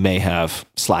 You may have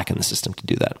slack in the system to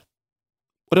do that.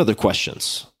 What other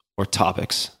questions or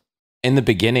topics? In the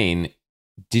beginning,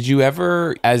 did you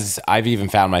ever, as I've even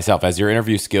found myself, as your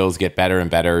interview skills get better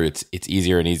and better, it's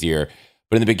easier and easier.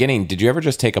 But in the beginning, did you ever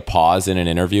just take a pause in an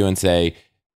interview and say,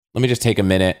 let me just take a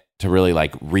minute to really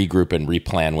like regroup and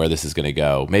replan where this is going to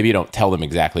go? Maybe you don't tell them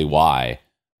exactly why,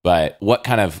 but what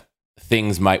kind of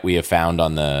things might we have found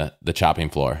on the chopping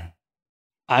floor?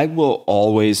 I will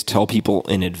always tell people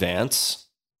in advance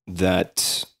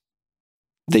that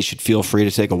they should feel free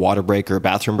to take a water break or a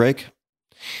bathroom break,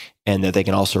 and that they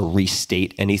can also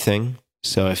restate anything.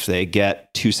 So if they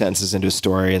get 2 sentences into a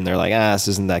story and they're like, this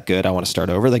isn't that good, I want to start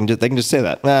over, they can just say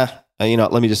that.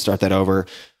 Let me just start that over.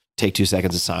 Take 2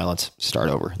 seconds of silence, start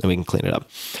over, then we can clean it up.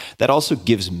 That also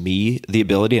gives me the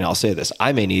ability, and I'll say this,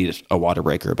 I may need a water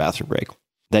break or a bathroom break.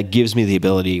 that gives me the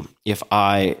ability, if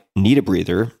I need a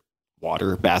breather,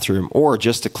 water, bathroom, or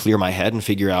just to clear my head and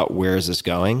figure out where is this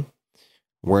going,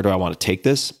 where do I want to take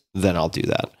this, then I'll do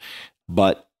that.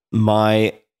 But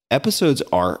my episodes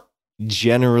are,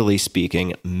 generally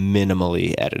speaking,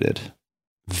 minimally edited,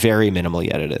 very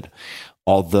minimally edited.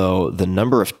 Although the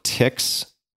number of ticks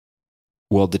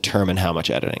will determine how much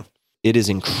editing. It is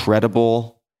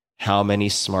incredible how many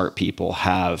smart people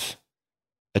have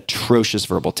atrocious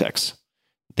verbal tics.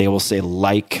 They will say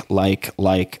like,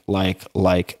 literally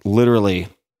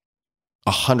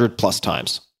 100+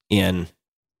 times in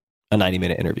a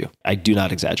 90-minute interview. I do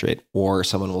not exaggerate. Or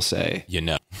someone will say, you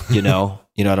know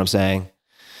what I'm saying?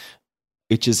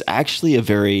 Which is actually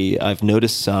I've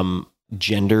noticed some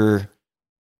gender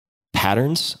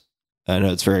patterns. I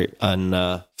know it's very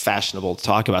unfashionable to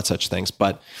talk about such things,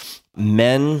 but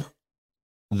men,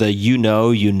 the you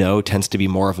know tends to be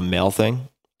more of a male thing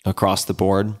across the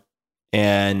board.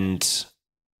 And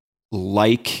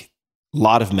like, a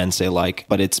lot of men say like,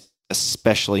 but it's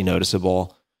especially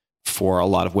noticeable for a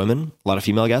lot of women, a lot of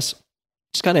female guests.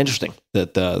 It's kind of interesting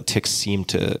that the tics seem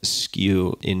to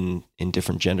skew in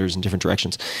different genders in different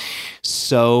directions.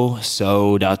 So,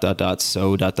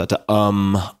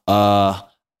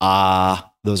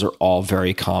 those are all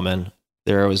very common.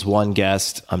 There was one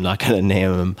guest, I'm not going to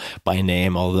name him by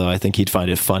name, although I think he'd find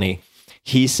it funny.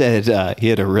 He said, he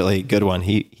had a really good one.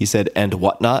 He said, and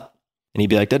whatnot. And he'd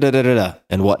be like, da da da da da,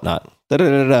 and whatnot, da da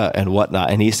da da, and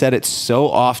whatnot. And he said it so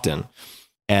often.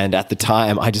 And at the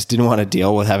time, I just didn't want to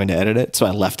deal with having to edit it. So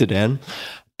I left it in.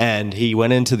 And he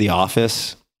went into the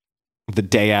office the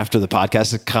day after the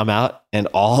podcast had come out, and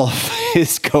all of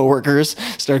his coworkers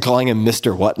started calling him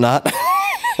Mr. Whatnot.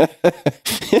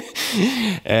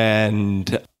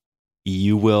 And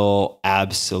you will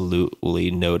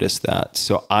absolutely notice that.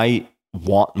 So I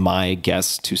want my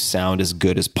guests to sound as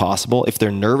good as possible. If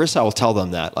they're nervous, I will tell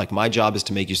them that. Like, my job is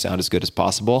to make you sound as good as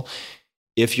possible.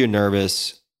 If you're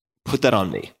nervous, put that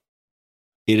on me.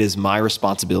 It is my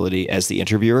responsibility as the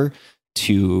interviewer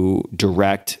to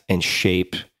direct and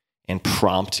shape and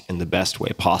prompt in the best way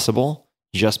possible.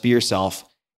 Just be yourself.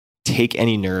 Take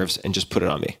any nerves and just put it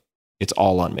on me. It's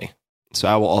all on me. So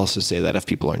I will also say that if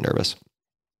people are nervous.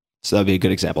 So that'd be a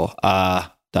good example.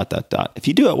 If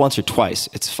you do it once or twice,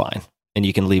 it's fine. And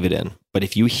you can leave it in. But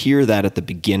if you hear that at the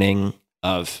beginning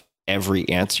of every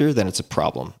answer, then it's a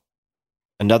problem.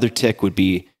 Another tic would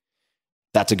be,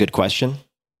 that's a good question.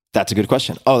 That's a good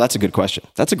question. Oh, that's a good question.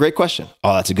 That's a great question.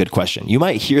 Oh, that's a good question. You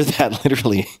might hear that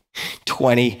literally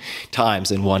 20 times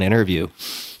in one interview.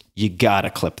 You got to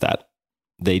clip that.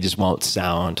 They just won't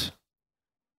sound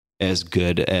as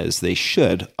good as they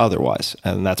should otherwise.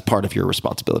 And that's part of your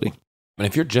responsibility. And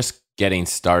if you're just getting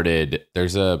started,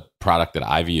 there's a product that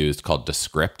I've used called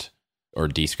Descript or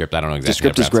Descript. I don't know exactly.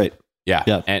 Descript is great. Yeah.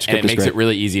 And it makes it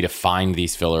really easy to find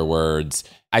these filler words.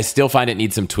 I still find it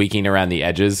needs some tweaking around the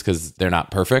edges because they're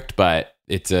not perfect, but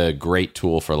it's a great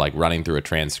tool for like running through a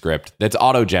transcript that's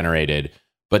auto-generated,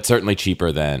 but certainly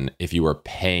cheaper than if you were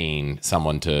paying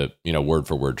someone to, word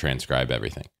for word transcribe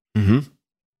everything. Mm-hmm.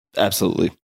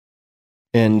 Absolutely.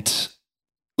 And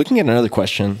looking at another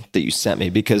question that you sent me,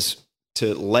 because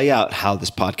to lay out how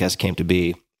this podcast came to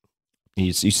be,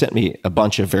 you sent me a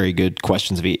bunch of very good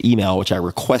questions via email, which I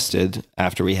requested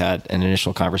after we had an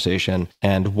initial conversation.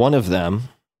 And one of them,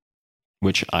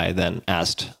 which I then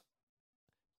asked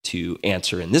to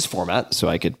answer in this format so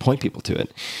I could point people to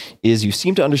it, is you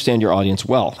seem to understand your audience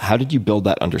well. How did you build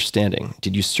that understanding?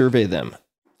 Did you survey them,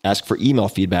 ask for email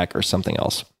feedback, or something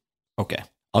else? Okay.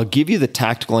 I'll give you the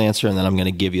tactical answer, and then I'm going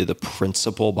to give you the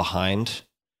principle behind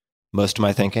most of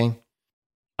my thinking.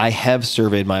 I have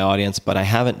surveyed my audience, but I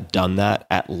haven't done that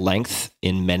at length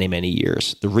in many, many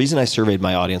years. The reason I surveyed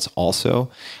my audience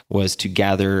also was to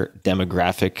gather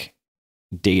demographic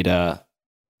data,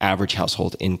 average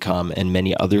household income, and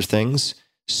many other things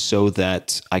so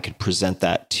that I could present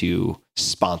that to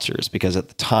sponsors. Because at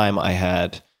the time I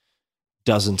had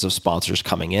dozens of sponsors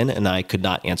coming in and I could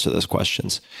not answer those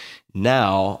questions.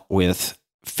 Now with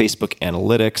Facebook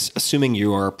analytics, assuming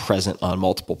you are present on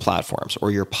multiple platforms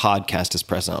or your podcast is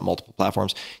present on multiple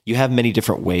platforms, you have many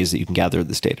different ways that you can gather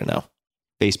this data now.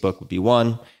 Facebook would be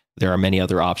one. There are many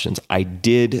other options. I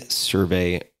did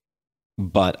survey,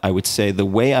 but I would say the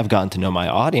way I've gotten to know my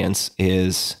audience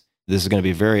is, this is going to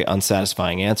be a very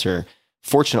unsatisfying answer.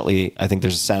 Fortunately, I think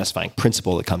there's a satisfying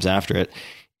principle that comes after it,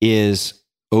 is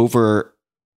over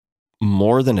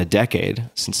more than a decade,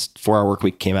 since 4 Hour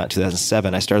Workweek came out in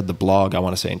 2007, I started the blog, I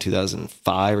want to say in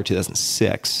 2005 or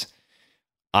 2006.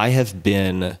 I have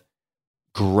been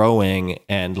growing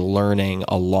and learning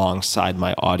alongside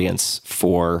my audience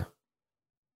for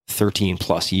 13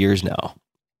 plus years now.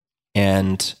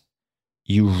 and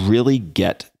you really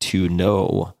get to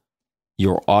know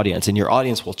your audience, and your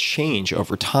audience will change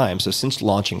over time. So since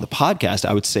launching the podcast,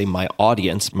 I would say my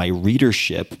audience, my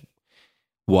readership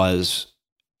was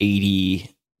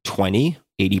 80-20,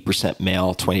 80%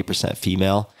 male, 20%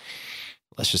 female.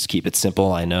 Let's just keep it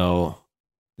simple. I know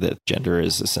that gender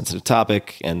is a sensitive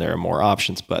topic and there are more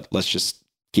options, but let's just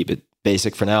keep it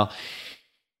basic for now.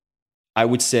 I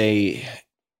would say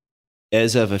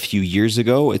as of a few years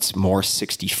ago, it's more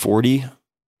 60-40,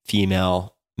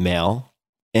 female, male.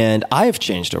 And I have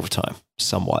changed over time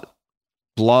somewhat.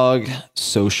 Blog,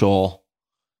 social,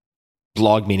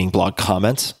 blog meaning blog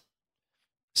comments,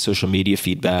 social media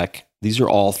feedback. These are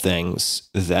all things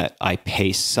that I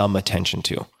pay some attention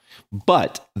to,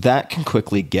 but that can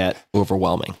quickly get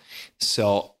overwhelming.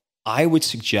 So I would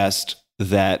suggest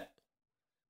that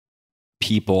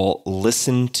people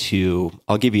listen to,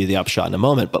 I'll give you the upshot in a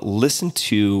moment, but listen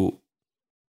to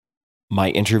my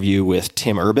interview with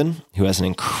Tim Urban, who has an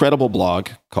incredible blog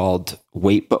called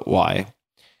Wait But Why.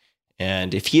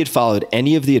 And if he had followed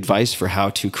any of the advice for how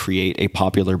to create a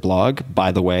popular blog,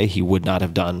 by the way, he would not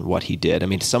have done what he did. I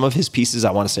mean, some of his pieces,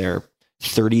 I want to say, are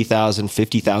 30,000,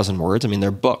 50,000 words. I mean, they're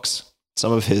books.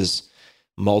 Some of his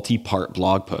multi-part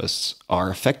blog posts are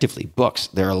effectively books.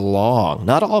 They're long.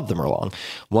 Not all of them are long.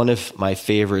 One of my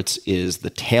favorites is The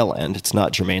Tail End. It's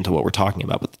not germane to what we're talking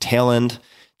about, but The Tail End.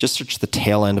 Just search The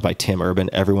Tail End by Tim Urban.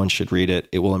 Everyone should read it.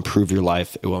 It will improve your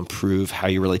life. It will improve how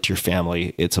you relate to your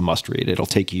family. It's a must read. It'll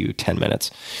take you 10 minutes.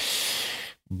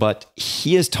 But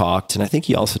he has talked, and I think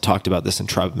he also talked about this in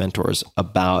Tribe of Mentors,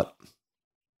 about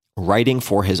writing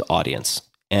for his audience.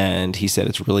 And he said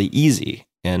it's really easy.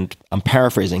 And I'm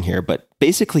paraphrasing here, but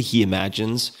basically he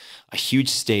imagines a huge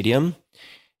stadium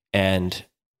and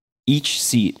each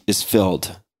seat is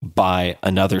filled by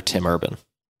another Tim Urban.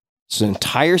 So an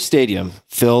entire stadium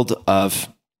filled of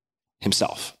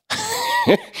himself.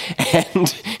 And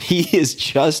he is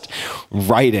just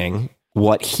writing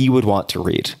what he would want to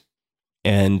read.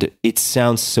 And it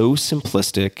sounds so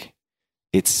simplistic.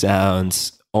 It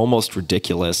sounds almost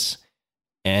ridiculous.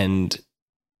 And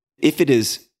if it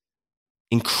is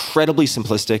incredibly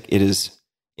simplistic, it is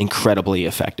incredibly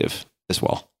effective as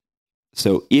well.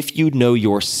 So if you know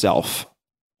yourself,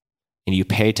 and you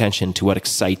pay attention to what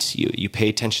excites you, you pay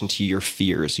attention to your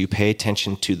fears, you pay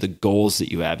attention to the goals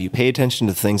that you have, you pay attention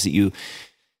to the things that you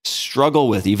struggle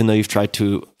with, even though you've tried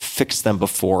to fix them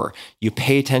before, you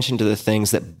pay attention to the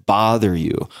things that bother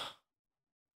you,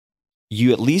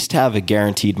 you at least have a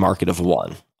guaranteed market of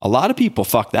one. A lot of people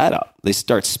fuck that up. They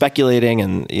start speculating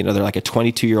and, they're like a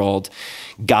 22-year-old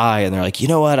guy and they're like, you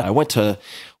know what? I went to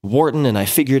Wharton and I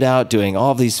figured out doing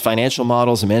all of these financial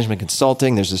models and management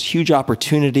consulting, there's this huge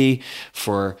opportunity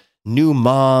for new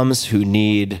moms who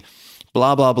need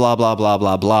blah, blah, blah, blah, blah,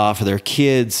 blah, blah for their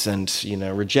kids and,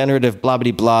 regenerative blah,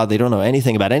 blah, blah. They don't know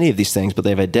anything about any of these things, but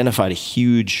they've identified a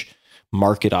huge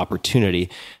market opportunity.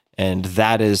 And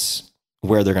that is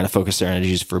where they're going to focus their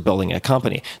energies for building a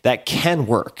company. That can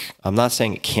work. I'm not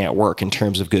saying it can't work in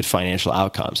terms of good financial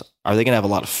outcomes. Are they going to have a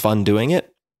lot of fun doing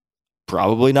it?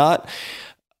 Probably not.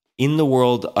 In the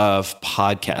world of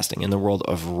podcasting, in the world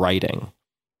of writing,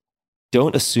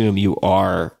 don't assume you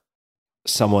are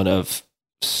someone of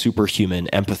superhuman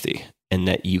empathy and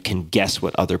that you can guess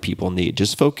what other people need.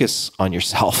 Just focus on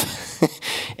yourself.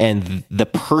 And the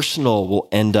personal will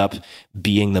end up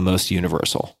being the most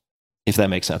universal, if that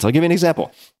makes sense. I'll give you an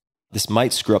example. This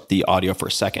might screw up the audio for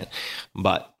a second,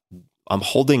 but I'm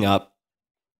holding up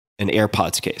an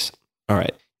AirPods case. All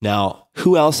right. Now,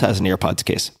 who else has an AirPods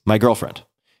case? My girlfriend.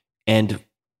 And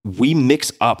we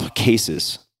mix up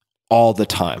cases all the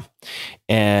time.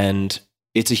 And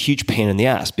it's a huge pain in the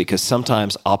ass because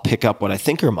sometimes I'll pick up what I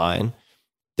think are mine,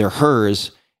 they're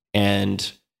hers,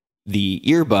 and the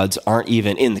earbuds aren't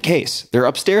even in the case. They're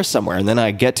upstairs somewhere. And then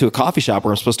I get to a coffee shop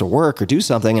where I'm supposed to work or do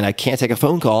something and I can't take a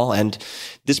phone call. And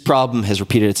this problem has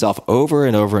repeated itself over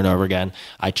and over and over again.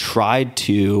 I tried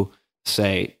to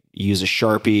use a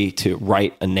Sharpie to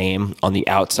write a name on the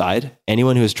outside.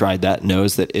 Anyone who has tried that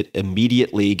knows that it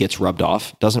immediately gets rubbed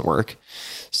off. Doesn't work.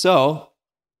 So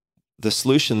the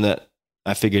solution that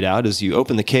I figured out is you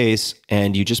open the case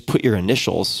and you just put your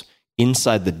initials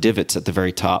inside the divots at the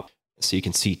very top. So you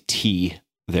can see T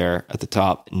there at the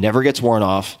top. Never gets worn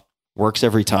off, works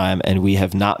every time, and we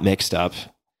have not mixed up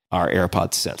our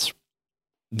AirPods since.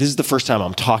 This is the first time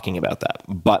I'm talking about that,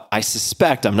 but I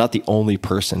suspect I'm not the only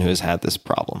person who has had this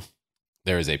problem.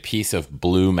 There is a piece of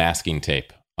blue masking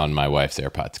tape on my wife's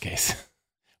AirPods case,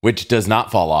 which does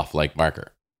not fall off like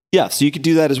marker. Yeah, so you could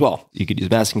do that as well. You could use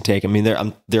masking tape. I mean,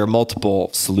 there are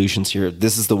multiple solutions here.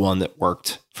 This is the one that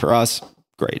worked for us.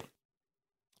 Great.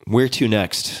 Where to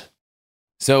next?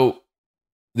 So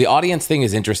the audience thing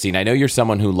is interesting. I know you're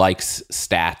someone who likes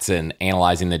stats and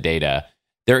analyzing the data.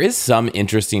 There is some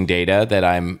interesting data that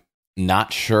I'm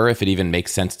not sure if it even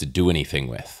makes sense to do anything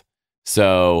with.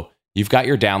 So you've got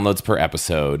your downloads per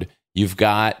episode. You've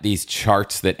got these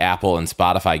charts that Apple and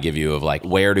Spotify give you of like,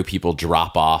 where do people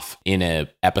drop off in an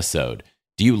episode?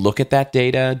 Do you look at that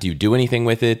data? Do you do anything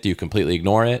with it? Do you completely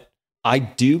ignore it? I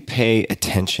do pay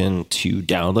attention to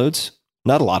downloads,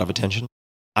 not a lot of attention.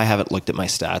 I haven't looked at my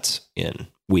stats in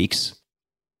weeks.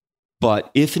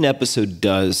 But if an episode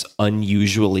does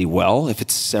unusually well, if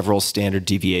it's several standard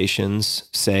deviations,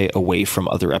 say, away from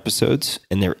other episodes,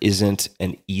 and there isn't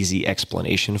an easy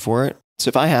explanation for it. So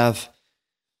if I have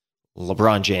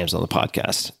LeBron James on the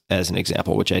podcast, as an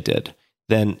example, which I did,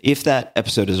 then if that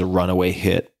episode is a runaway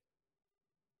hit,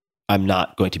 I'm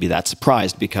not going to be that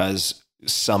surprised because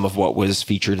some of what was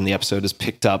featured in the episode is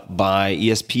picked up by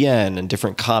ESPN and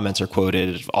different comments are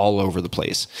quoted all over the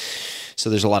place.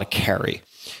 So there's a lot of carry.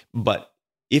 But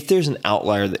if there's an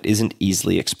outlier that isn't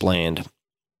easily explained,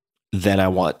 then I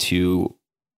want to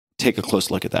take a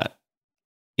close look at that.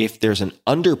 If there's an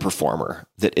underperformer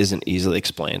that isn't easily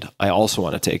explained, I also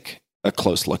want to take a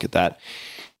close look at that.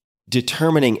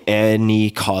 Determining any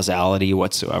causality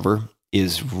whatsoever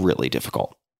is really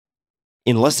difficult,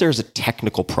 unless there's a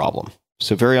technical problem.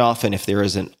 So very often, if there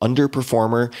is an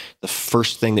underperformer, the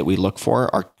first thing that we look for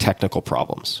are technical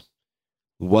problems.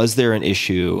 Was there an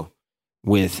issue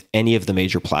with any of the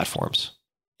major platforms?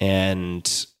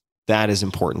 And that is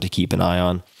important to keep an eye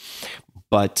on.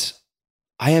 But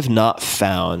I have not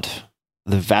found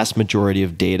the vast majority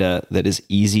of data that is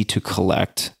easy to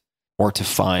collect or to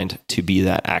find to be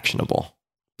that actionable.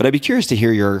 But I'd be curious to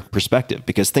hear your perspective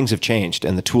because things have changed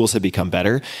and the tools have become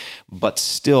better. But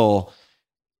still,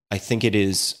 I think it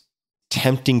is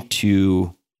tempting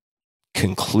to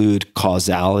conclude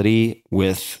causality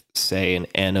with, say, an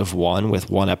N of one, with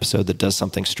one episode that does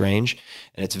something strange.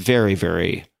 And it's very,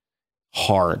 very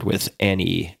hard with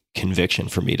any conviction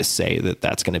for me to say that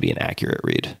that's going to be an accurate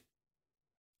read.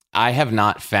 I have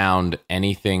not found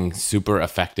anything super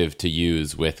effective to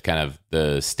use with kind of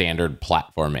the standard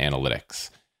platform analytics.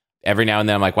 Every now and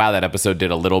then I'm like, wow, that episode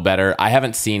did a little better. I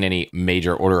haven't seen any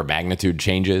major order of magnitude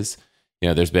changes. You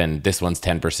know, there's been this one's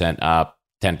 10% up,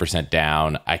 10%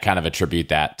 down. I kind of attribute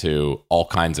that to all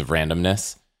kinds of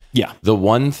randomness. Yeah. The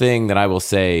one thing that I will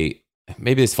say,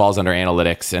 maybe this falls under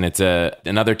analytics, and it's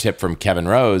another tip from Kevin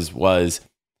Rose, was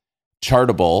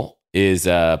Chartable is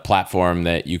a platform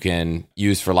that you can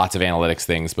use for lots of analytics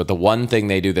things. But the one thing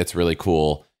they do that's really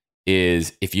cool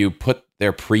is if you put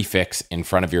their prefix in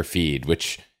front of your feed,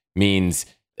 which means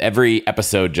every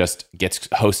episode just gets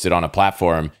hosted on a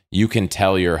platform, you can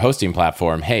tell your hosting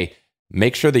platform, hey,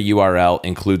 make sure the URL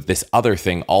includes this other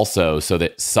thing also so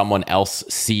that someone else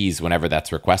sees whenever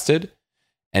that's requested.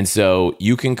 And so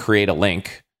you can create a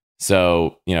link.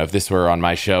 So, you know, if this were on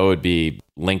my show, it would be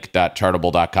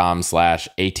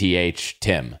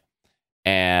link.chartable.com/ATHTim.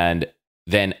 And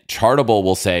then Chartable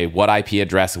will say what IP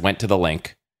address went to the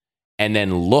link and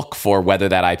then look for whether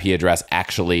that IP address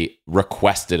actually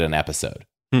requested an episode.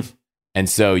 And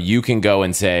so you can go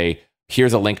and say,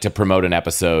 here's a link to promote an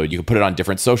episode. You can put it on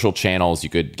different social channels. You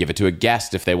could give it to a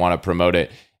guest if they want to promote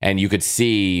it. And you could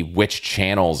see which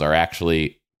channels are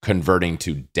actually converting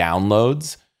to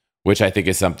downloads, which I think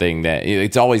is something that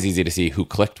it's always easy to see who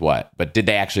clicked what, but did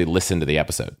they actually listen to the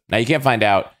episode? Now, you can't find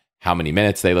out how many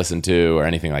minutes they listened to or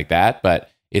anything like that, but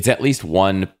it's at least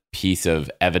one piece of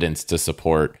evidence to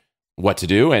support what to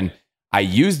do. And I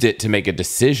used it to make a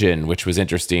decision, which was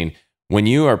interesting. When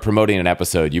you are promoting an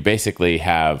episode, you basically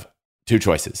have two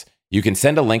choices. You can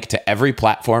send a link to every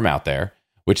platform out there,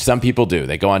 which some people do.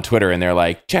 They go on Twitter and they're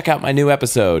like, check out my new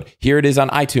episode. Here it is on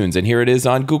iTunes, and here it is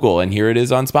on Google, and here it is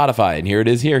on Spotify, and here it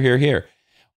is here.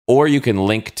 Or you can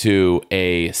link to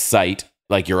a site,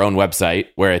 like your own website,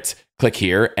 where it's click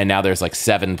here, and now there's like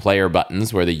 7 player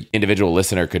buttons where the individual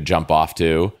listener could jump off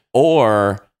to.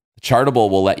 Or Chartable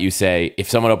will let you say, if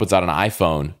someone opens on an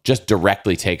iPhone, just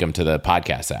directly take them to the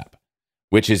podcast app,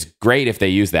 which is great if they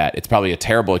use that. It's probably a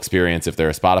terrible experience if they're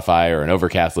a Spotify or an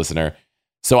Overcast listener.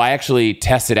 So I actually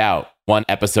tested out one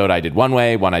episode I did one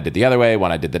way, one I did the other way,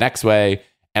 one I did the next way.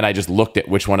 And I just looked at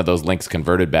which one of those links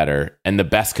converted better. And the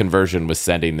best conversion was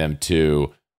sending them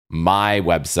to my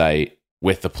website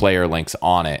with the player links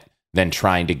on it than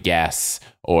trying to guess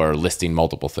or listing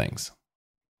multiple things.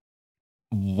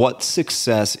 What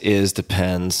success is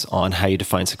depends on how you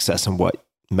define success and what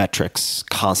metrics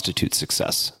constitute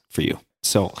success for you.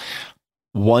 So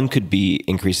one could be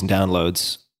increase in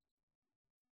downloads.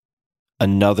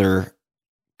 Another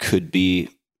could be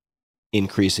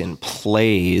increase in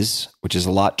plays, which is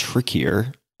a lot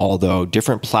trickier, although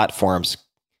different platforms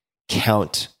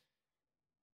count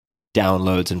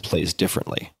downloads and plays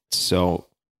differently. So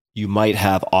you might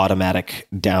have automatic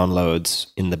downloads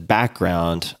in the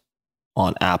background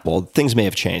on Apple. Things may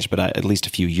have changed, but at least a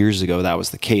few years ago, that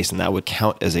was the case, and that would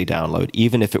count as a download,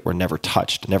 even if it were never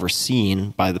touched, never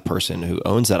seen by the person who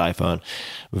owns that iPhone,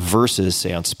 versus,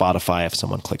 say, on Spotify, if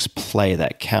someone clicks play,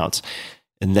 that counts.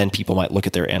 And then people might look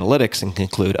at their analytics and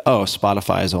conclude, oh,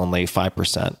 Spotify is only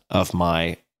 5% of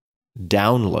my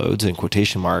downloads, in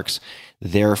quotation marks,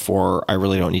 therefore I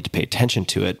really don't need to pay attention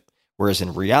to it. Whereas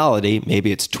in reality,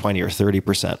 maybe it's 20 or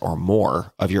 30% or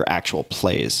more of your actual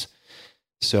plays.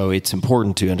 So it's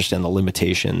important to understand the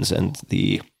limitations and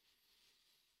the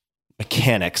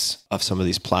mechanics of some of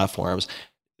these platforms.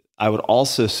 I would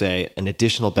also say an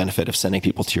additional benefit of sending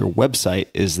people to your website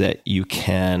is that you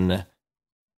can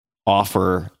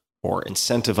offer or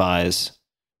incentivize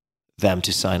them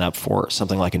to sign up for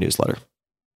something like a newsletter.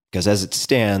 Because as it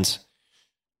stands,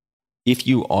 if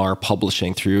you are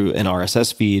publishing through an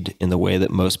RSS feed in the way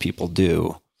that most people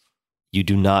do, you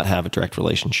do not have a direct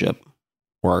relationship,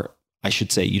 or I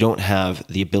should say, you don't have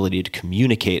the ability to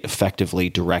communicate effectively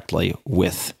directly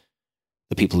with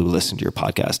the people who listen to your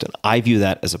podcast. And I view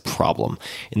that as a problem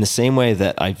in the same way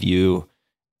that I view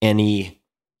any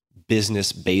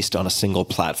business based on a single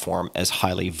platform as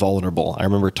highly vulnerable. I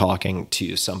remember talking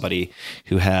to somebody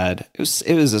who had, it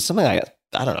was something like,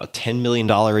 I don't know, $10 million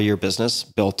a year business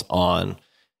built on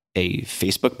a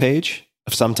Facebook page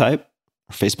of some type,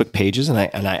 or Facebook pages. And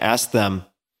I asked them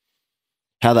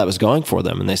how that was going for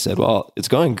them. And they said, well, it's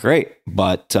going great,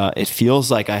 but it feels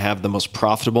like I have the most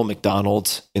profitable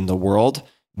McDonald's in the world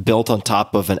built on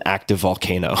top of an active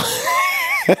volcano.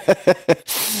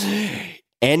 At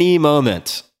any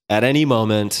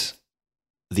moment,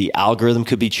 the algorithm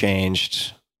could be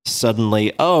changed.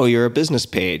 Suddenly, oh, you're a business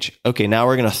page. Okay, now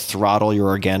we're going to throttle your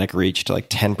organic reach to like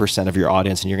 10% of your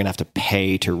audience, and you're going to have to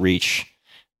pay to reach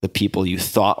the people you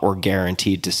thought were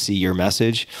guaranteed to see your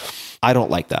message. I don't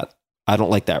like that. I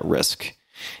don't like that risk.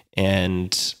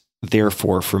 And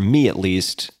therefore, for me at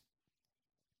least,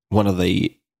 one of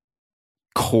the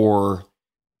core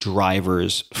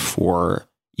drivers for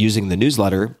using the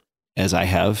newsletter, as I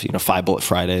have, 5 Bullet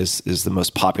Fridays is the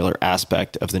most popular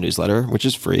aspect of the newsletter, which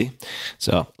is free.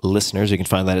 So listeners, you can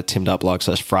find that at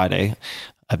tim.blog/Friday.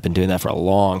 I've been doing that for a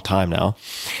long time now,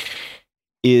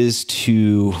 is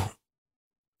to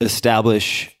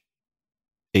establish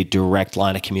a direct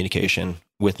line of communication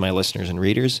with my listeners and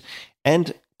readers.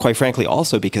 And quite frankly,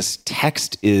 also because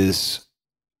text is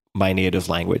my native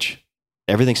language.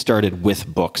 Everything started with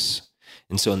books.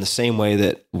 And so in the same way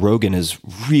that Rogan is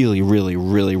really, really,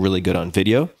 really, really good on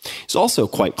video, he's also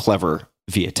quite clever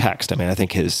via text. I mean, I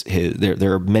think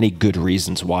there are many good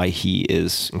reasons why he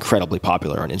is incredibly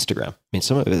popular on Instagram. I mean,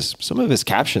 some of his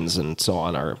captions and so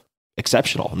on are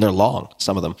exceptional, and they're long,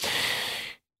 some of them.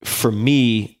 For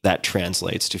me, that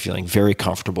translates to feeling very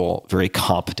comfortable, very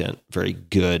competent, very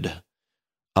good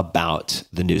about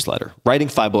the newsletter. Writing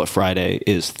 5 Bullet Friday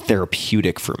is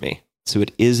therapeutic for me. So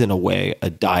it is, in a way, a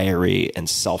diary and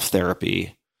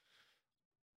self-therapy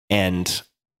and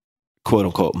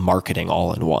quote-unquote marketing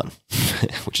all in one,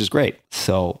 which is great.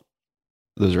 So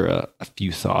those are a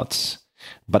few thoughts.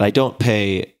 But I don't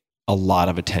pay a lot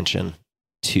of attention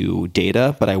to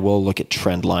data, but I will look at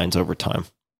trend lines over time.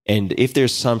 And if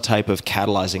there's some type of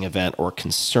catalyzing event or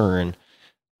concern,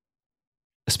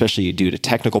 especially due to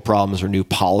technical problems or new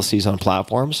policies on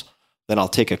platforms, then I'll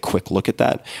take a quick look at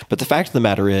that. But the fact of the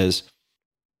matter is,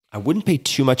 I wouldn't pay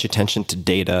too much attention to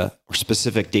data or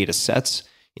specific data sets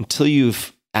until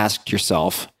you've asked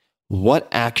yourself, what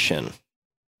action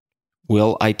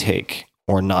will I take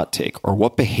or not take, or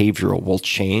what behavior will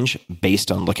change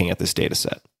based on looking at this data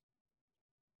set?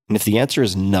 And if the answer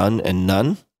is none and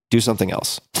none, do something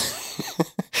else.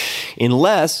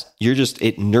 Unless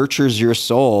it nurtures your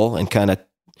soul and kind of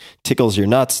tickles your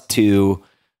nuts to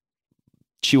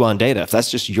chew on data. If that's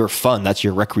just your fun, that's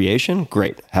your recreation,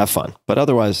 great, have fun. But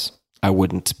otherwise, I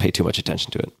wouldn't pay too much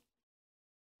attention to it.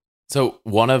 So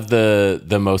one of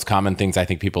the most common things I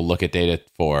think people look at data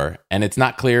for, and it's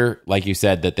not clear, like you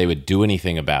said, that they would do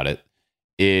anything about it,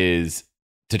 is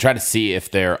to try to see if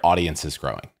their audience is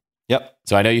growing. Yep.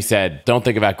 So I know you said, don't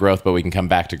think about growth, but we can come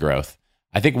back to growth.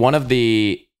 I think one of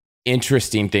the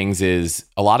interesting things is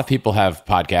a lot of people have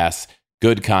podcasts,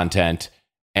 good content,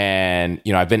 and,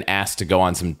 I've been asked to go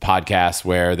on some podcasts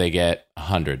where they get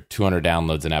 100, 200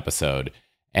 downloads an episode,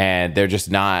 and they're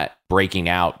just not breaking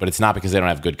out, but it's not because they don't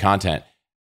have good content.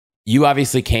 You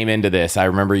obviously came into this. I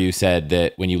remember you said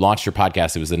that when you launched your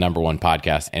podcast, it was the #1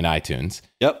 podcast in iTunes.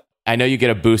 Yep. I know you get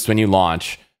a boost when you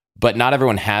launch, but not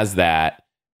everyone has that.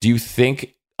 Do you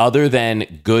think other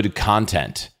than good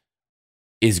content,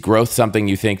 is growth something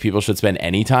you think people should spend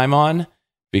any time on?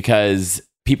 Because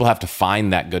people have to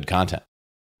find that good content.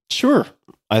 Sure.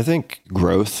 I think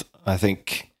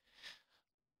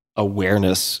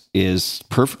awareness is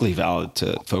perfectly valid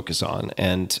to focus on.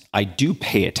 And I do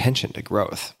pay attention to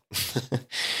growth.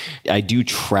 I do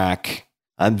track.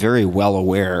 I'm very well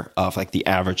aware of like the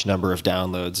average number of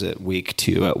downloads at week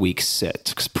 2, at week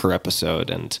 6 per episode,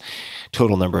 and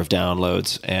total number of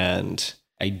downloads. And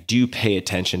I do pay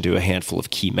attention to a handful of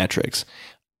key metrics.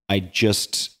 I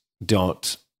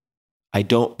don't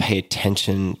pay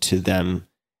attention to them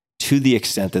to the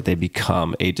extent that they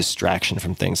become a distraction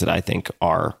from things that I think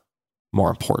are more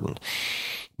important.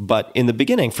 But in the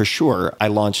beginning, for sure, I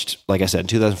launched, like I said, in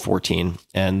 2014,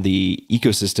 and the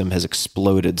ecosystem has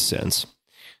exploded since.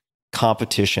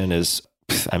 Competition is,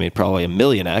 probably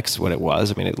 1,000,000x what it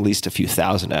was. At least a few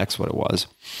thousand x what it was.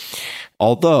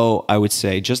 Although I would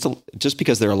say just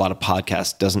because there are a lot of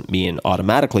podcasts doesn't mean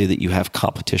automatically that you have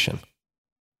competition.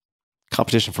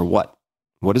 Competition for what?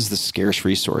 What is the scarce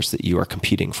resource that you are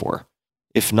competing for?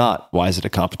 If not, why is it a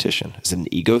competition? Is it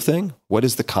an ego thing? What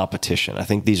is the competition? I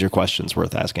think these are questions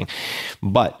worth asking.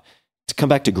 But to come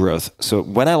back to growth. So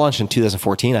when I launched in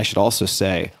 2014, I should also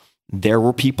say there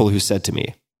were people who said to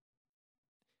me,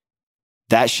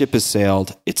 that ship has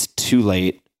sailed. It's too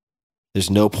late. There's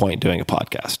no point doing a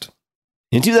podcast.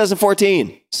 In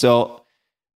 2014. So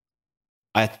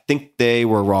I think they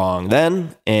were wrong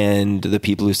then. And the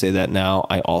people who say that now,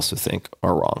 I also think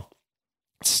are wrong.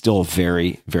 It's still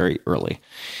very, very early.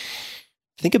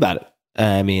 Think about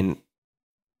it.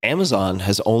 Amazon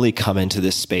has only come into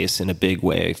this space in a big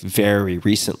way very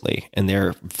recently, and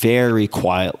they're very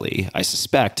quietly, I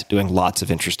suspect, doing lots of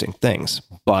interesting things,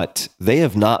 but they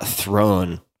have not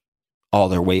thrown all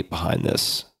their weight behind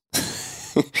this.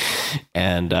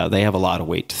 And they have a lot of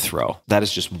weight to throw. That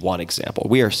is just one example.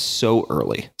 We are so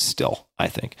early still, I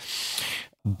think.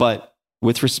 But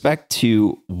with respect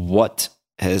to what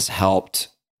has helped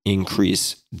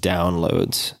increase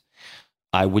downloads,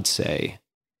 I would say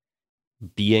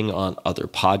being on other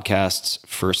podcasts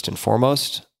first and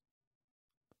foremost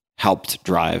helped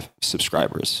drive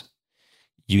subscribers.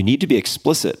 You need to be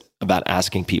explicit about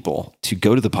asking people to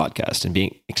go to the podcast and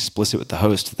being explicit with the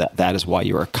host that is why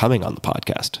you are coming on the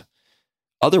podcast.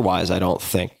 Otherwise, I don't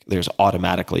think there's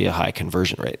automatically a high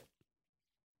conversion rate.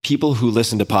 People who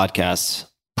listen to podcasts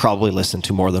probably listen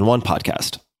to more than one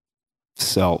podcast.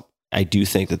 So I do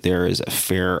think that there is a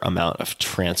fair amount of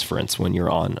transference when you're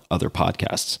on other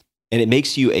podcasts. And it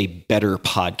makes you a better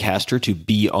podcaster to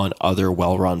be on other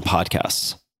well-run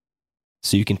podcasts.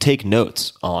 So you can take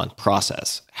notes on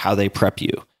process, how they prep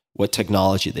you, what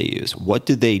technology they use, what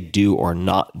did they do or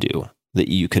not do that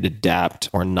you could adapt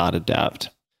or not adapt?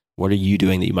 What are you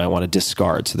doing that you might want to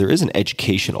discard? So there is an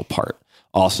educational part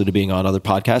also to being on other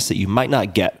podcasts that you might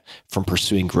not get from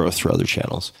pursuing growth through other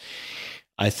channels.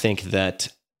 I think that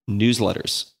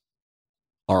newsletters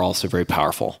are also very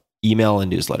powerful. Email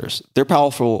and newsletters. They're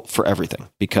powerful for everything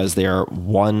because they are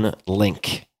one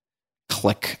link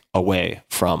click away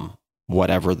from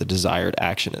whatever the desired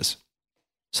action is.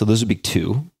 So those would be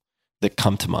two that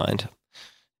come to mind.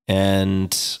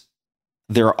 And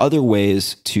there are other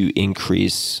ways to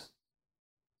increase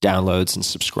downloads and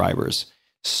subscribers.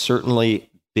 Certainly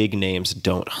big names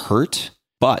don't hurt,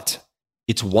 but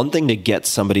it's one thing to get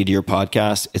somebody to your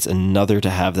podcast. It's another to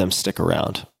have them stick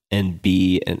around and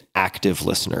be an active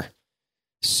listener.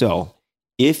 So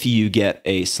if you get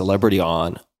a celebrity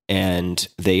on and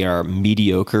they are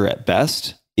mediocre at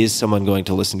best, is someone going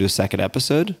to listen to a second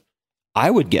episode?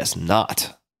 I would guess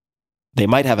not. They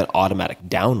might have an automatic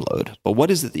download, but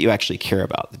what is it that you actually care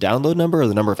about? The download number or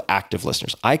the number of active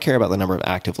listeners? I care about the number of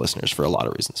active listeners for a lot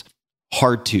of reasons.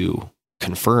 Hard to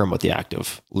confirm what the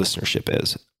active listenership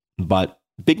is, but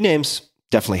big names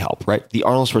definitely help, right? The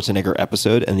Arnold Schwarzenegger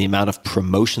episode and the amount of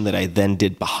promotion that I then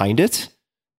did behind it,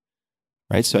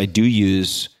 right? So I do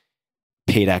use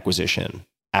paid acquisition,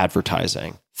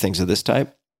 advertising, things of this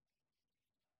type.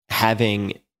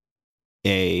 Having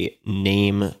a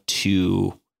name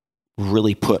to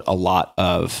really put a lot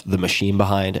of the machine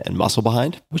behind and muscle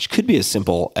behind, which could be as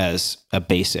simple as a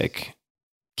basic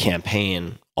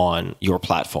campaign on your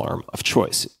platform of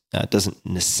choice. It doesn't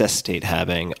necessitate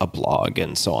having a blog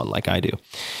and so on like I do.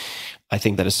 I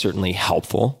think that is certainly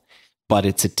helpful, but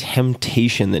it's a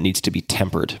temptation that needs to be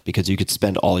tempered because you could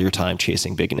spend all your time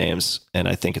chasing big names, and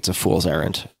I think it's a fool's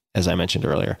errand, as I mentioned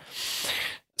earlier.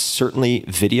 Certainly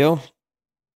video.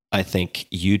 I think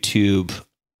YouTube,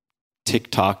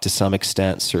 TikTok to some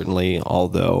extent, certainly,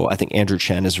 although I think Andrew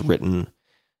Chen has written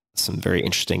some very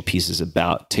interesting pieces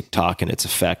about TikTok and its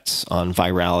effects on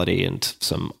virality and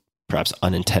some perhaps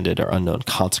unintended or unknown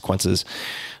consequences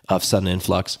of sudden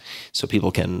influx. So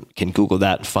people can Google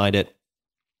that and find it.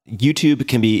 YouTube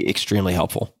can be extremely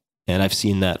helpful. And I've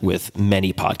seen that with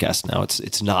many podcasts now.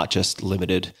 It's not just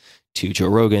limited to Joe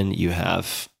Rogan. You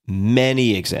have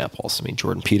many examples. I mean,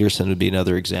 Jordan Peterson would be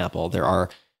another example. There are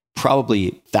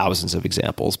probably thousands of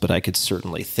examples, but I could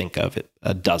certainly think of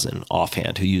a dozen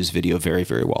offhand who use video very,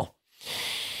 very well.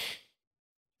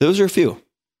 Those are a few.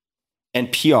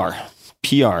 And PR.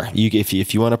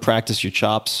 If you want to practice your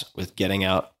chops with getting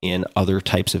out in other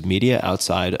types of media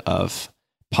outside of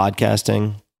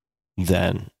podcasting,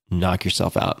 then knock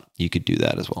yourself out. You could do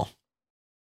that as well.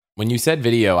 When you said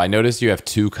video, I noticed you have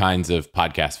two kinds of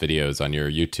podcast videos on your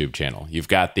YouTube channel. You've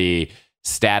got the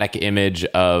static image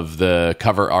of the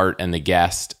cover art and the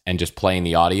guest and just playing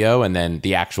the audio, and then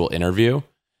the actual interview.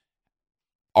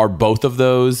 Are both of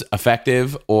those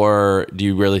effective, or do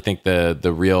you really think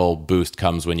the real boost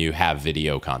comes when you have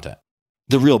video content?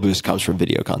 The real boost comes from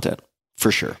video content,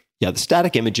 for sure. Yeah, the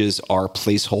static images are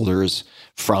placeholders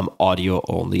from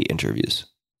audio-only interviews.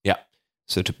 Yeah.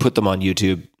 So to put them on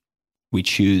YouTube, we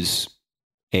choose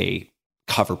a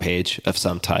cover page of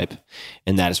some type,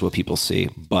 and that is what people see.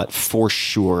 But for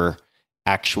sure,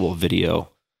 actual video,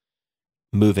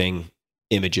 moving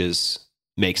images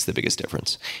makes the biggest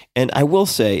difference. And I will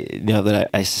say, that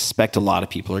I suspect a lot of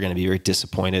people are going to be very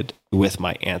disappointed with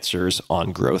my answers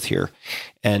on growth here.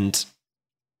 And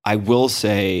I will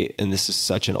say, and this is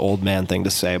such an old man thing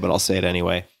to say, but I'll say it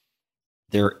anyway,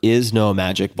 there is no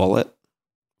magic bullet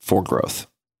for growth.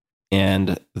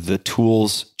 And the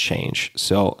tools change.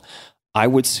 So I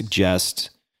would suggest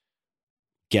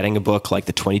getting a book like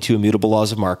The 22 Immutable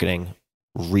Laws of Marketing,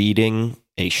 reading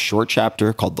a short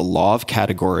chapter called The Law of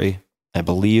Category. I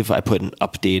believe I put an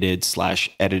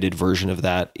updated/edited version of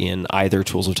that in either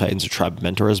Tools of Titans or Tribe of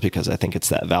Mentors because I think it's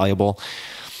that valuable.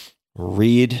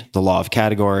 Read The Law of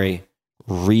Category.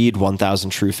 Read 1,000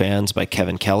 True Fans by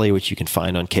Kevin Kelly, which you can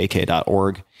find on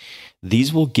kk.org.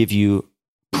 These will give you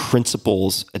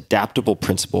principles, adaptable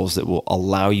principles that will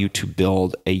allow you to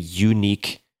build a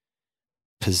unique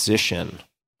position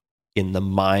in the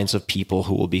minds of people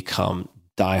who will become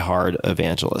diehard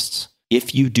evangelists.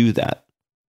 If you do that,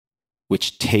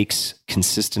 which takes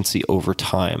consistency over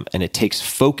time and it takes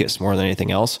focus more than anything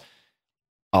else,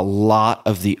 a lot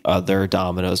of the other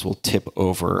dominoes will tip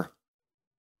over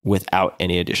without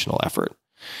any additional effort.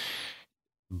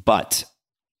 But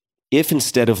if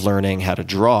instead of learning how to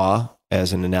draw,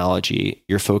 as an analogy,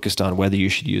 you're focused on whether you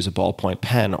should use a ballpoint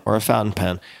pen or a fountain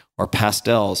pen or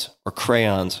pastels or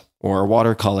crayons or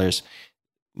watercolors,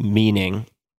 meaning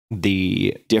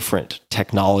the different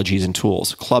technologies and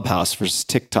tools, Clubhouse versus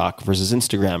TikTok versus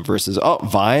Instagram versus,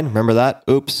 Vine, remember that?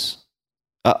 Oops.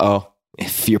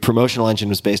 If your promotional engine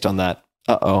was based on that,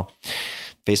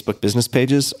 Facebook business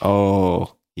pages,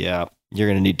 yeah, you're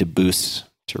going to need to boost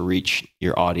to reach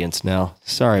your audience now.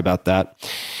 Sorry about that.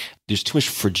 There's too much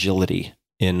fragility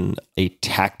in a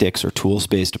tactics or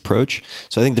tools-based approach.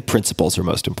 So I think the principles are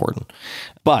most important.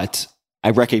 But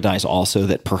I recognize also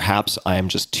that perhaps I am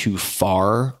just too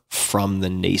far from the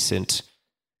nascent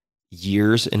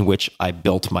years in which I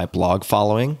built my blog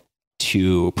following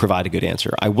to provide a good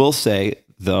answer. I will say,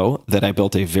 though, that I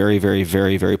built a very, very,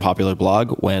 very, very popular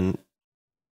blog when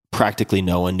practically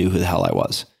no one knew who the hell I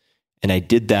was. And I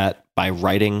did that by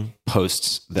writing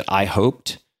posts that I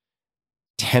hoped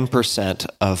 10%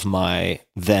 of my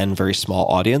then very small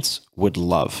audience would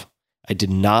love. I did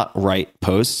not write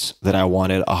posts that I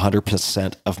wanted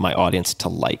 100% of my audience to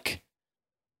like.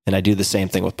 And I do the same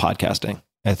thing with podcasting.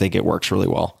 I think it works really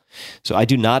well. So I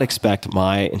do not expect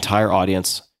my entire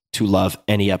audience to love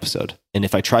any episode. And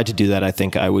if I tried to do that, I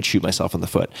think I would shoot myself in the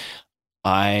foot.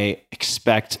 I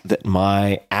expect that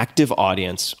my active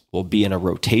audience will be in a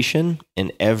rotation,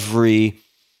 in every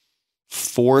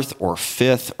 4th or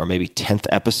 5th or maybe 10th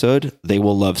episode, they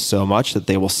will love so much that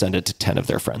they will send it to 10 of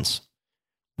their friends.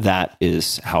 That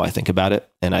is how I think about it.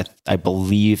 And I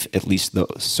believe, at least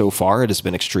so far, it has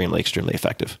been extremely, extremely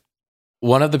effective.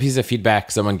 One of the pieces of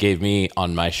feedback someone gave me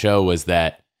on my show was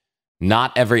that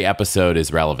not every episode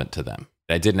is relevant to them.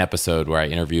 I did an episode where I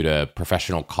interviewed a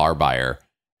professional car buyer,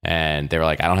 and they were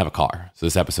like, I don't have a car, so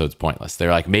this episode's pointless.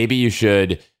 They're like, maybe you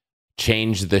should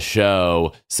change the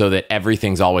show so that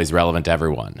everything's always relevant to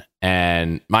everyone.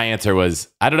 And my answer was,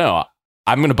 I don't know.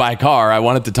 I'm going to buy a car. I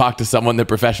wanted to talk to someone that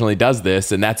professionally does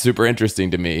this, and that's super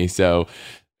interesting to me. So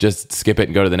just skip it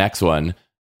and go to the next one.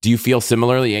 Do you feel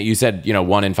similarly? You said,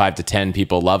 1 in 5 to 10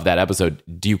 people love that episode.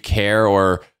 Do you care,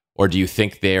 or do you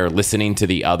think they're listening to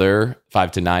the other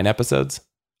 5 to 9 episodes?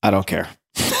 I don't care.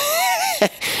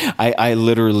 I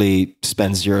literally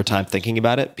spend zero time thinking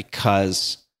about it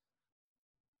because,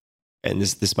 and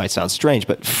this might sound strange,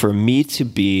 but for me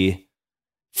to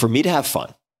have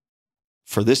fun,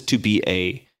 for this to be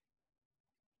a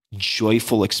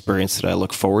joyful experience that I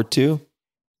look forward to,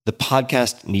 the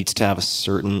podcast needs to have a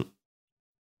certain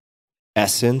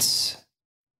essence,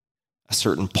 a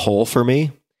certain pull for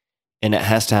me, and it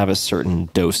has to have a certain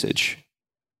dosage.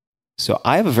 So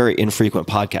I have a very infrequent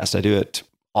podcast. I do it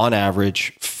on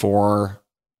average 4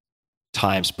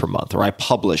 times per month, or I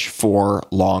publish 4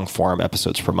 long form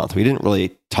episodes per month. We didn't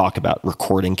really talk about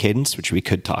recording cadence, which we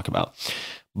could talk about.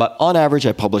 But on average,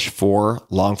 I publish 4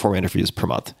 long form interviews per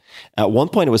month. At one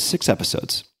point, it was 6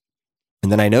 episodes.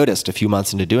 And then I noticed a few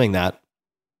months into doing that,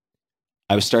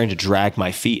 I was starting to drag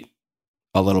my feet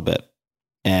a little bit.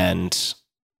 And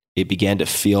it began to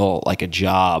feel like a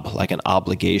job, like an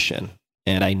obligation.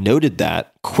 And I noted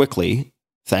that quickly,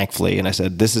 thankfully, and I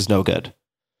said, this is no good.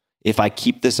 If I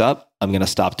keep this up, I'm going to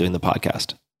stop doing the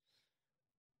podcast.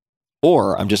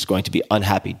 Or I'm just going to be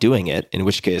unhappy doing it, in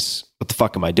which case, what the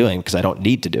fuck am I doing? Because I don't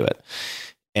need to do it.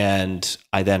 And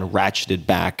I then ratcheted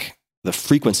back the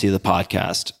frequency of the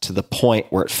podcast to the point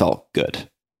where it felt good.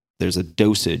 There's a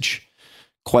dosage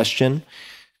question,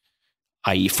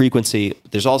 i.e. frequency.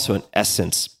 There's also an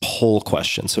essence pull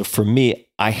question. So for me,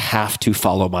 I have to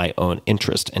follow my own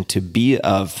interest, and to be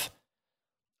of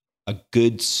a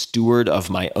good steward of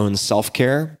my own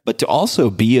self-care, but to also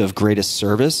be of greatest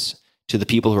service to the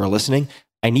people who are listening,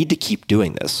 I need to keep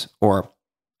doing this, or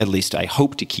at least I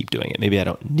hope to keep doing it. Maybe I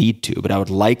don't need to, but I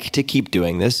would like to keep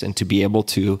doing this and to be able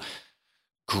to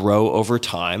grow over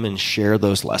time and share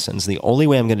those lessons. The only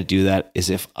way I'm going to do that is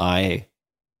if I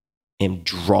am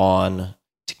drawn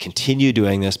to continue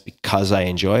doing this because I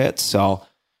enjoy it. So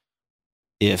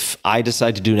if I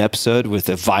decide to do an episode with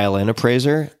a violin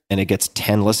appraiser and it gets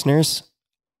 10 listeners,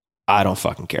 I don't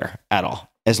fucking care at all.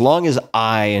 As long as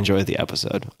I enjoy the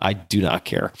episode, I do not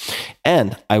care.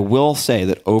 And I will say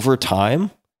that over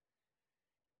time,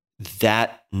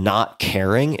 that not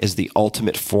caring is the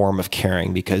ultimate form of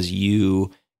caring, because you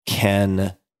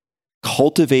can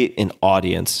cultivate an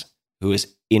audience who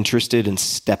is interested in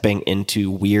stepping into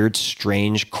weird,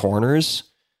 strange corners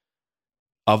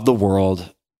of the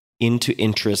world, into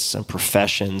interests and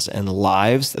professions and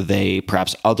lives that they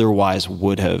perhaps otherwise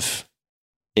would have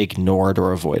ignored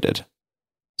or avoided.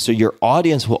 So your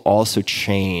audience will also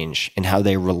change in how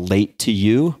they relate to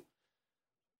you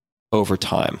over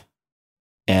time.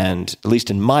 And at least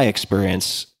in my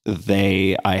experience,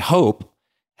 they, I hope,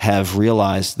 have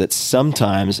realized that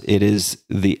sometimes it is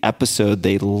the episode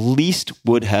they least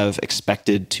would have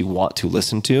expected to want to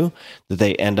listen to that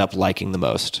they end up liking the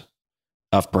most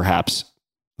of perhaps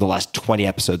the last 20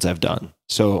 episodes I've done.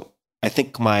 So I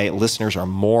think my listeners are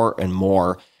more and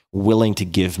more willing to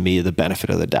give me the benefit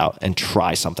of the doubt and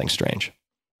try something strange.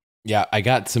 Yeah, I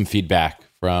got some feedback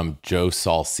from Joe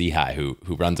Saul Sehi,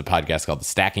 who runs a podcast called The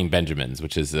Stacking Benjamins,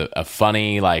 which is a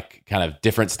funny, like, kind of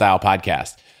different style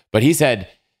podcast. But he said,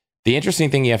 the interesting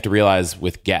thing you have to realize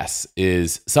with guests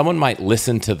is someone might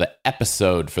listen to the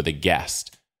episode for the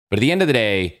guest, but at the end of the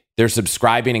day, they're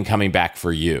subscribing and coming back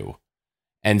for you.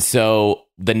 And so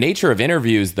the nature of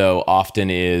interviews, though, often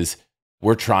is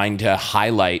we're trying to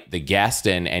highlight the guest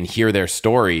and hear their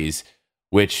stories,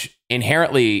 which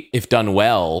inherently, if done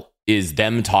well, is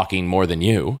them talking more than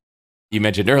you. You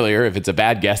mentioned earlier, if it's a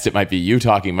bad guest, it might be you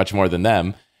talking much more than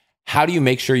them. How do you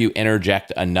make sure you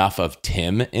interject enough of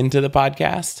Tim into the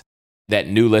podcast that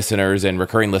new listeners and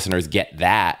recurring listeners get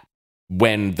that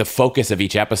when the focus of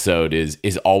each episode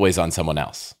is always on someone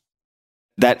else?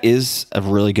 That is a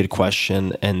really good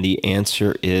question. And the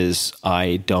answer is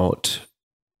I don't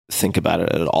think about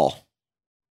it at all.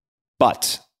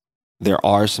 But there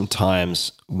are some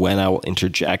times when I will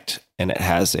interject and it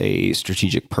has a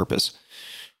strategic purpose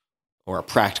or a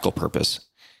practical purpose.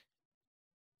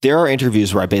 There are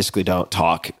interviews where I basically don't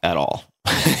talk at all.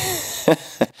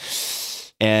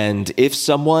 And if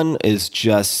someone is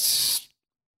just,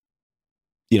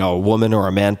 a woman or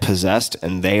a man possessed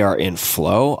and they are in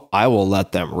flow, I will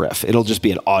let them riff. It'll just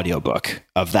be an audiobook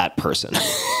of that person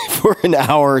for an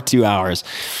hour or 2 hours.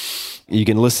 You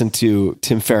can listen to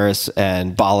Tim Ferriss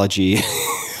and Balaji.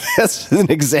 That's an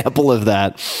example of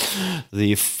that.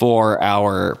 The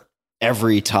 4-hour,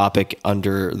 every topic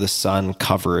under the sun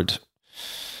covered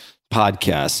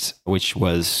podcast, which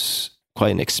was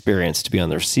quite an experience to be on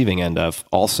the receiving end of.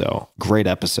 Also, great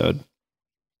episode.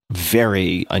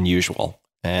 Very unusual.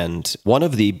 And one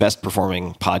of the best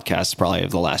performing podcasts probably of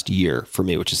the last year for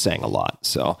me, which is saying a lot.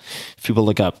 So if people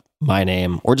look up my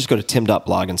name or just go to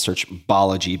tim.blog and search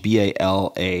Balaji,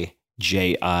 Balaji,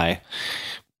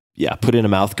 put in a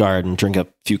mouth guard and drink a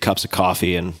few cups of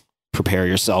coffee and prepare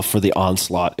yourself for the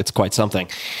onslaught. It's quite something.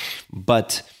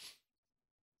 But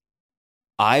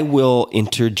I will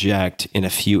interject in a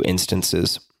few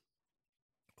instances.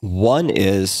 One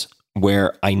is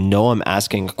where I know I'm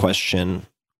asking a question,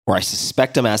 or I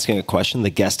suspect I'm asking a question the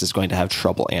guest is going to have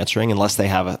trouble answering unless they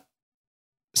have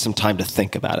some time to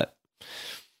think about it.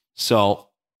 So,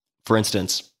 for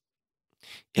instance,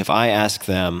 if I ask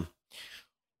them,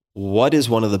 what is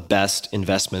one of the best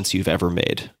investments you've ever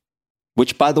made?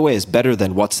 Which, by the way, is better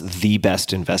than what's the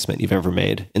best investment you've ever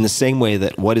made. In the same way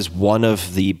that what is one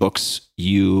of the books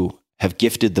you have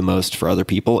gifted the most for other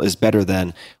people is better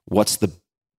than what's the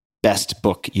best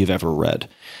book you've ever read.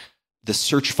 The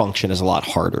search function is a lot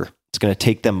harder. It's going to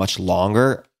take them much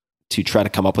longer to try to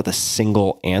come up with a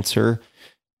single answer,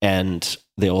 and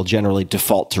they will generally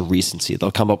default to recency.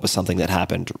 They'll come up with something that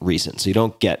happened recent. So you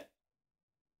don't get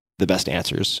the best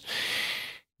answers.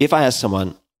 If I ask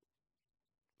someone,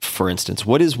 for instance,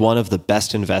 what is one of the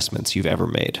best investments you've ever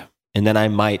made? And then I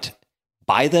might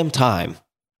buy them time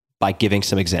by giving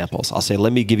some examples. I'll say,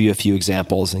 let me give you a few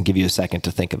examples and give you a second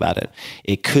to think about it.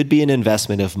 It could be an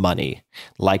investment of money,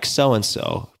 like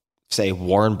so-and-so, say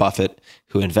Warren Buffett,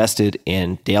 who invested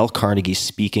in Dale Carnegie's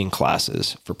speaking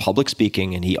classes for public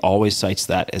speaking, and he always cites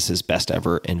that as his best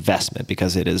ever investment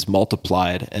because it has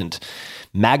multiplied and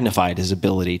magnified his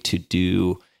ability to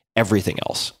do everything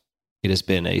else. It has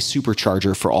been a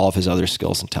supercharger for all of his other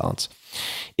skills and talents.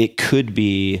 It could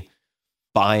be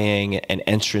buying an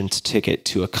entrance ticket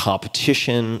to a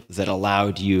competition that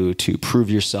allowed you to prove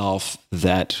yourself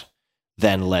that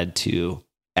then led to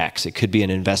X. It could be an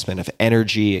investment of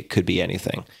energy. It could be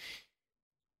anything.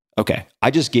 Okay,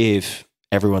 I just gave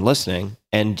everyone listening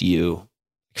and you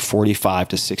 45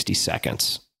 to 60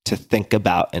 seconds to think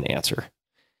about an answer,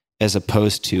 as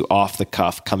opposed to off the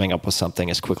cuff coming up with something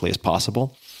as quickly as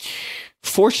possible.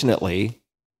 Fortunately,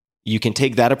 you can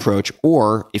take that approach,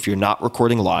 or if you're not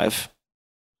recording live,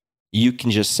 you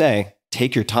can just say,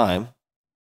 take your time.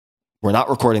 We're not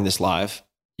recording this live.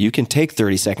 You can take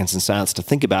 30 seconds in silence to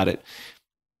think about it,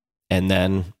 and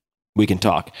then we can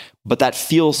talk. But that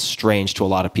feels strange to a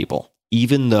lot of people.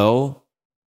 Even though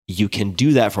you can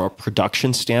do that from a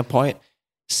production standpoint,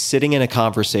 sitting in a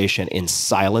conversation in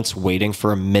silence, waiting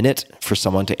for a minute for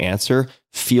someone to answer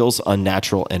feels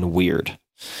unnatural and weird.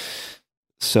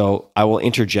 So I will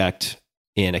interject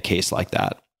in a case like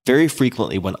that. Very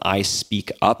frequently when I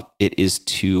speak up, it is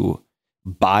to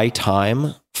buy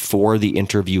time for the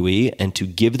interviewee and to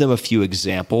give them a few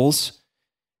examples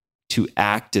to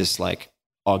act as like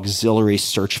auxiliary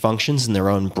search functions in their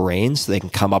own brains so they can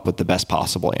come up with the best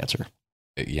possible answer.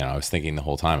 I was thinking the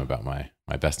whole time about my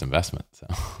best investment. So,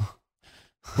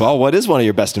 well, what is one of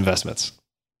your best investments?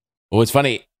 Well, it's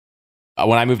funny.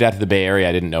 When I moved out to the Bay Area,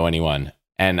 I didn't know anyone,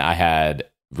 and I had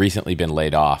recently been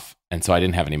laid off, and so I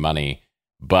didn't have any money.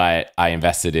 But I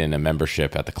invested in a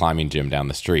membership at the climbing gym down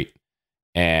the street.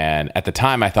 And at the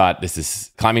time, I thought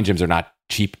climbing gyms are not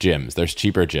cheap gyms. There's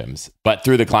cheaper gyms. But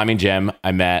through the climbing gym,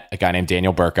 I met a guy named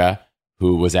Daniel Burka,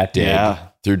 who was at DIG. Yeah.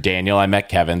 Through Daniel, I met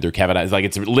Kevin. Through Kevin,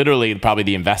 it's literally probably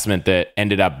the investment that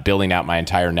ended up building out my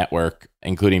entire network,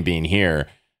 including being here.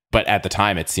 But at the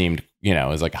time, it seemed, it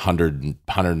was like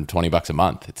 $120 a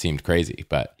month. It seemed crazy,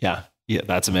 but yeah,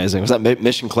 that's amazing. Was that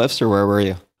Mission Cliffs or where were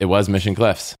you? It was Mission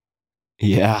Cliffs.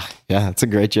 Yeah, it's a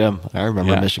great gym. I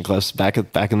remember Mission Cliffs back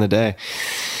in the day.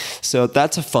 So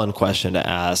that's a fun question to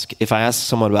ask. If I ask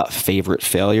someone about favorite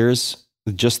failures,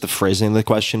 just the phrasing of the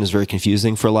question is very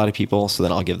confusing for a lot of people. So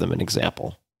then I'll give them an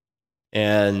example.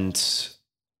 And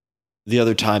the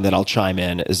other time that I'll chime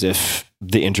in is if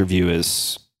the interview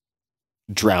is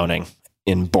drowning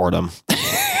in boredom.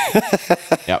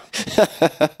 Yep.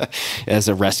 As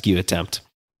a rescue attempt.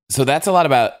 So that's a lot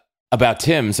about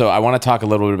Tim. So I want to talk a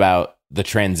little bit about the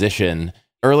transition.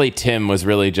 Early Tim was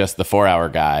really just the 4-hour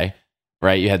guy,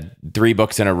 right? You had 3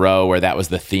 books in a row where that was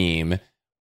the theme.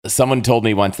 Someone told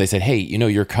me once, they said, hey,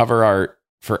 your cover art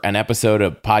for an episode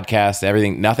of podcast,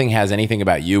 everything, nothing has anything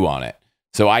about you on it.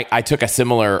 So I took a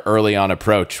similar early on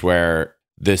approach where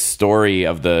the story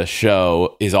of the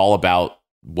show is all about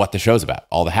what the show's about,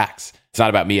 all the hacks. It's not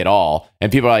about me at all.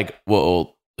 And people are like,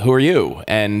 well, who are you?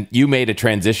 And you made a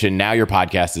transition. Now your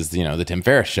podcast is, the Tim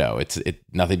Ferriss show. It's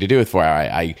nothing to do with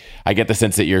 4-hour. I get the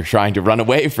sense that you're trying to run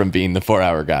away from being the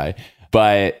 4-hour guy.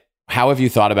 But how have you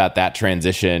thought about that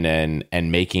transition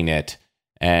and making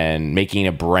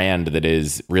a brand that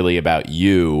is really about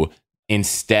you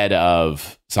instead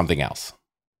of something else?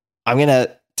 I'm going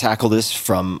to tackle this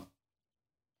from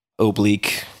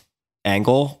oblique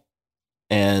angle,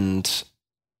 and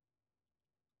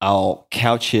I'll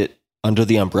couch it under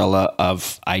the umbrella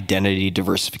of identity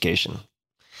diversification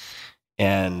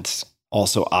and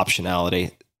also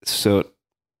optionality. So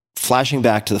flashing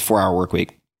back to the 4-Hour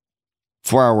Workweek,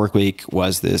 4-Hour Workweek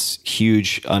was this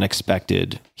huge,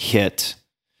 unexpected hit.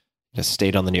 It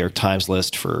stayed on the New York Times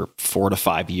list for 4 to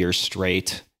 5 years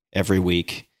straight every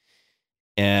week.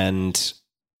 And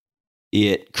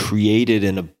it created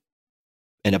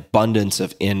an abundance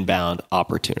of inbound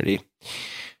opportunity.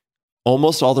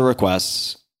 Almost all the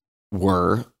requests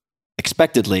were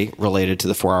expectedly related to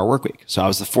the 4-Hour Workweek. So I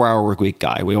was the 4-Hour Workweek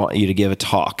guy. We want you to give a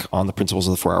talk on the principles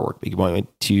of the 4-Hour Workweek. We want you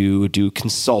to do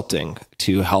consulting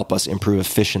to help us improve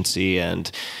efficiency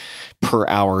and per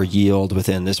hour yield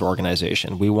within this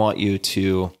organization. We want you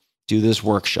to do this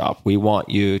workshop. We want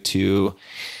you to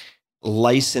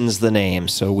license the name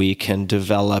so we can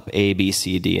develop A, B,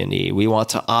 C, D, and E. We want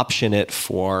to option it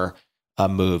for a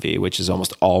movie, which is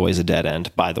almost always a dead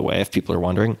end, by the way, if people are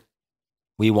wondering.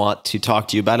 We want to talk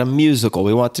to you about a musical.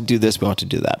 We want to do this. We want to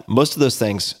do that. Most of those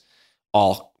things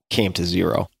all came to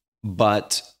zero.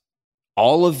 But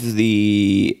all of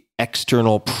the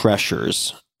external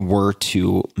pressures were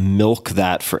to milk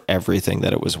that for everything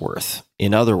that it was worth.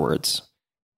 In other words,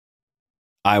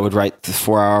 I would write the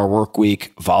 4-Hour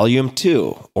Workweek Volume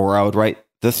 2, or I would write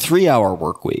the 3-Hour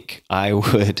Workweek. I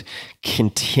would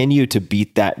continue to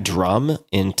beat that drum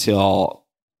until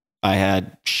I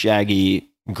had shaggy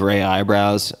gray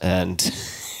eyebrows and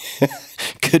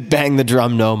could bang the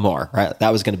drum no more. Right?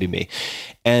 That was going to be me.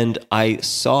 And I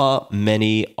saw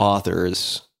many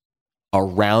authors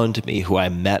around me who I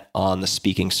met on the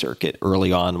speaking circuit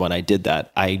early on when I did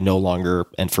that. I no longer,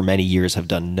 and for many years, have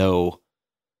done no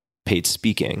paid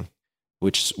speaking,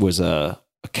 which was a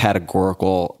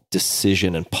categorical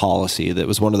decision and policy that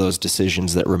was one of those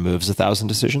decisions that removes 1,000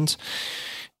 decisions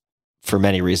for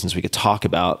many reasons we could talk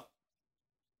about.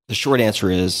 The short answer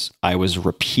is I was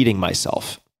repeating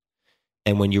myself.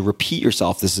 And when you repeat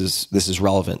yourself, this is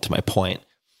relevant to my point.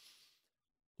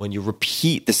 When you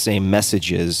repeat the same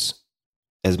messages,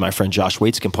 as my friend Josh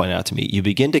Waitzkin pointed out to me, you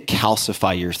begin to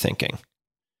calcify your thinking.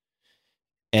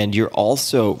 And you're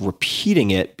also repeating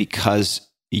it because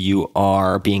you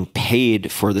are being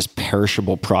paid for this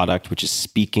perishable product, which is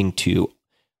speaking to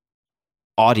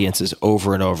audiences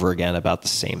over and over again about the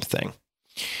same thing.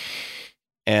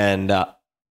 And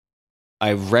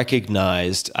I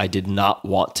recognized I did not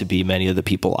want to be many of the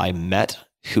people I met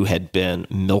who had been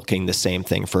milking the same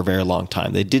thing for a very long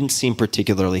time. They didn't seem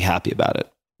particularly happy about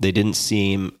it. They didn't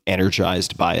seem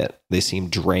energized by it. They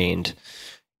seemed drained,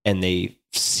 and they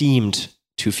seemed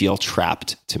to feel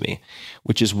trapped to me,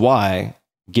 which is why,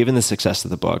 given the success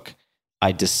of the book,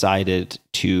 I decided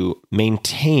to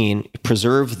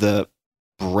preserve the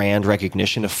brand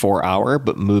recognition of 4-Hour,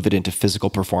 but move it into physical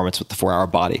performance with the 4-Hour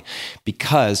Body,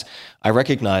 because I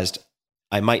recognized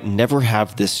I might never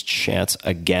have this chance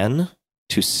again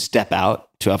to step out,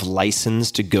 to have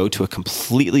license to go to a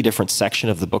completely different section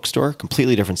of the bookstore,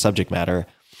 completely different subject matter,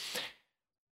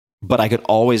 but I could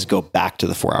always go back to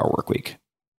the 4-Hour Workweek.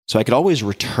 So I could always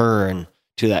return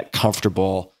to that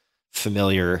comfortable,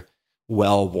 familiar,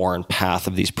 well-worn path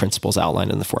of these principles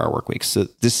outlined in the 4-Hour Workweek. So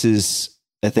this is,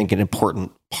 I think, an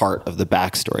important part of the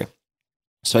backstory.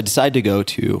 So I decided to go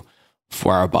to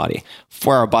 4-Hour Body.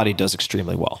 4-Hour Body does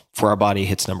extremely well. 4-Hour Body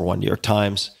hits #1 New York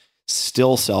Times,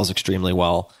 still sells extremely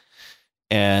well.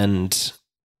 And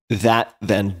that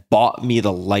then bought me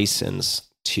the license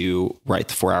to write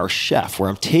the 4-Hour Chef, where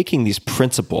I'm taking these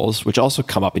principles, which also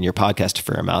come up in your podcast a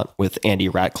fair amount with Andy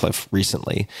Ratcliffe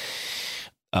recently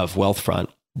of Wealthfront,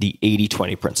 the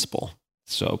 80-20 principle.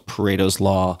 So Pareto's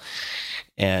Law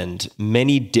and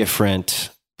many different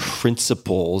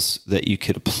principles that you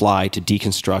could apply to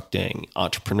deconstructing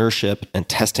entrepreneurship and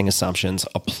testing assumptions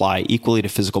apply equally to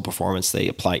physical performance. They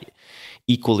apply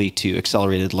equally to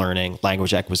accelerated learning,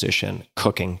 language acquisition,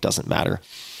 cooking, doesn't matter.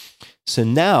 So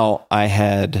now I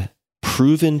had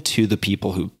proven to the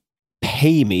people who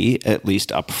pay me, at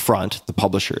least up front, the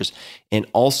publishers, and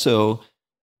also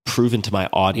proven to my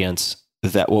audience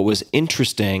that what was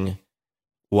interesting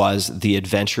was the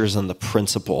adventures and the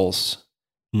principles,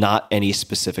 not any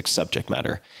specific subject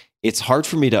matter. It's hard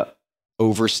for me to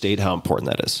overstate how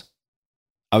important that is.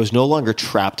 I was no longer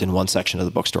trapped in one section of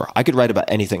the bookstore. I could write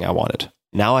about anything I wanted.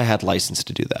 Now I had license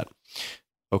to do that.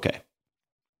 Okay.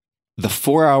 The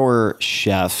 4-Hour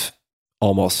Chef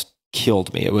almost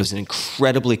killed me. It was an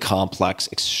incredibly complex,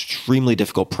 extremely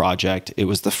difficult project. It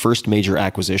was the first major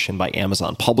acquisition by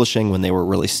Amazon Publishing when they were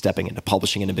really stepping into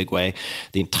publishing in a big way.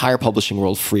 The entire publishing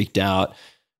world freaked out.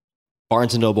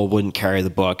 Barnes & Noble wouldn't carry the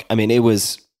book. I mean, it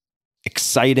was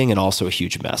exciting and also a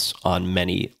huge mess on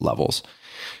many levels.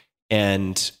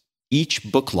 And each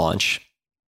book launch,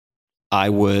 I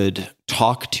would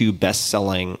talk to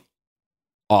best-selling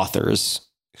authors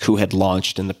who had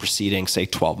launched in the preceding, say,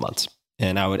 12 months.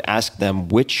 And I would ask them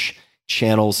which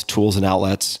channels, tools, and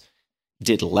outlets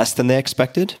did less than they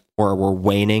expected or were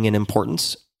waning in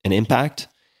importance and impact,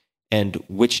 and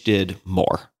which did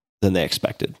more than they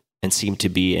expected and seemed to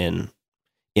be in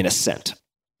ascent.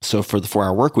 So for the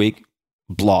 4-Hour Workweek,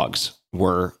 blogs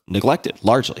were neglected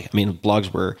largely. I mean,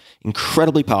 blogs were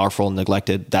incredibly powerful and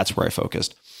neglected. That's where I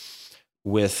focused.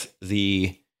 With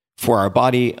the 4-Hour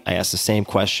Body, I asked the same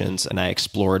questions and I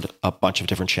explored a bunch of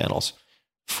different channels.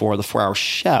 For the 4-Hour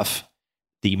Chef,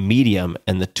 the medium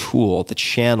and the tool, the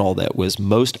channel that was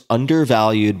most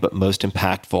undervalued but most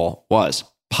impactful was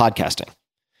podcasting.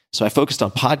 So I focused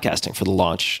on podcasting for the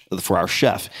launch of the 4-Hour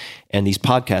Chef, and these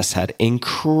podcasts had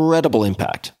incredible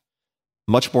impact,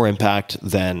 much more impact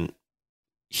than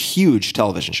huge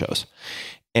television shows.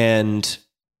 And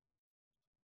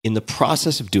in the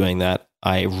process of doing that,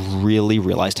 I really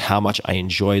realized how much I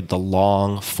enjoyed the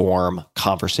long form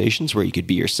conversations where you could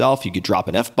be yourself, you could drop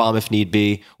an F-bomb if need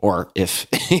be, or if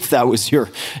that was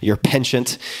your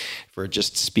penchant for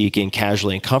just speaking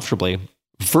casually and comfortably,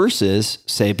 versus,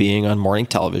 say, being on morning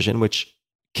television, which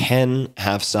can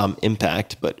have some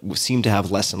impact, but seem to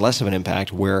have less and less of an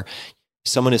impact, where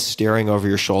someone is staring over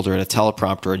your shoulder at a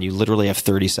teleprompter and you literally have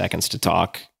 30 seconds to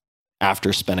talk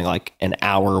after spending like an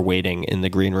hour waiting in the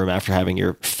green room after having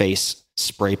your face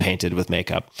spray painted with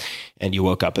makeup and you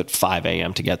woke up at 5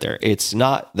 a.m. to get there. It's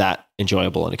not that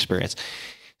enjoyable an experience.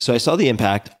 So I saw the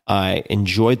impact. I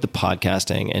enjoyed the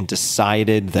podcasting and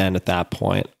decided then at that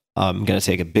point, I'm going to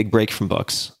take a big break from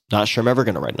books. Not sure I'm ever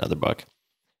going to write another book.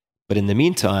 But in the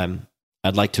meantime,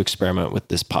 I'd like to experiment with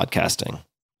this podcasting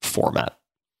format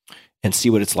and see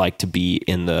what it's like to be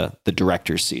in the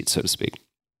director's seat, so to speak.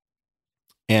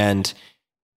 And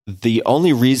the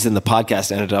only reason the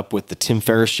podcast ended up with the Tim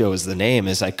Ferriss Show as the name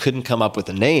is I couldn't come up with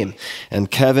a name. And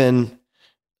Kevin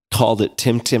called it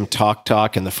Tim Talk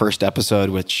Talk in the first episode,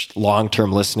 which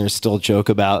long-term listeners still joke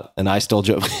about, and I still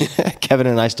joke, Kevin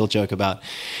and I still joke about,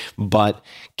 but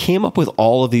came up with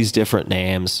all of these different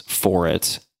names for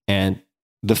it. And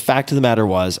the fact of the matter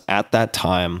was, at that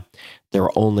time, there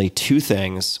were only two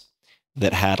things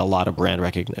that had a lot of brand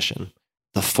recognition.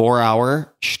 The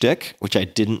 4-hour shtick, which I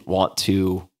didn't want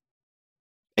to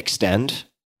extend.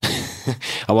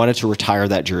 I wanted to retire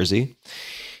that jersey,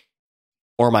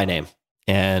 or my name.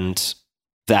 And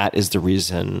that is the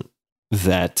reason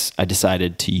that I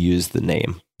decided to use the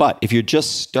name. But if you're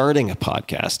just starting a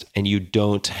podcast and you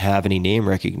don't have any name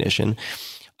recognition,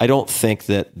 I don't think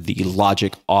that the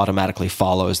logic automatically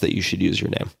follows that you should use your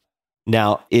name.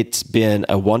 Now, it's been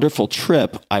a wonderful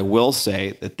trip. I will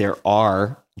say that there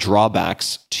are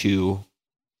drawbacks to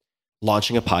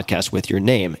launching a podcast with your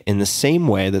name, in the same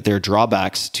way that there are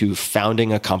drawbacks to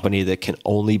founding a company that can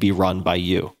only be run by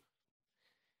you.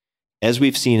 As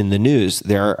we've seen in the news,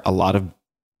 there are a lot of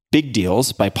big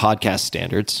deals by podcast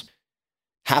standards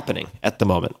happening at the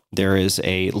moment. There is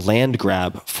a land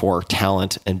grab for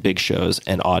talent and big shows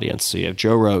and audience. So you have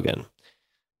Joe Rogan,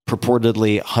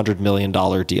 purportedly $100 million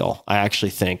deal. I actually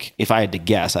think, if I had to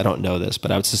guess, I don't know this, but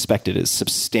I would suspect it is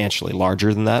substantially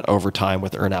larger than that over time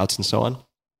with earnouts and so on.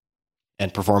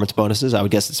 And performance bonuses, I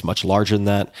would guess it's much larger than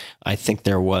that. I think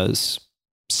there was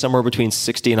somewhere between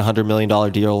 $60 and $100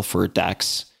 million deal for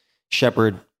Dax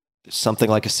Shepard, something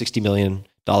like a $60 million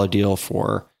deal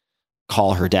for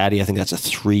Call Her Daddy. I think that's a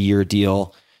 3-year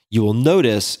deal. You will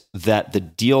notice that the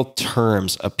deal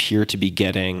terms appear to be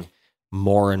getting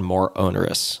more and more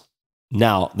onerous.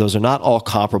 Now, those are not all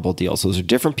comparable deals. Those are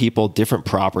different people, different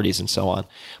properties, and so on.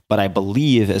 But I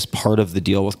believe as part of the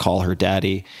deal with Call Her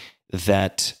Daddy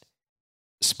that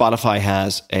Spotify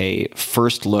has a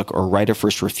first look or right of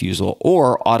first refusal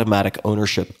or automatic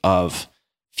ownership of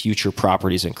future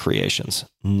properties and creations,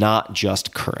 not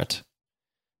just current.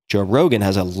 Joe Rogan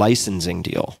has a licensing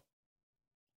deal,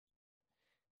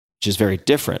 which is very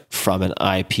different from an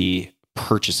IP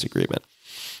purchase agreement.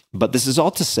 But this is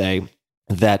all to say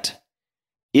that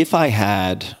if I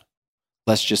had,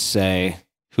 let's just say,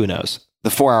 who knows, the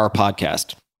 4-Hour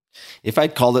Podcast, if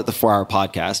I'd called it the 4-Hour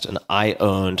Podcast and I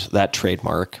owned that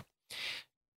trademark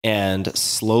and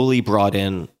slowly brought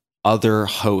in other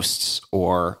hosts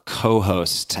or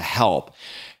co-hosts to help,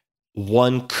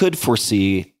 one could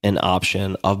foresee an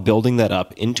option of building that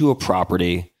up into a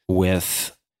property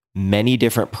with many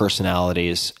different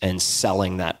personalities and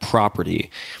selling that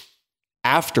property.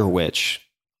 After which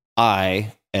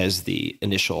I, as the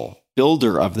initial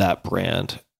builder of that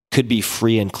brand, could be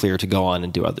free and clear to go on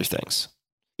and do other things.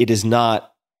 It is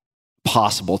not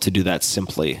possible to do that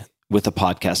simply with a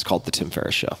podcast called The Tim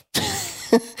Ferriss Show.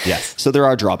 Yes. So there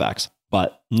are drawbacks.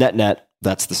 But net,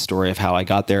 that's the story of how I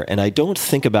got there. And I don't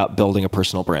think about building a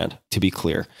personal brand, to be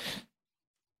clear.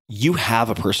 You have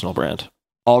a personal brand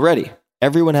already.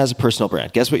 Everyone has a personal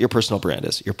brand. Guess what your personal brand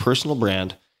is? Your personal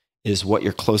brand is what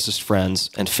your closest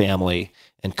friends and family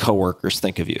and coworkers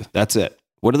think of you. That's it.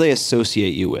 What do they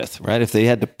associate you with, right? If they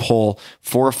had to pull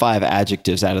 4 or 5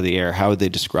 adjectives out of the air, how would they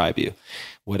describe you?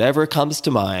 Whatever comes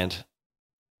to mind,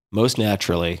 most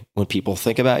naturally, when people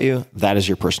think about you, that is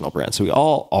your personal brand. So we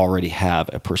all already have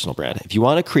a personal brand. If you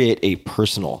want to create a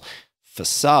personal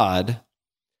facade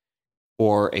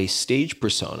or a stage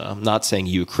persona, I'm not saying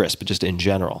you, Chris, but just in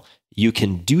general, you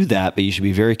can do that, but you should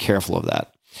be very careful of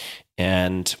that.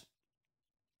 And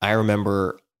I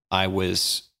remember I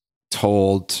was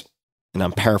told, and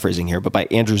I'm paraphrasing here, but by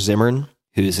Andrew Zimmern,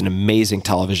 who is an amazing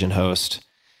television host,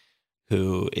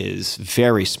 who is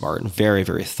very smart and very,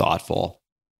 very thoughtful,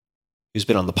 who's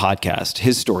been on the podcast.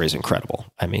 His story is incredible.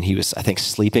 I mean, he was, I think,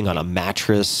 sleeping on a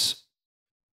mattress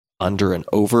under an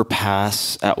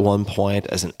overpass at one point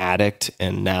as an addict,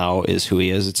 and now is who he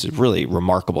is. It's a really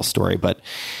remarkable story. But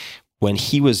when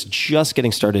he was just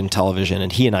getting started in television,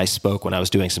 and he and I spoke when I was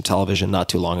doing some television not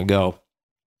too long ago,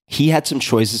 he had some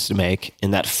choices to make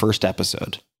in that first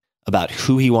episode about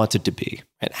who he wanted to be,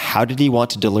 and how did he want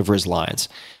to deliver his lines.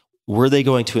 Were they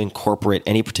going to incorporate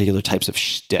any particular types of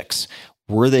shticks?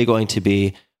 Were they going to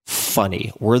be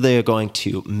funny? Were they going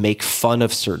to make fun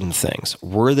of certain things?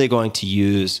 Were they going to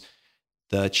use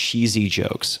the cheesy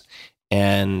jokes?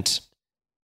 And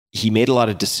he made a lot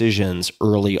of decisions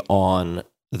early on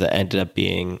that ended up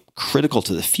being critical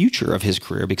to the future of his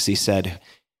career, because he said,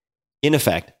 in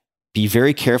effect, be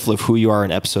very careful of who you are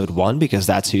in episode 1, because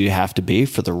that's who you have to be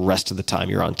for the rest of the time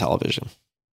you're on television.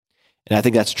 And I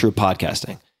think that's true of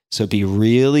podcasting. So be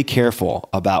really careful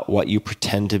about what you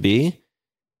pretend to be,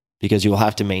 because you will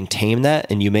have to maintain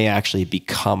that, and you may actually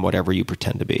become whatever you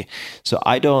pretend to be. So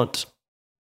I don't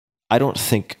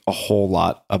think a whole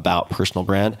lot about personal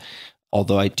brand,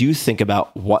 although I do think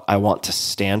about what I want to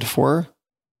stand for.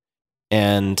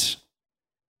 And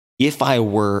if I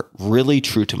were really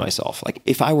true to myself,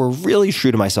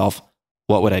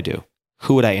 what would I do?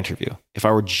 Who would I interview? If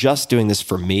I were just doing this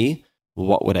for me,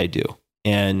 what would I do?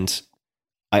 And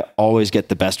I always get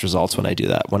the best results when I do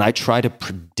that. When I try to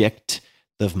predict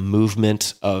the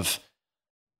movement of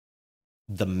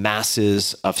the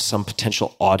masses of some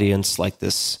potential audience, like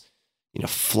this,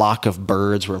 flock of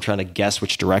birds where I'm trying to guess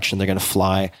which direction they're going to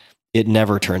fly, it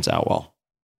never turns out well.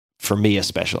 For me,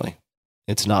 especially.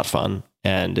 It's not fun,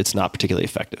 and it's not particularly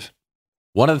effective.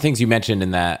 One of the things you mentioned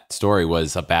in that story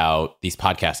was about these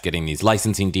podcasts getting these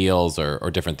licensing deals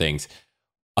or different things.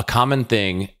 A common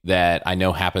thing that I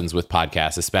know happens with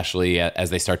podcasts, especially as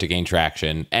they start to gain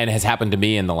traction, and has happened to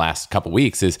me in the last couple of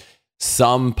weeks, is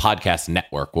some podcast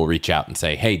network will reach out and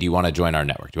say, hey, do you want to join our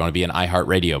network? Do you want to be an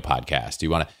iHeartRadio podcast? Do you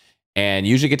want to? And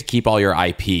you usually get to keep all your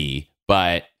IP,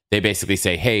 but they basically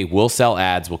say, hey, we'll sell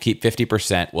ads. We'll keep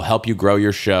 50%. We'll help you grow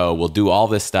your show. We'll do all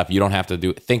this stuff. You don't have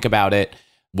to think about it.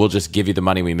 We'll just give you the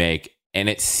money we make. And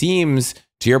it seems,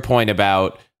 to your point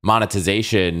about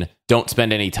monetization, don't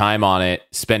spend any time on it.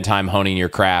 Spend time honing your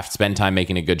craft. Spend time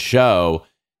making a good show.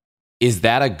 Is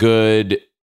that a good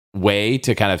way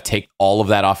to kind of take all of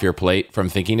that off your plate from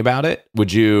thinking about it?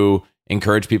 Would you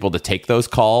encourage people to take those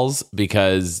calls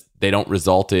because they don't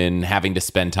result in having to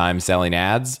spend time selling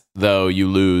ads, though you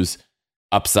lose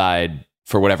upside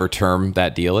for whatever term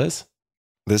that deal is?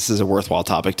 This is a worthwhile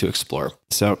topic to explore.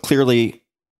 So clearly,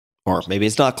 or maybe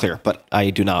it's not clear, but I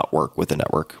do not work with a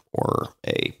network or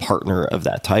a partner of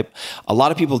that type. A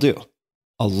lot of people do.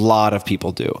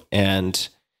 And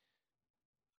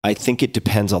I think it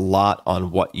depends a lot on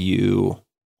what you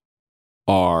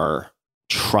are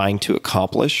trying to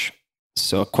accomplish.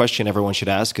 So a question everyone should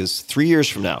ask is, 3 years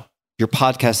from now, your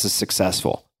podcast is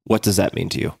successful. What does that mean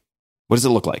to you? What does it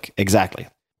look like? Exactly.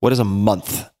 What does a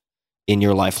month in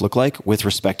your life look like with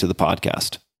respect to the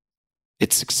podcast?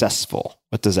 It's successful.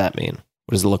 What does that mean?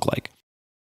 What does it look like?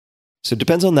 So it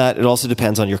depends on that. It also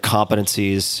depends on your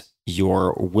competencies,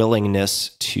 your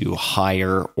willingness to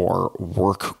hire or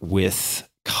work with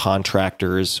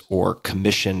contractors or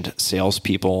commissioned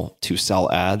salespeople to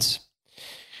sell ads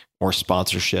or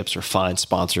sponsorships or find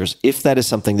sponsors, if that is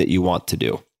something that you want to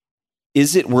do.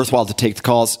 Is it worthwhile to take the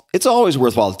calls? It's always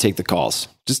worthwhile to take the calls.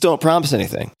 Just don't promise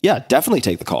anything. Yeah, definitely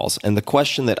take the calls. And the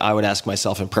question that I would ask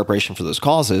myself in preparation for those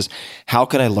calls is, how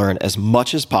can I learn as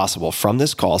much as possible from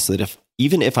this call so that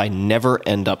even if I never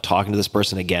end up talking to this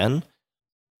person again,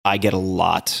 I get a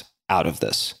lot out of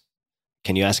this?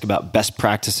 Can you ask about best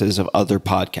practices of other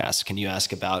podcasts? Can you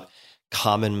ask about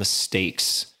common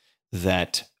mistakes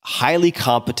that highly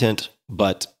competent,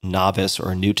 but novice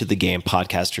or new to the game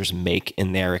podcasters make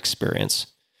in their experience?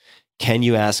 Can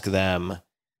you ask them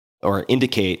or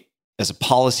indicate as a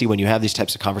policy when you have these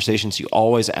types of conversations, you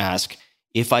always ask,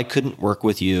 if I couldn't work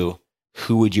with you,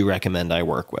 who would you recommend I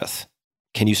work with?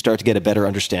 Can you start to get a better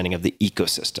understanding of the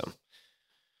ecosystem?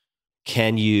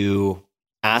 Can you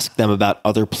ask them about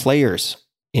other players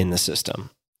in the system?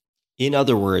 In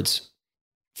other words,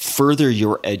 further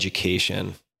your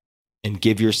education and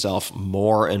give yourself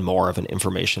more and more of an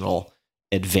informational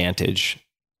advantage,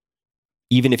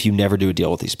 even if you never do a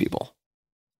deal with these people.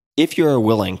 If you're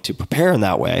willing to prepare in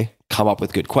that way, come up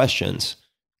with good questions,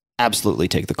 absolutely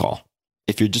take the call.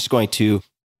 If you're just going to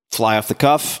fly off the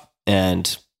cuff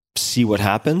and see what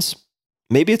happens,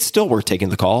 maybe it's still worth taking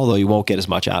the call, although you won't get as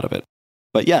much out of it.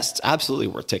 But yes, it's absolutely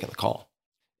worth taking the call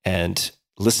and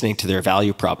listening to their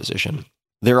value proposition.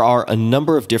 There are a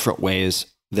number of different ways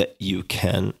that you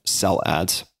can sell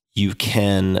ads. You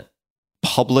can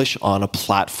publish on a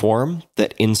platform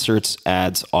that inserts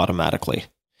ads automatically.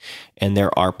 And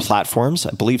there are platforms,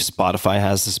 I believe Spotify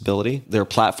has this ability. There are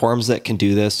platforms that can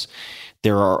do this.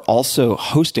 There are also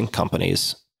hosting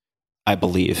companies, I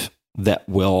believe, that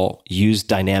will use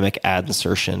dynamic ad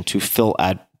insertion to fill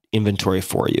ad inventory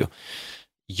for you.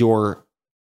 Your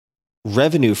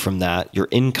revenue from that, your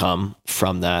income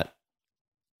from that,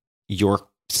 your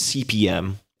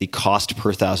CPM, the cost per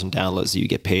 1,000 downloads that you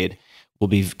get paid, will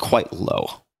be quite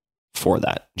low for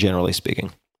that, generally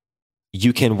speaking.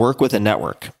 You can work with a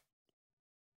network,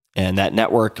 and that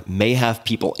network may have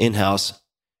people in-house,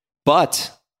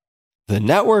 but the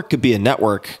network could be a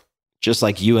network just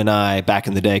like you and I back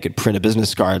in the day could print a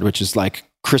business card, which is like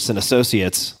Chris and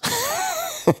Associates.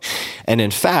 And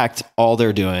in fact, all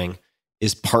they're doing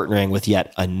is partnering with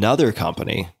yet another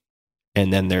company,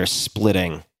 and then they're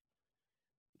splitting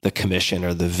the commission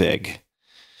or the VIG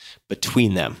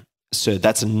between them. So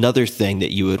that's another thing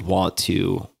that you would want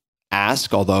to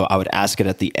ask, although I would ask it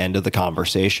at the end of the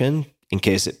conversation in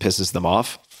case it pisses them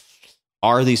off.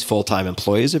 Are these full-time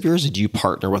employees of yours? Or do you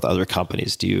partner with other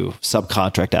companies? Do you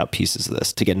subcontract out pieces of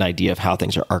this to get an idea of how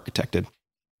things are architected?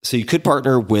 So you could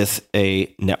partner with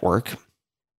a network.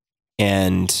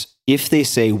 And if they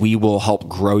say, we will help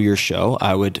grow your show,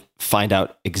 I would find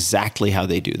out exactly how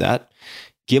they do that.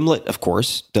 Gimlet, of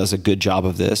course, does a good job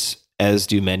of this, as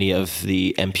do many of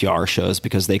the NPR shows,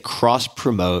 because they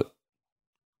cross-promote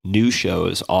new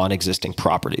shows on existing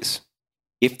properties.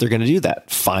 If they're going to do that,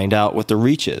 find out what the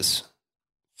reach is.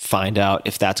 Find out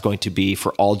if that's going to be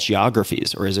for all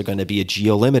geographies, or is it going to be a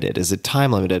geo-limited? Is it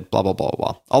time-limited? Blah, blah, blah,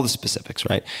 blah. All the specifics,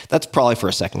 right? That's probably for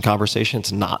a second conversation.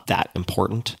 It's not that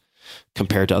important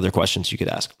compared to other questions you could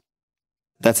ask.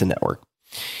 That's a network.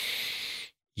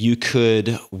 You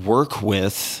could work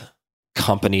with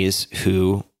companies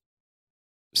who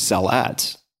sell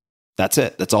ads. That's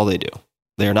it. That's all they do.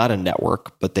 They're not a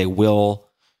network, but they will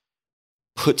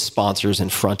put sponsors in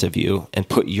front of you and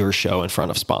put your show in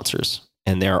front of sponsors.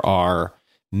 And there are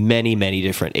many, many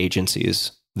different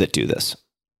agencies that do this,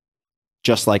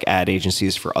 just like ad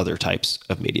agencies for other types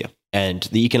of media. And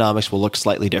the economics will look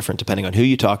slightly different depending on who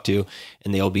you talk to,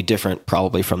 and they'll be different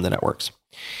probably from the networks.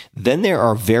 Then there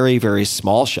are very, very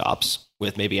small shops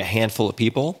with maybe a handful of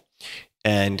people,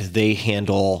 and they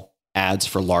handle ads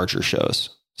for larger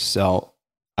shows. So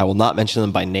I will not mention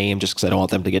them by name just because I don't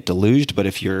want them to get deluged, but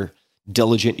if you're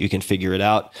diligent, you can figure it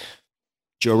out.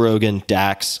 Joe Rogan,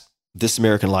 Dax, This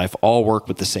American Life all work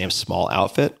with the same small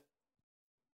outfit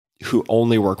who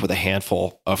only work with a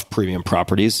handful of premium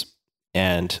properties,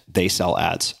 and they sell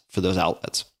ads for those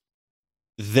outlets.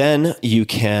 Then you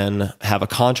can have a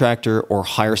contractor or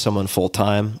hire someone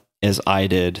full-time, as I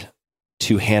did,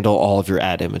 to handle all of your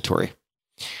ad inventory.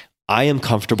 I am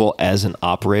comfortable as an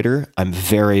operator. I'm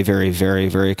very, very, very,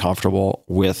 very comfortable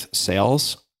with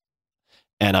sales.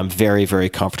 And I'm very, very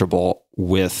comfortable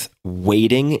with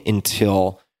waiting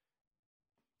until,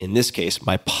 in this case,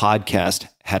 my podcast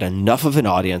had enough of an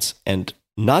audience, and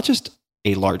not just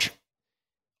a large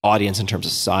audience in terms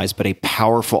of size, but a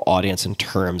powerful audience in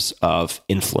terms of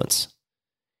influence,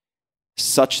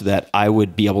 such that I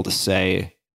would be able to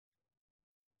say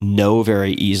no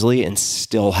very easily and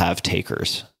still have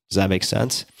takers. Does that make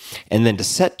sense? And then to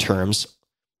set terms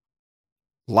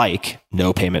like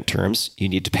no payment terms, you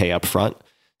need to pay up front,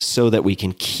 so that we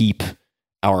can keep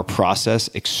our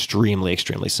process extremely,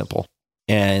 extremely simple.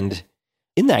 And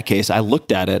in that case, I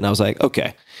looked at it and I was like,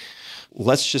 okay,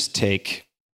 let's just take,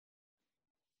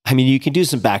 I mean, you can do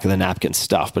some back of the napkin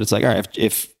stuff, but it's like, all right,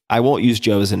 if I won't use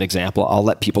Joe as an example, I'll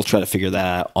let people try to figure that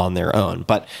out on their own.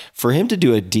 But for him to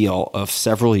do a deal of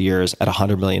several years at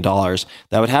 $100 million,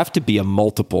 that would have to be a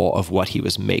multiple of what he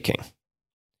was making.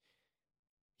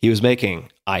 He was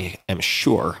making, I am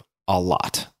sure, a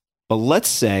lot. But let's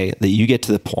say that you get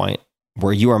to the point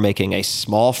where you are making a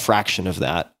small fraction of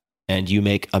that and you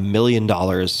make $1 million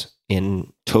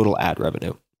in total ad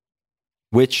revenue,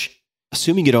 which,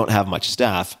 assuming you don't have much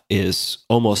staff, is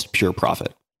almost pure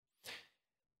profit.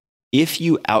 If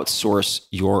you outsource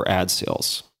your ad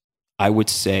sales, I would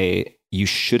say you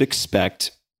should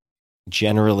expect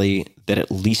generally that at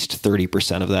least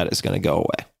 30% of that is going to go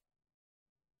away.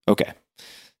 Okay.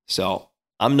 So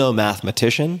I'm no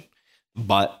mathematician,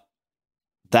 but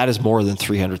that is more than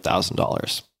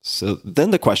 $300,000. So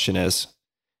then the question is,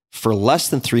 for less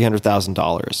than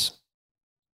 $300,000,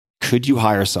 could you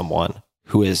hire someone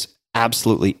who is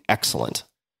absolutely excellent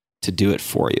to do it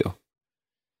for you?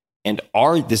 And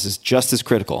this is just as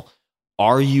critical,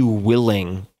 are you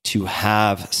willing to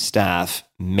have staff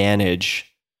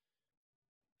manage,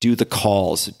 do the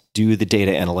calls, do the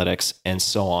data analytics, and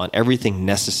so on, everything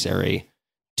necessary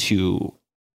to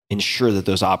ensure that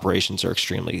those operations are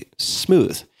extremely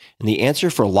smooth? And the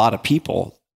answer for a lot of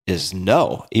people is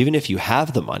no. Even if you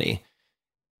have the money,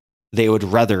 they would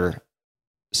rather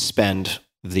spend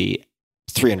the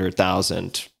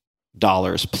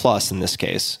 $300,000 plus in this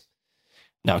case.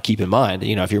 Now, keep in mind,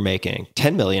 if you're making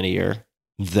 $10 million a year,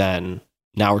 then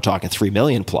now we're talking $3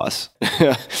 million plus.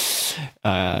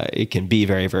 It can be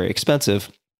very, very expensive,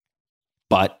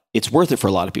 but it's worth it for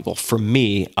a lot of people. For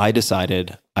me, I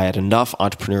decided I had enough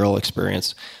entrepreneurial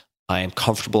experience. I am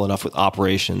comfortable enough with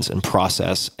operations and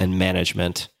process and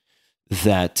management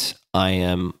that I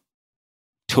am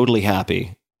totally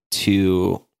happy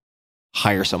to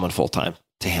hire someone full-time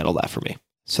to handle that for me.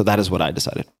 So that is what I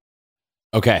decided.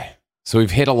 Okay. So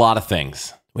we've hit a lot of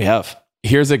things. We have.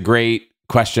 Here's a great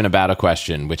question about a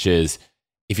question, which is,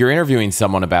 if you're interviewing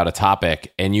someone about a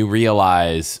topic and you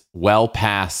realize well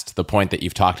past the point that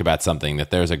you've talked about something that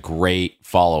there's a great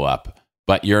follow-up,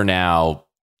 but you're now,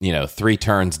 3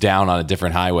 turns down on a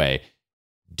different highway,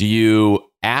 do you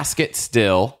ask it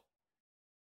still?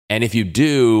 And if you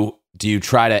do you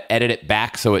try to edit it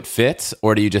back so it fits,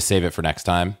 or do you just save it for next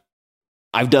time?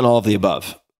 I've done all of the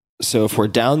above. So if we're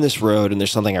down this road and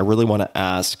there's something I really want to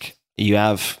ask, you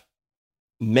have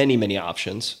many, many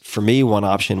options. For me, one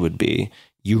option would be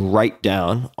you write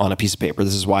down on a piece of paper.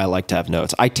 This is why I like to have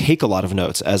notes. I take a lot of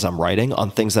notes as I'm writing on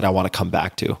things that I want to come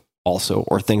back to also,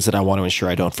 or things that I want to ensure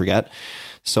I don't forget.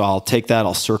 So I'll take that,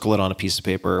 I'll circle it on a piece of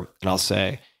paper, and I'll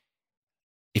say,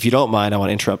 if you don't mind, I want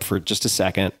to interrupt for just a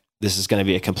second. This is going to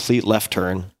be a complete left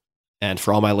turn. And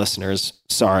for all my listeners,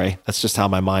 sorry, that's just how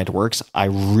my mind works. I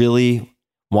really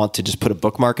want to just put a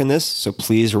bookmark in this. So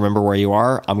please remember where you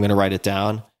are. I'm going to write it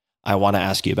down. I want to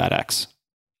ask you about X.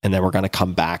 And then we're going to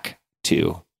come back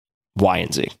to Y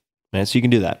and Z. And so you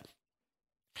can do that.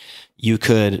 You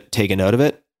could take a note of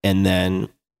it and then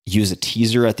use a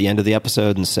teaser at the end of the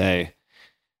episode and say,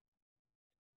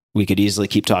 we could easily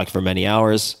keep talking for many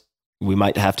hours. We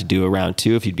might have to do a round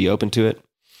 2 if you'd be open to it.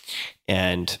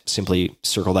 And simply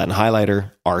circle that in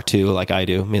highlighter, R2, like I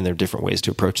do. I mean, there are different ways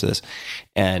to approach this,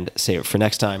 and save it for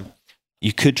next time.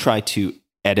 You could try to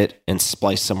edit and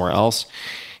splice somewhere else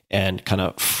and kind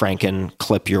of Franken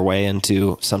clip your way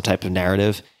into some type of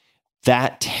narrative.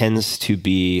 That tends to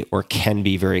be, or can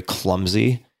be, very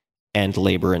clumsy and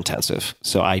labor intensive.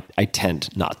 So I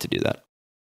tend not to do that.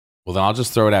 Well, then I'll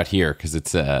just throw it out here because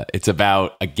it's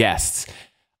about a guest.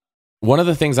 One of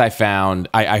the things I found,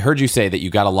 I heard you say that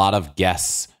you got a lot of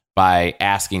guests by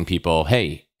asking people,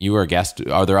 hey, you were a guest.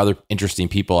 Are there other interesting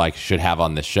people I should have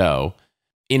on this show?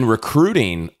 In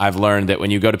recruiting, I've learned that when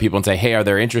you go to people and say, hey, are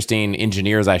there interesting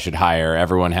engineers I should hire?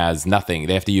 Everyone has nothing.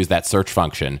 They have to use that search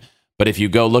function. But if you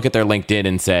go look at their LinkedIn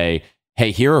and say, hey,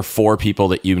 here are 4 people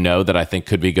that you know that I think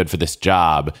could be good for this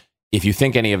job. If you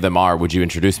think any of them are, would you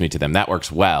introduce me to them? That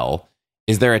works well.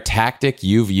 Is there a tactic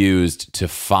you've used to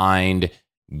find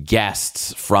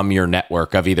guests from your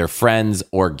network of either friends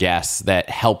or guests that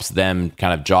helps them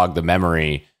kind of jog the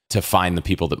memory to find the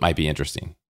people that might be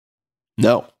interesting?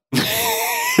 No.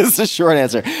 It's a short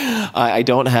answer. I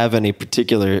don't have any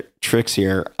particular tricks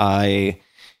here. I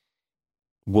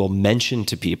will mention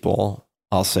to people,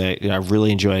 I'll say, I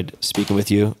really enjoyed speaking with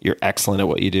you. You're excellent at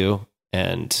what you do.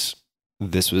 And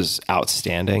this was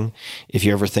outstanding. If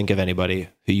you ever think of anybody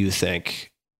who you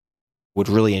think would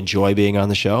really enjoy being on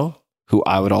the show, who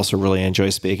I would also really enjoy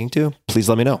speaking to, please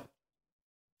let me know.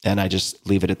 And I just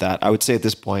leave it at that. I would say at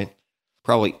this point,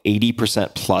 probably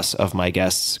 80% plus of my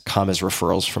guests come as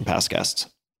referrals from past guests.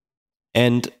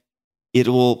 And it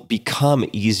will become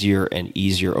easier and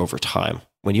easier over time.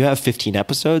 When you have 15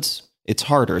 episodes, it's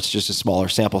harder. It's just a smaller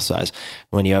sample size.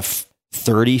 When you have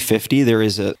 30, 50, there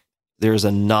is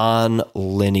a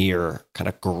non-linear kind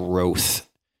of growth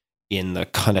in the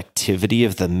connectivity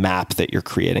of the map that you're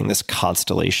creating, this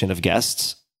constellation of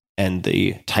guests and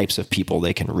the types of people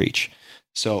they can reach.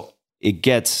 So it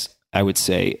gets, I would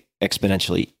say,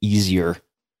 exponentially easier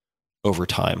over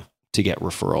time to get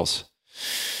referrals.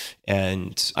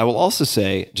 And I will also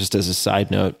say, just as a side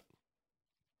note,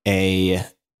 a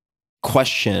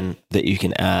question that you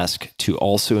can ask to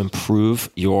also improve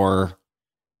your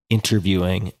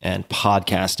interviewing and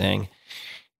podcasting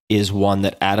is one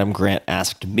that Adam Grant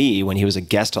asked me when he was a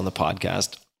guest on the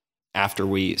podcast after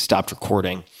we stopped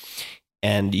recording.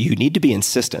 And you need to be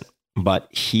insistent, but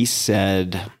he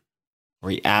said, or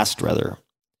he asked rather,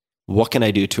 what can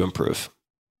I do to improve?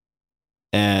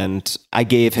 And I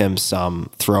gave him some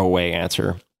throwaway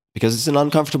answer because it's an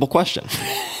uncomfortable question.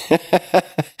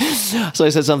 So I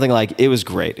said something like, it was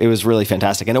great. It was really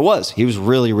fantastic. And it was. He was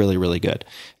really, really, really good.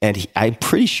 And I'm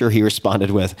pretty sure he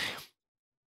responded with,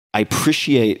 I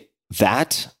appreciate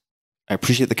that. I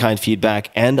appreciate the kind feedback.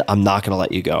 And I'm not going to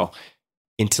let you go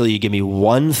until you give me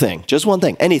one thing, just one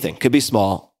thing, anything, could be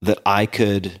small, that I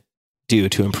could do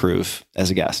to improve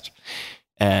as a guest.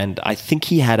 And I think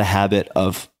he had a habit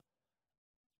of,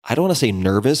 I don't want to say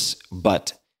nervous,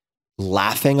 but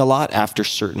laughing a lot after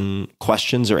certain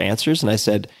questions or answers. And I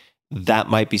said, that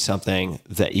might be something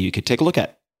that you could take a look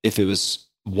at. If it was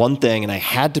one thing and I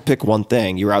had to pick one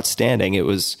thing, you're outstanding. It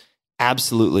was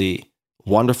absolutely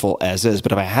wonderful as is.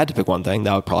 But if I had to pick one thing,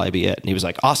 that would probably be it. And he was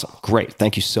like, awesome, great.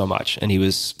 Thank you so much. And he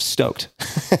was stoked.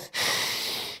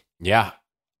 Yeah.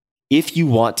 If you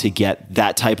want to get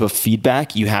that type of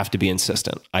feedback, you have to be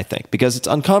insistent, I think, because it's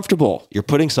uncomfortable. You're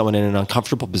putting someone in an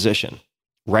uncomfortable position.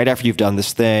 Right after you've done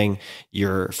this thing,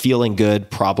 you're feeling good,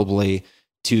 probably,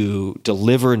 to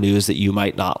deliver news that you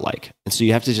might not like. And so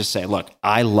you have to just say, look,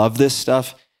 I love this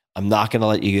stuff. I'm not going to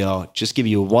let you go. Just give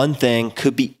you one thing,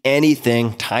 could be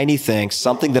anything, tiny thing,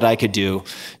 something that I could do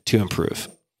to improve.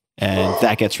 And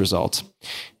that gets results.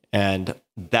 And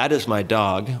that is my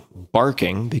dog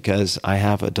barking because I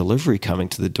have a delivery coming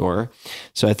to the door.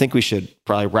 So I think we should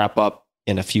probably wrap up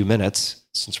in a few minutes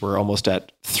since we're almost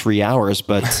at 3 hours.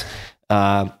 But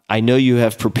I know you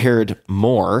have prepared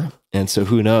more. And so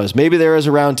who knows? Maybe there is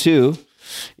a round 2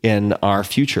 in our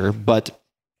future. But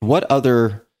what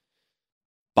other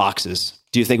boxes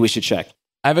do you think we should check?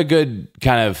 I have a good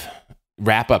kind of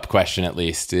wrap-up question, at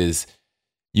least, is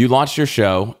you launched your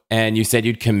show and you said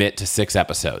you'd commit to 6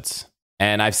 episodes.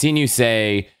 And I've seen you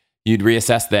say you'd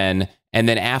reassess then. And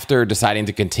then after deciding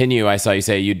to continue, I saw you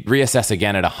say you'd reassess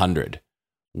again at 100.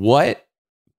 What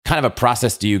kind of a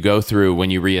process do you go through when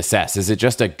you reassess? Is it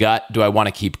just a gut, do I want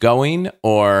to keep going?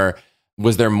 Or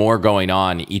was there more going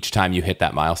on each time you hit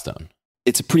that milestone?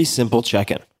 It's a pretty simple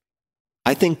check-in.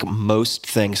 I think most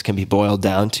things can be boiled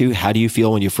down to how do you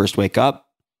feel when you first wake up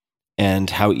and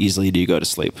how easily do you go to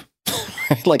sleep?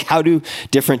 Like, how do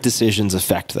different decisions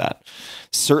affect that?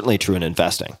 Certainly true in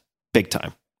investing, big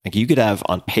time. Like, you could have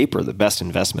on paper the best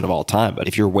investment of all time, but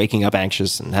if you're waking up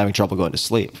anxious and having trouble going to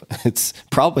sleep, it's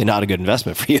probably not a good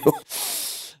investment for you.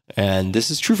 And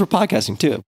this is true for podcasting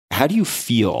too. How do you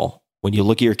feel when you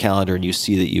look at your calendar and you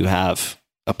see that you have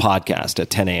a podcast at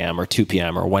 10 a.m. or 2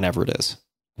 p.m. or whenever it is?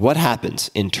 What happens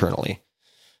internally?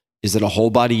 Is it a whole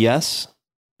body yes?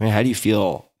 I mean, how do you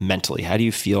feel mentally? How do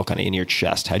you feel kind of in your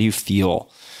chest? How do you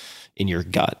feel in your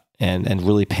gut? And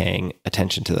really paying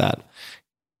attention to that.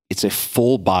 It's a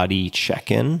full body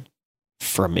check-in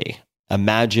for me.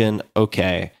 Imagine,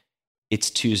 okay, it's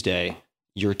Tuesday,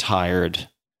 you're tired,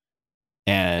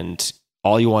 and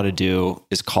all you want to do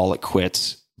is call it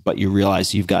quits, but you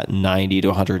realize you've got 90 to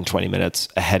 120 minutes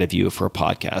ahead of you for a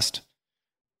podcast.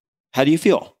 How do you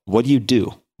feel? What do you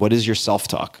do? What is your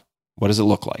self-talk? What does it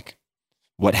look like?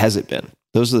 What has it been?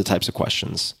 Those are the types of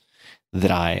questions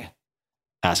that I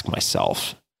ask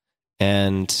myself.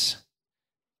 And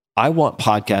I want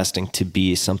podcasting to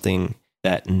be something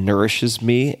that nourishes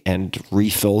me and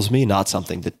refills me, not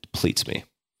something that depletes me.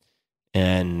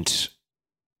 And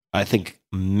I think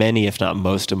many, if not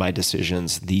most of my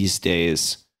decisions these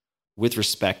days, with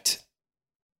respect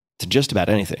to just about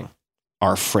anything,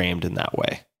 are framed in that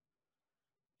way.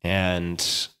 And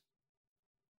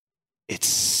it's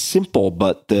simple,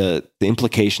 but the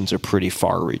implications are pretty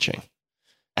far reaching.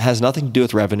 It has nothing to do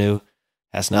with revenue,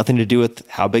 has nothing to do with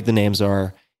how big the names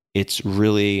are. It's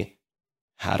really,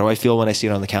 how do I feel when I see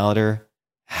it on the calendar?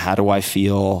 How do I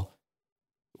feel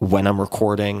when I'm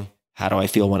recording? How do I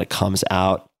feel when it comes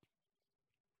out?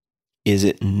 Is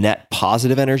it net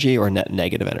positive energy or net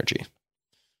negative energy?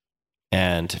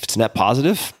 And if it's net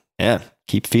positive, man,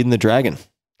 keep feeding the dragon.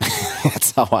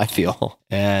 That's how I feel.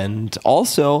 And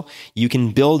also, you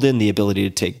can build in the ability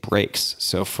to take breaks.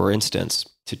 So for instance,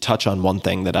 to touch on one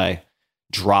thing that I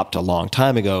dropped a long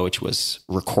time ago, which was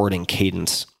recording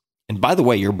cadence. And by the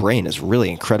way, your brain is really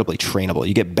incredibly trainable.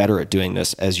 You get better at doing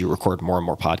this as you record more and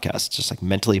more podcasts, just like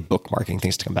mentally bookmarking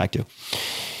things to come back to.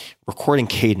 Recording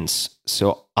cadence.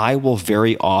 So I will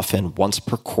very often, once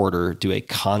per quarter, do a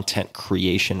content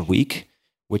creation week,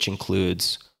 which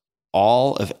includes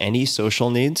all of any social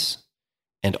needs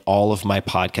and all of my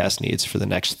podcast needs for the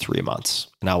next 3 months.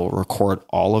 And I will record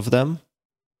all of them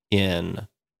in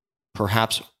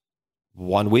perhaps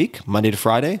 1 week, Monday to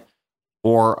Friday,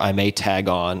 or I may tag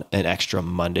on an extra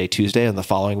Monday, Tuesday in the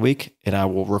following week, and I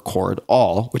will record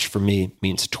all, which for me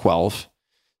means 12,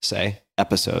 say,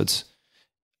 episodes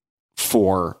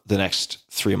for the next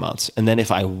 3 months. And then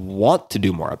if I want to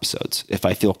do more episodes, if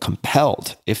I feel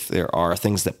compelled, if there are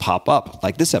things that pop up,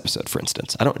 like this episode, for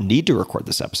instance, I don't need to record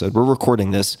this episode. We're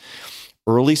recording this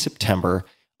early September.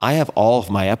 I have all of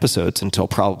my episodes until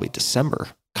probably December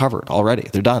covered already.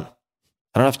 They're done.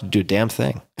 I don't have to do a damn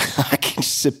thing. I can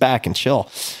just sit back and chill.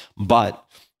 But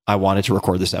I wanted to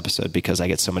record this episode because I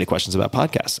get so many questions about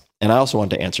podcasts. And I also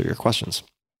wanted to answer your questions.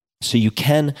 So you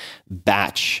can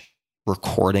batch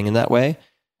recording in that way.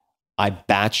 I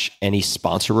batch any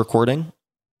sponsor recording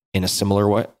in a similar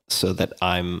way so that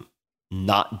I'm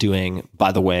not doing,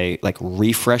 by the way, like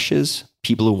refreshes.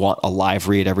 People who want a live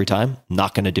read every time,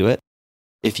 not going to do it.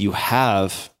 If you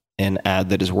have an ad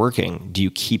that is working, do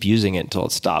you keep using it until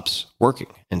it stops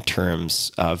working in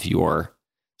terms of your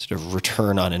sort of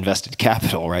return on invested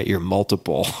capital, right? Your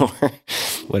multiple or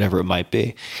whatever it might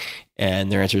be.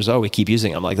 And their answer is, oh, we keep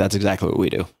using it. I'm like, that's exactly what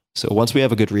we do. So once we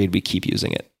have a good read, we keep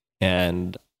using it.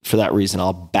 And for that reason,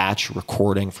 I'll batch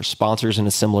recording for sponsors in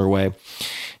a similar way.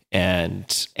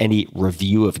 And any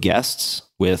review of guests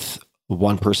with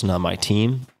one person on my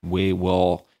team, we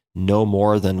will no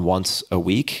more than once a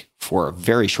week for a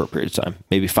very short period of time,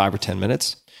 maybe 5 or 10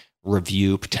 minutes,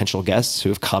 review potential guests who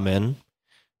have come in,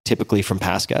 typically from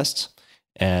past guests,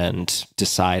 and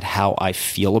decide how I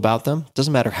feel about them.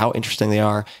 Doesn't matter how interesting they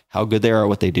are, how good they are at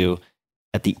what they do.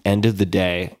 At the end of the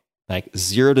day, like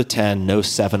 0 to 10, no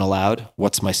 7 allowed.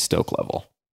 What's my stoke level?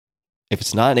 If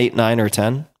it's not an 8, 9, or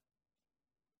 10,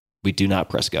 we do not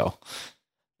press go.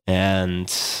 And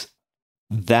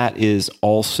that is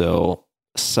also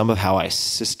some of how I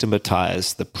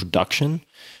systematize the production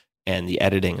and the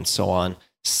editing and so on,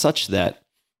 such that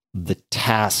the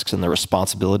tasks and the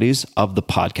responsibilities of the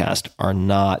podcast are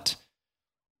not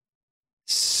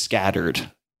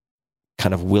scattered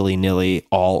kind of willy-nilly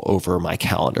all over my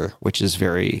calendar, which is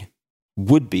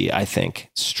would be, I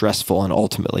think, stressful and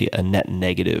ultimately a net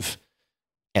negative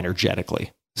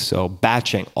energetically. So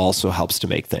batching also helps to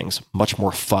make things much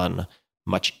more fun,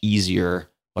 much easier,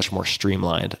 much more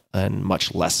streamlined, and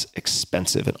much less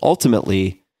expensive. And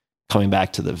ultimately, coming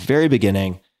back to the very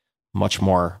beginning, much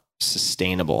more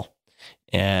sustainable.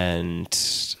 And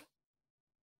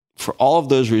for all of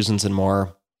those reasons and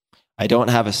more, I don't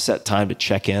have a set time to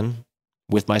check in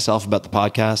with myself about the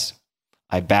podcast.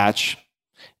 I batch,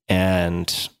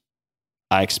 and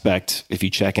I expect if you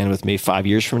check in with me 5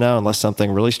 years from now, unless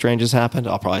something really strange has happened,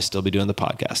 I'll probably still be doing the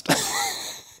podcast.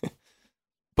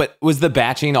 But was the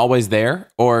batching always there?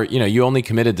 Or, you only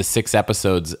committed to 6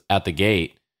 episodes at the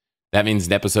gate. That means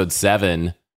in episode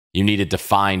 7, you needed to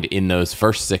find in those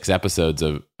first 6 episodes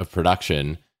of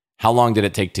production. How long did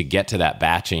it take to get to that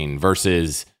batching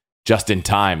versus just in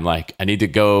time? Like, I need to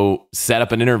go set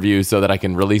up an interview so that I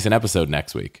can release an episode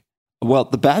next week. Well,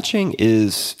 the batching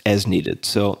is as needed.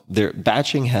 So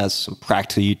batching has some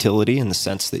practical utility in the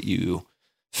sense that you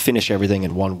finish everything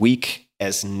in 1 week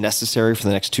as necessary for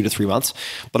the next 2 to 3 months.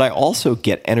 But I also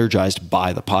get energized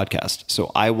by the podcast.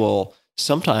 So I will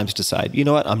sometimes decide, you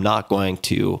know what, I'm not going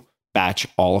to batch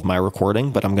all of my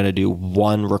recording, but I'm going to do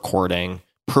 1 recording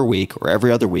per week or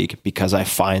every other week because I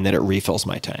find that it refills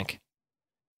my tank.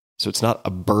 So it's not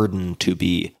a burden to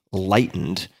be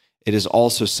lightened. It is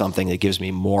also something that gives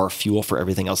me more fuel for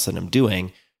everything else that I'm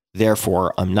doing.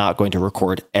 Therefore, I'm not going to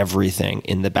record everything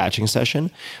in the batching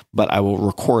session, but I will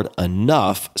record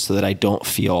enough so that I don't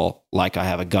feel like I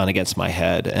have a gun against my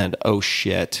head and, oh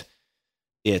shit,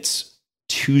 it's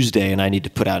Tuesday and I need to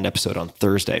put out an episode on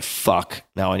Thursday. Fuck,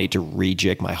 now I need to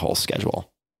rejig my whole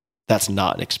schedule. That's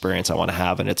not an experience I want to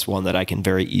have, and it's one that I can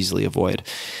very easily avoid.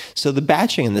 So the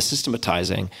batching and the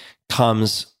systematizing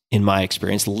comes, in my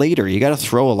experience, later. You got to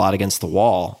throw a lot against the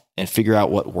wall and figure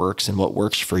out what works and what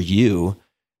works for you.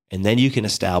 And then you can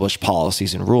establish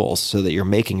policies and rules so that you're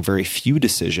making very few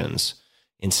decisions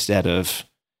instead of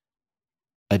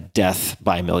a death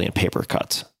by a million paper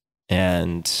cuts.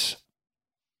 And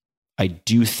I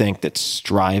do think that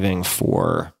striving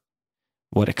for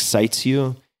what excites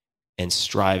you and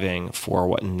striving for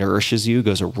what nourishes you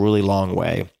goes a really long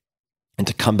way And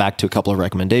to come back to a couple of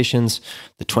recommendations,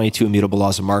 the 22 Immutable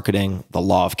Laws of Marketing, the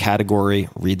Law of Category,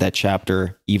 read that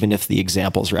chapter. Even if the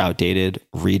examples are outdated,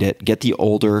 read it. Get the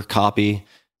older copy,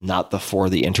 not the For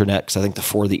the Internet, because I think the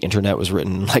For the Internet was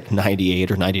written in like 98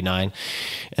 or 99,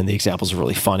 and the examples are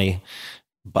really funny.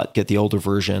 But get the older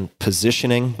version.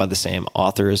 Positioning by the same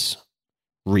authors,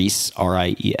 Rees,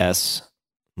 R-I-E-S,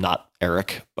 not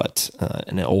Eric, but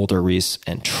an older Rees,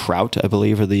 and Trout, I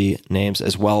believe, are the names,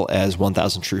 as well as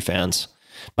 1,000 True Fans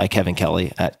by Kevin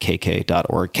Kelly at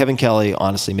kk.org. Kevin Kelly,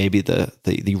 honestly, maybe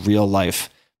the real life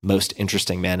most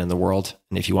interesting man in the world.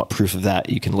 And if you want proof of that,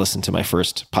 you can listen to my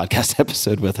first podcast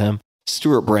episode with him.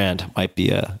 Stuart Brand might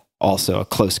be also a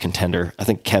close contender. I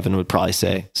think Kevin would probably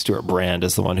say Stuart Brand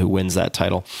is the one who wins that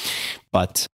title.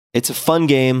 But it's a fun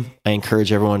game. I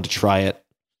encourage everyone to try it.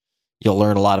 You'll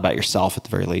learn a lot about yourself at the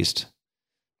very least.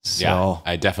 So,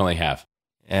 yeah, I definitely have.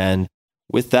 And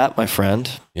with that, my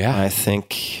friend, yeah, I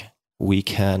think we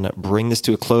can bring this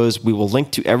to a close. We will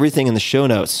link to everything in the show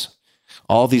notes.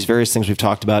 All of these various things we've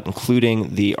talked about,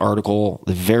 including the article,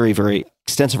 the very, very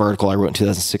extensive article I wrote in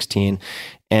 2016,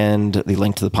 and the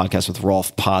link to the podcast with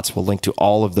Rolf Potts. We'll link to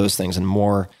all of those things and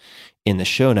more in the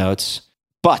show notes.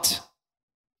 But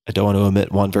I don't want to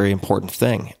omit one very important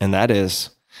thing, and that is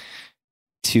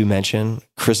to mention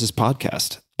Chris's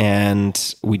podcast.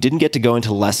 And we didn't get to go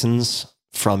into lessons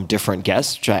from different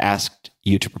guests, which I asked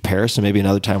you to prepare. So maybe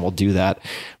another time we'll do that.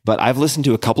 But I've listened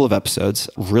to a couple of episodes,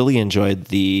 really enjoyed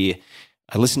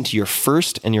I listened to your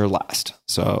first and your last.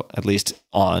 So at least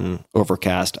on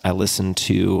Overcast, I listened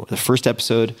to the first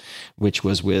episode, which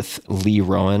was with Lee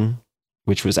Rowan,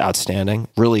 which was outstanding.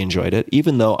 Really enjoyed it,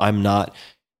 even though I'm not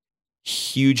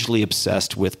hugely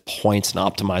obsessed with points and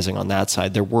optimizing on that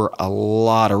side. There were a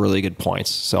lot of really good points.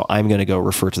 So I'm going to go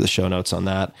refer to the show notes on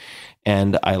that.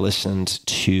 And I listened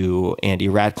to Andy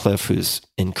Radcliffe, who's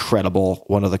incredible,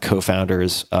 one of the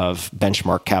co-founders of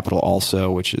Benchmark Capital also,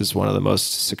 which is one of the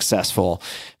most successful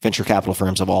venture capital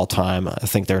firms of all time. I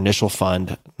think their initial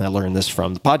fund, I learned this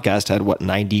from the podcast, had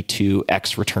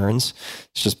 92x returns.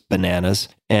 It's just bananas.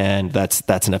 And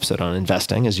that's an episode on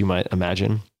investing, as you might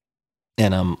imagine.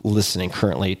 And I'm listening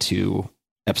currently to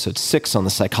episode 6 on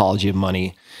the psychology of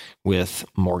money with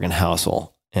Morgan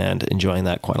Housel, and enjoying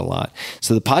that quite a lot.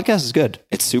 So the podcast is good.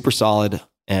 It's super solid.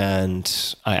 And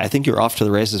I think you're off to the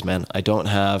races, man. I don't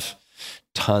have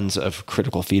tons of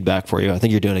critical feedback for you. I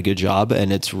think you're doing a good job,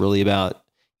 and it's really about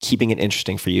keeping it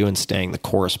interesting for you and staying the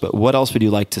course. But what else would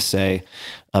you like to say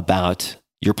about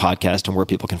your podcast and where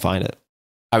people can find it?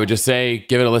 I would just say,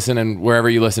 give it a listen, and wherever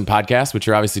you listen podcasts, which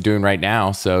you're obviously doing right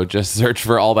now. So just search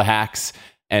for All the Hacks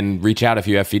and reach out if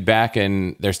you have feedback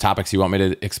and there's topics you want me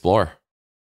to explore.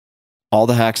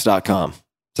 Allthehacks.com. Is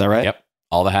that right? Yep.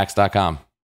 Allthehacks.com.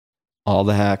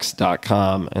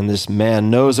 Allthehacks.com. And this man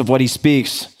knows of what he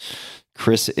speaks.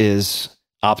 Chris is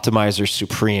optimizer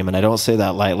supreme. And I don't say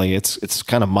that lightly. It's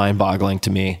kind of mind-boggling to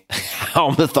me how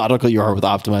methodical you are with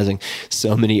optimizing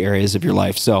so many areas of your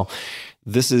life. So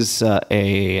this is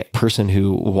a person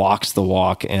who walks the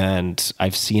walk, and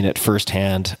I've seen it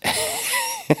firsthand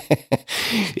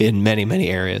in many, many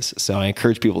areas. So I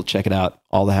encourage people to check it out.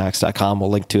 Allthehacks.com.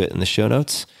 We'll link to it in the show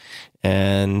notes.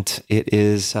 And it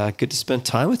is good to spend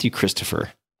time with you, Christopher.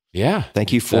 Yeah.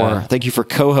 Thank you for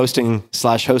co-hosting /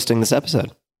 hosting this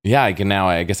episode. Yeah, I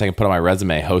guess I can put on my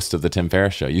resume, host of the Tim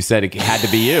Ferriss Show. You said it had to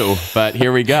be you, but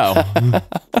here we go.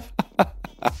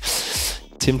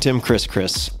 Tim, Chris,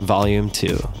 Volume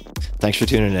 2. Thanks for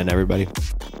tuning in, everybody.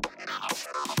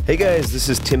 Hey guys, this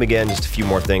is Tim again. Just a few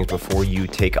more things before you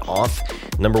take off.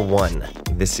 Number 1,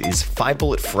 this is 5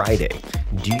 Bullet Friday.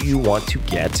 Do you want to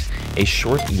get a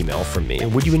short email from me?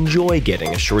 Would you enjoy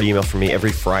getting a short email from me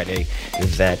every Friday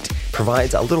that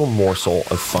provides a little morsel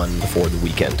of fun before the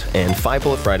weekend? And 5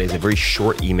 Bullet Friday is a very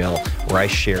short email where I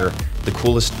share the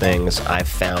coolest things I've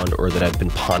found or that I've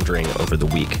been pondering over the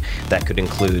week. That could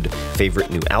include favorite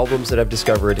new albums that I've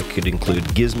discovered. It could include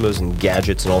gizmos and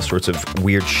gadgets and all sorts of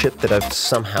weird shit that I've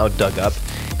somehow dug up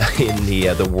in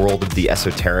the world of the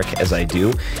esoteric as I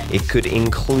do. It could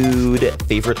include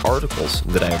favorite articles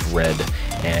that I've read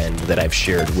and that I've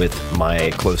shared with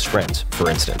my close friends, for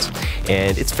instance.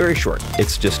 And it's very short.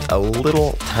 It's just a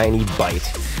little tiny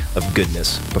bite of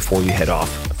goodness before you head off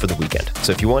for the weekend.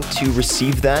 So if you want to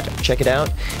receive that, check it out.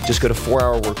 Just go to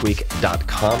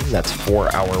 4hourworkweek.com. That's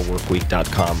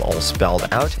 4hourworkweek.com, all spelled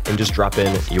out, and just drop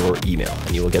in your email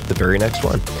and you will get the very next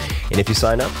one. And if you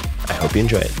sign up, I hope you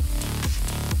enjoy it.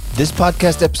 This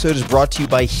podcast episode is brought to you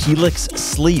by Helix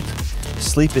Sleep.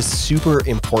 Sleep is super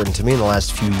important to me. In the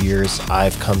last few years,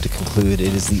 I've come to conclude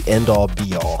it is the end-all,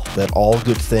 be-all, that all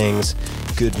good things,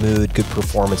 good mood, good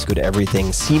performance, good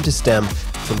everything seem to stem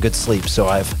some good sleep. So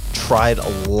I've tried a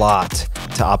lot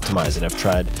to optimize it. I've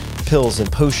tried pills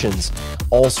and potions,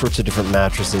 all sorts of different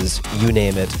mattresses, you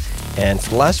name it. And for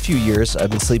the last few years, I've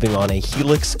been sleeping on a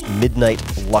Helix Midnight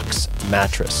Luxe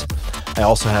mattress. I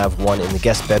also have one in the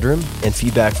guest bedroom, and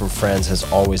feedback from friends has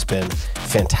always been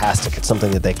fantastic. It's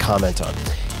something that they comment on.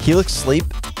 Helix Sleep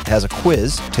has a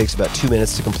quiz, takes about 2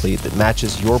 minutes to complete, that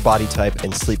matches your body type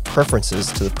and sleep preferences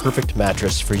to the perfect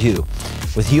mattress for you.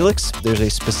 With Helix, there's a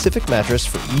specific mattress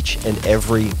for each and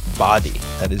every body.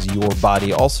 That is your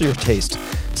body, also your taste.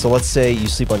 So let's say you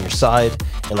sleep on your side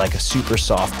and like a super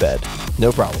soft bed.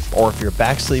 No problem. Or if you're a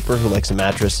back sleeper who likes a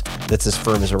mattress that's as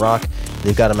firm as a rock,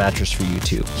 they've got a mattress for you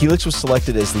too. Helix was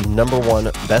selected as the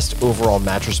 #1 best overall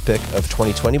mattress pick of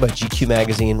 2020 by GQ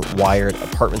Magazine, Wired,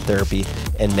 Apartment Therapy,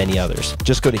 and many others.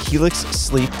 Just go to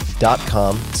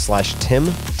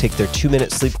helixsleep.com/Tim, take their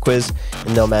 2-minute sleep quiz,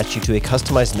 and they'll match you to a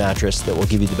customized mattress that will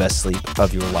give you the best sleep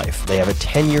of your life. They have a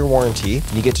 10-year warranty,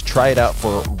 and you get to try it out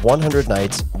for 100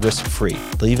 nights risk-free.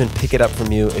 They'll even pick it up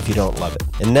from you if you don't love it.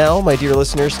 And now, my dear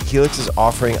listeners, Helix is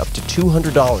offering up to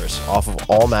 $200 off of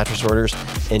all mattress orders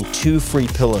and 2 free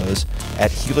pillows at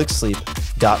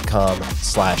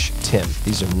helixsleep.com/Tim.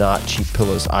 These are not cheap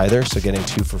pillows either, so getting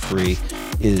 2 for free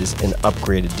is an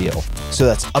upgraded deal. So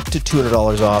that's up to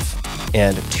 $200 off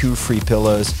and 2 free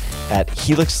pillows at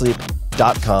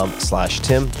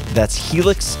helixsleep.com/Tim. That's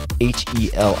Helix,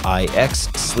 HELIX,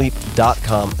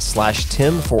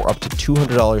 sleep.com/Tim for up to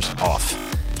 $200 off.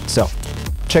 So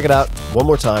check it out one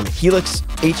more time, Helix,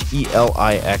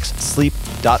 HELIX,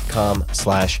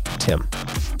 sleep.com/Tim.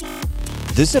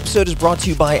 This episode is brought to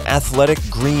you by Athletic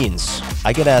Greens.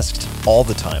 I get asked all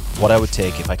the time what I would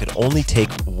take if I could only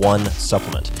take one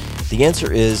supplement. The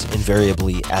answer is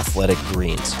invariably Athletic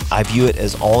Greens. I view it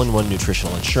as all-in-one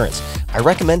nutritional insurance. I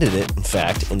recommended it, in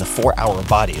fact, in the 4-Hour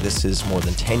Body. This is more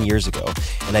than 10 years ago,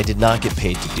 and I did not get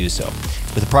paid to do so.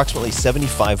 With approximately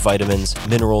 75 vitamins,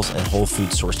 minerals, and whole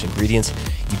food-sourced ingredients,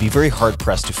 you'd be very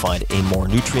hard-pressed to find a more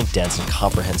nutrient-dense and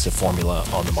comprehensive formula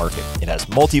on the market. It has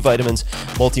multivitamins,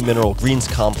 multi-mineral greens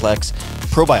complex,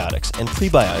 probiotics and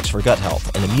prebiotics for gut health,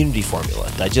 an immunity formula,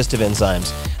 digestive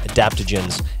enzymes,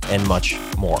 adaptogens, and much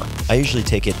more. I usually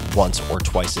take it once or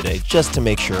twice a day just to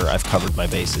make sure I've covered my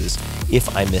bases if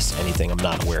I miss anything I'm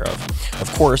not aware of.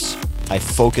 Of course, I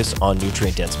focus on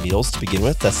nutrient-dense meals to begin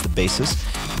with. That's the basis.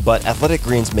 But Athletic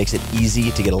Greens makes it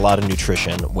easy to get a lot of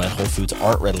nutrition when whole foods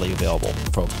aren't readily available.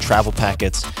 From travel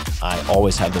packets, I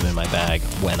always have them in my bag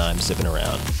when I'm zipping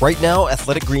around. Right now,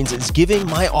 Athletic Greens is giving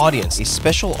my audience a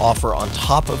special offer on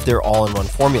top of their all-in-one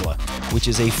formula, which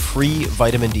is a free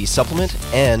vitamin D supplement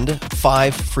and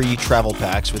 5 free travel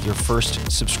packs with your first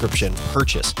subscription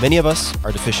purchase. Many of us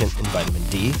are deficient in vitamin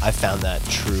D. I found that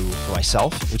true for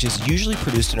myself, which is usually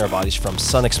produced in our bodies from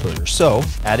sun exposure. So,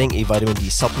 adding a vitamin D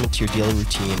supplement to your daily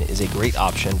routine is a great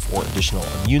option for additional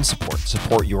immune support.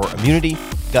 Support your immunity,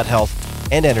 gut health,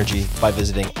 and energy by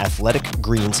visiting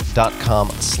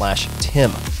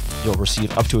athleticgreens.com/Tim. You'll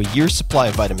receive up to a year's supply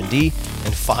of vitamin D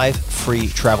and 5 free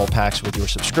travel packs with your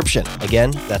subscription.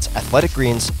 Again, that's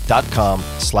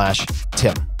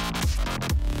athleticgreens.com/Tim.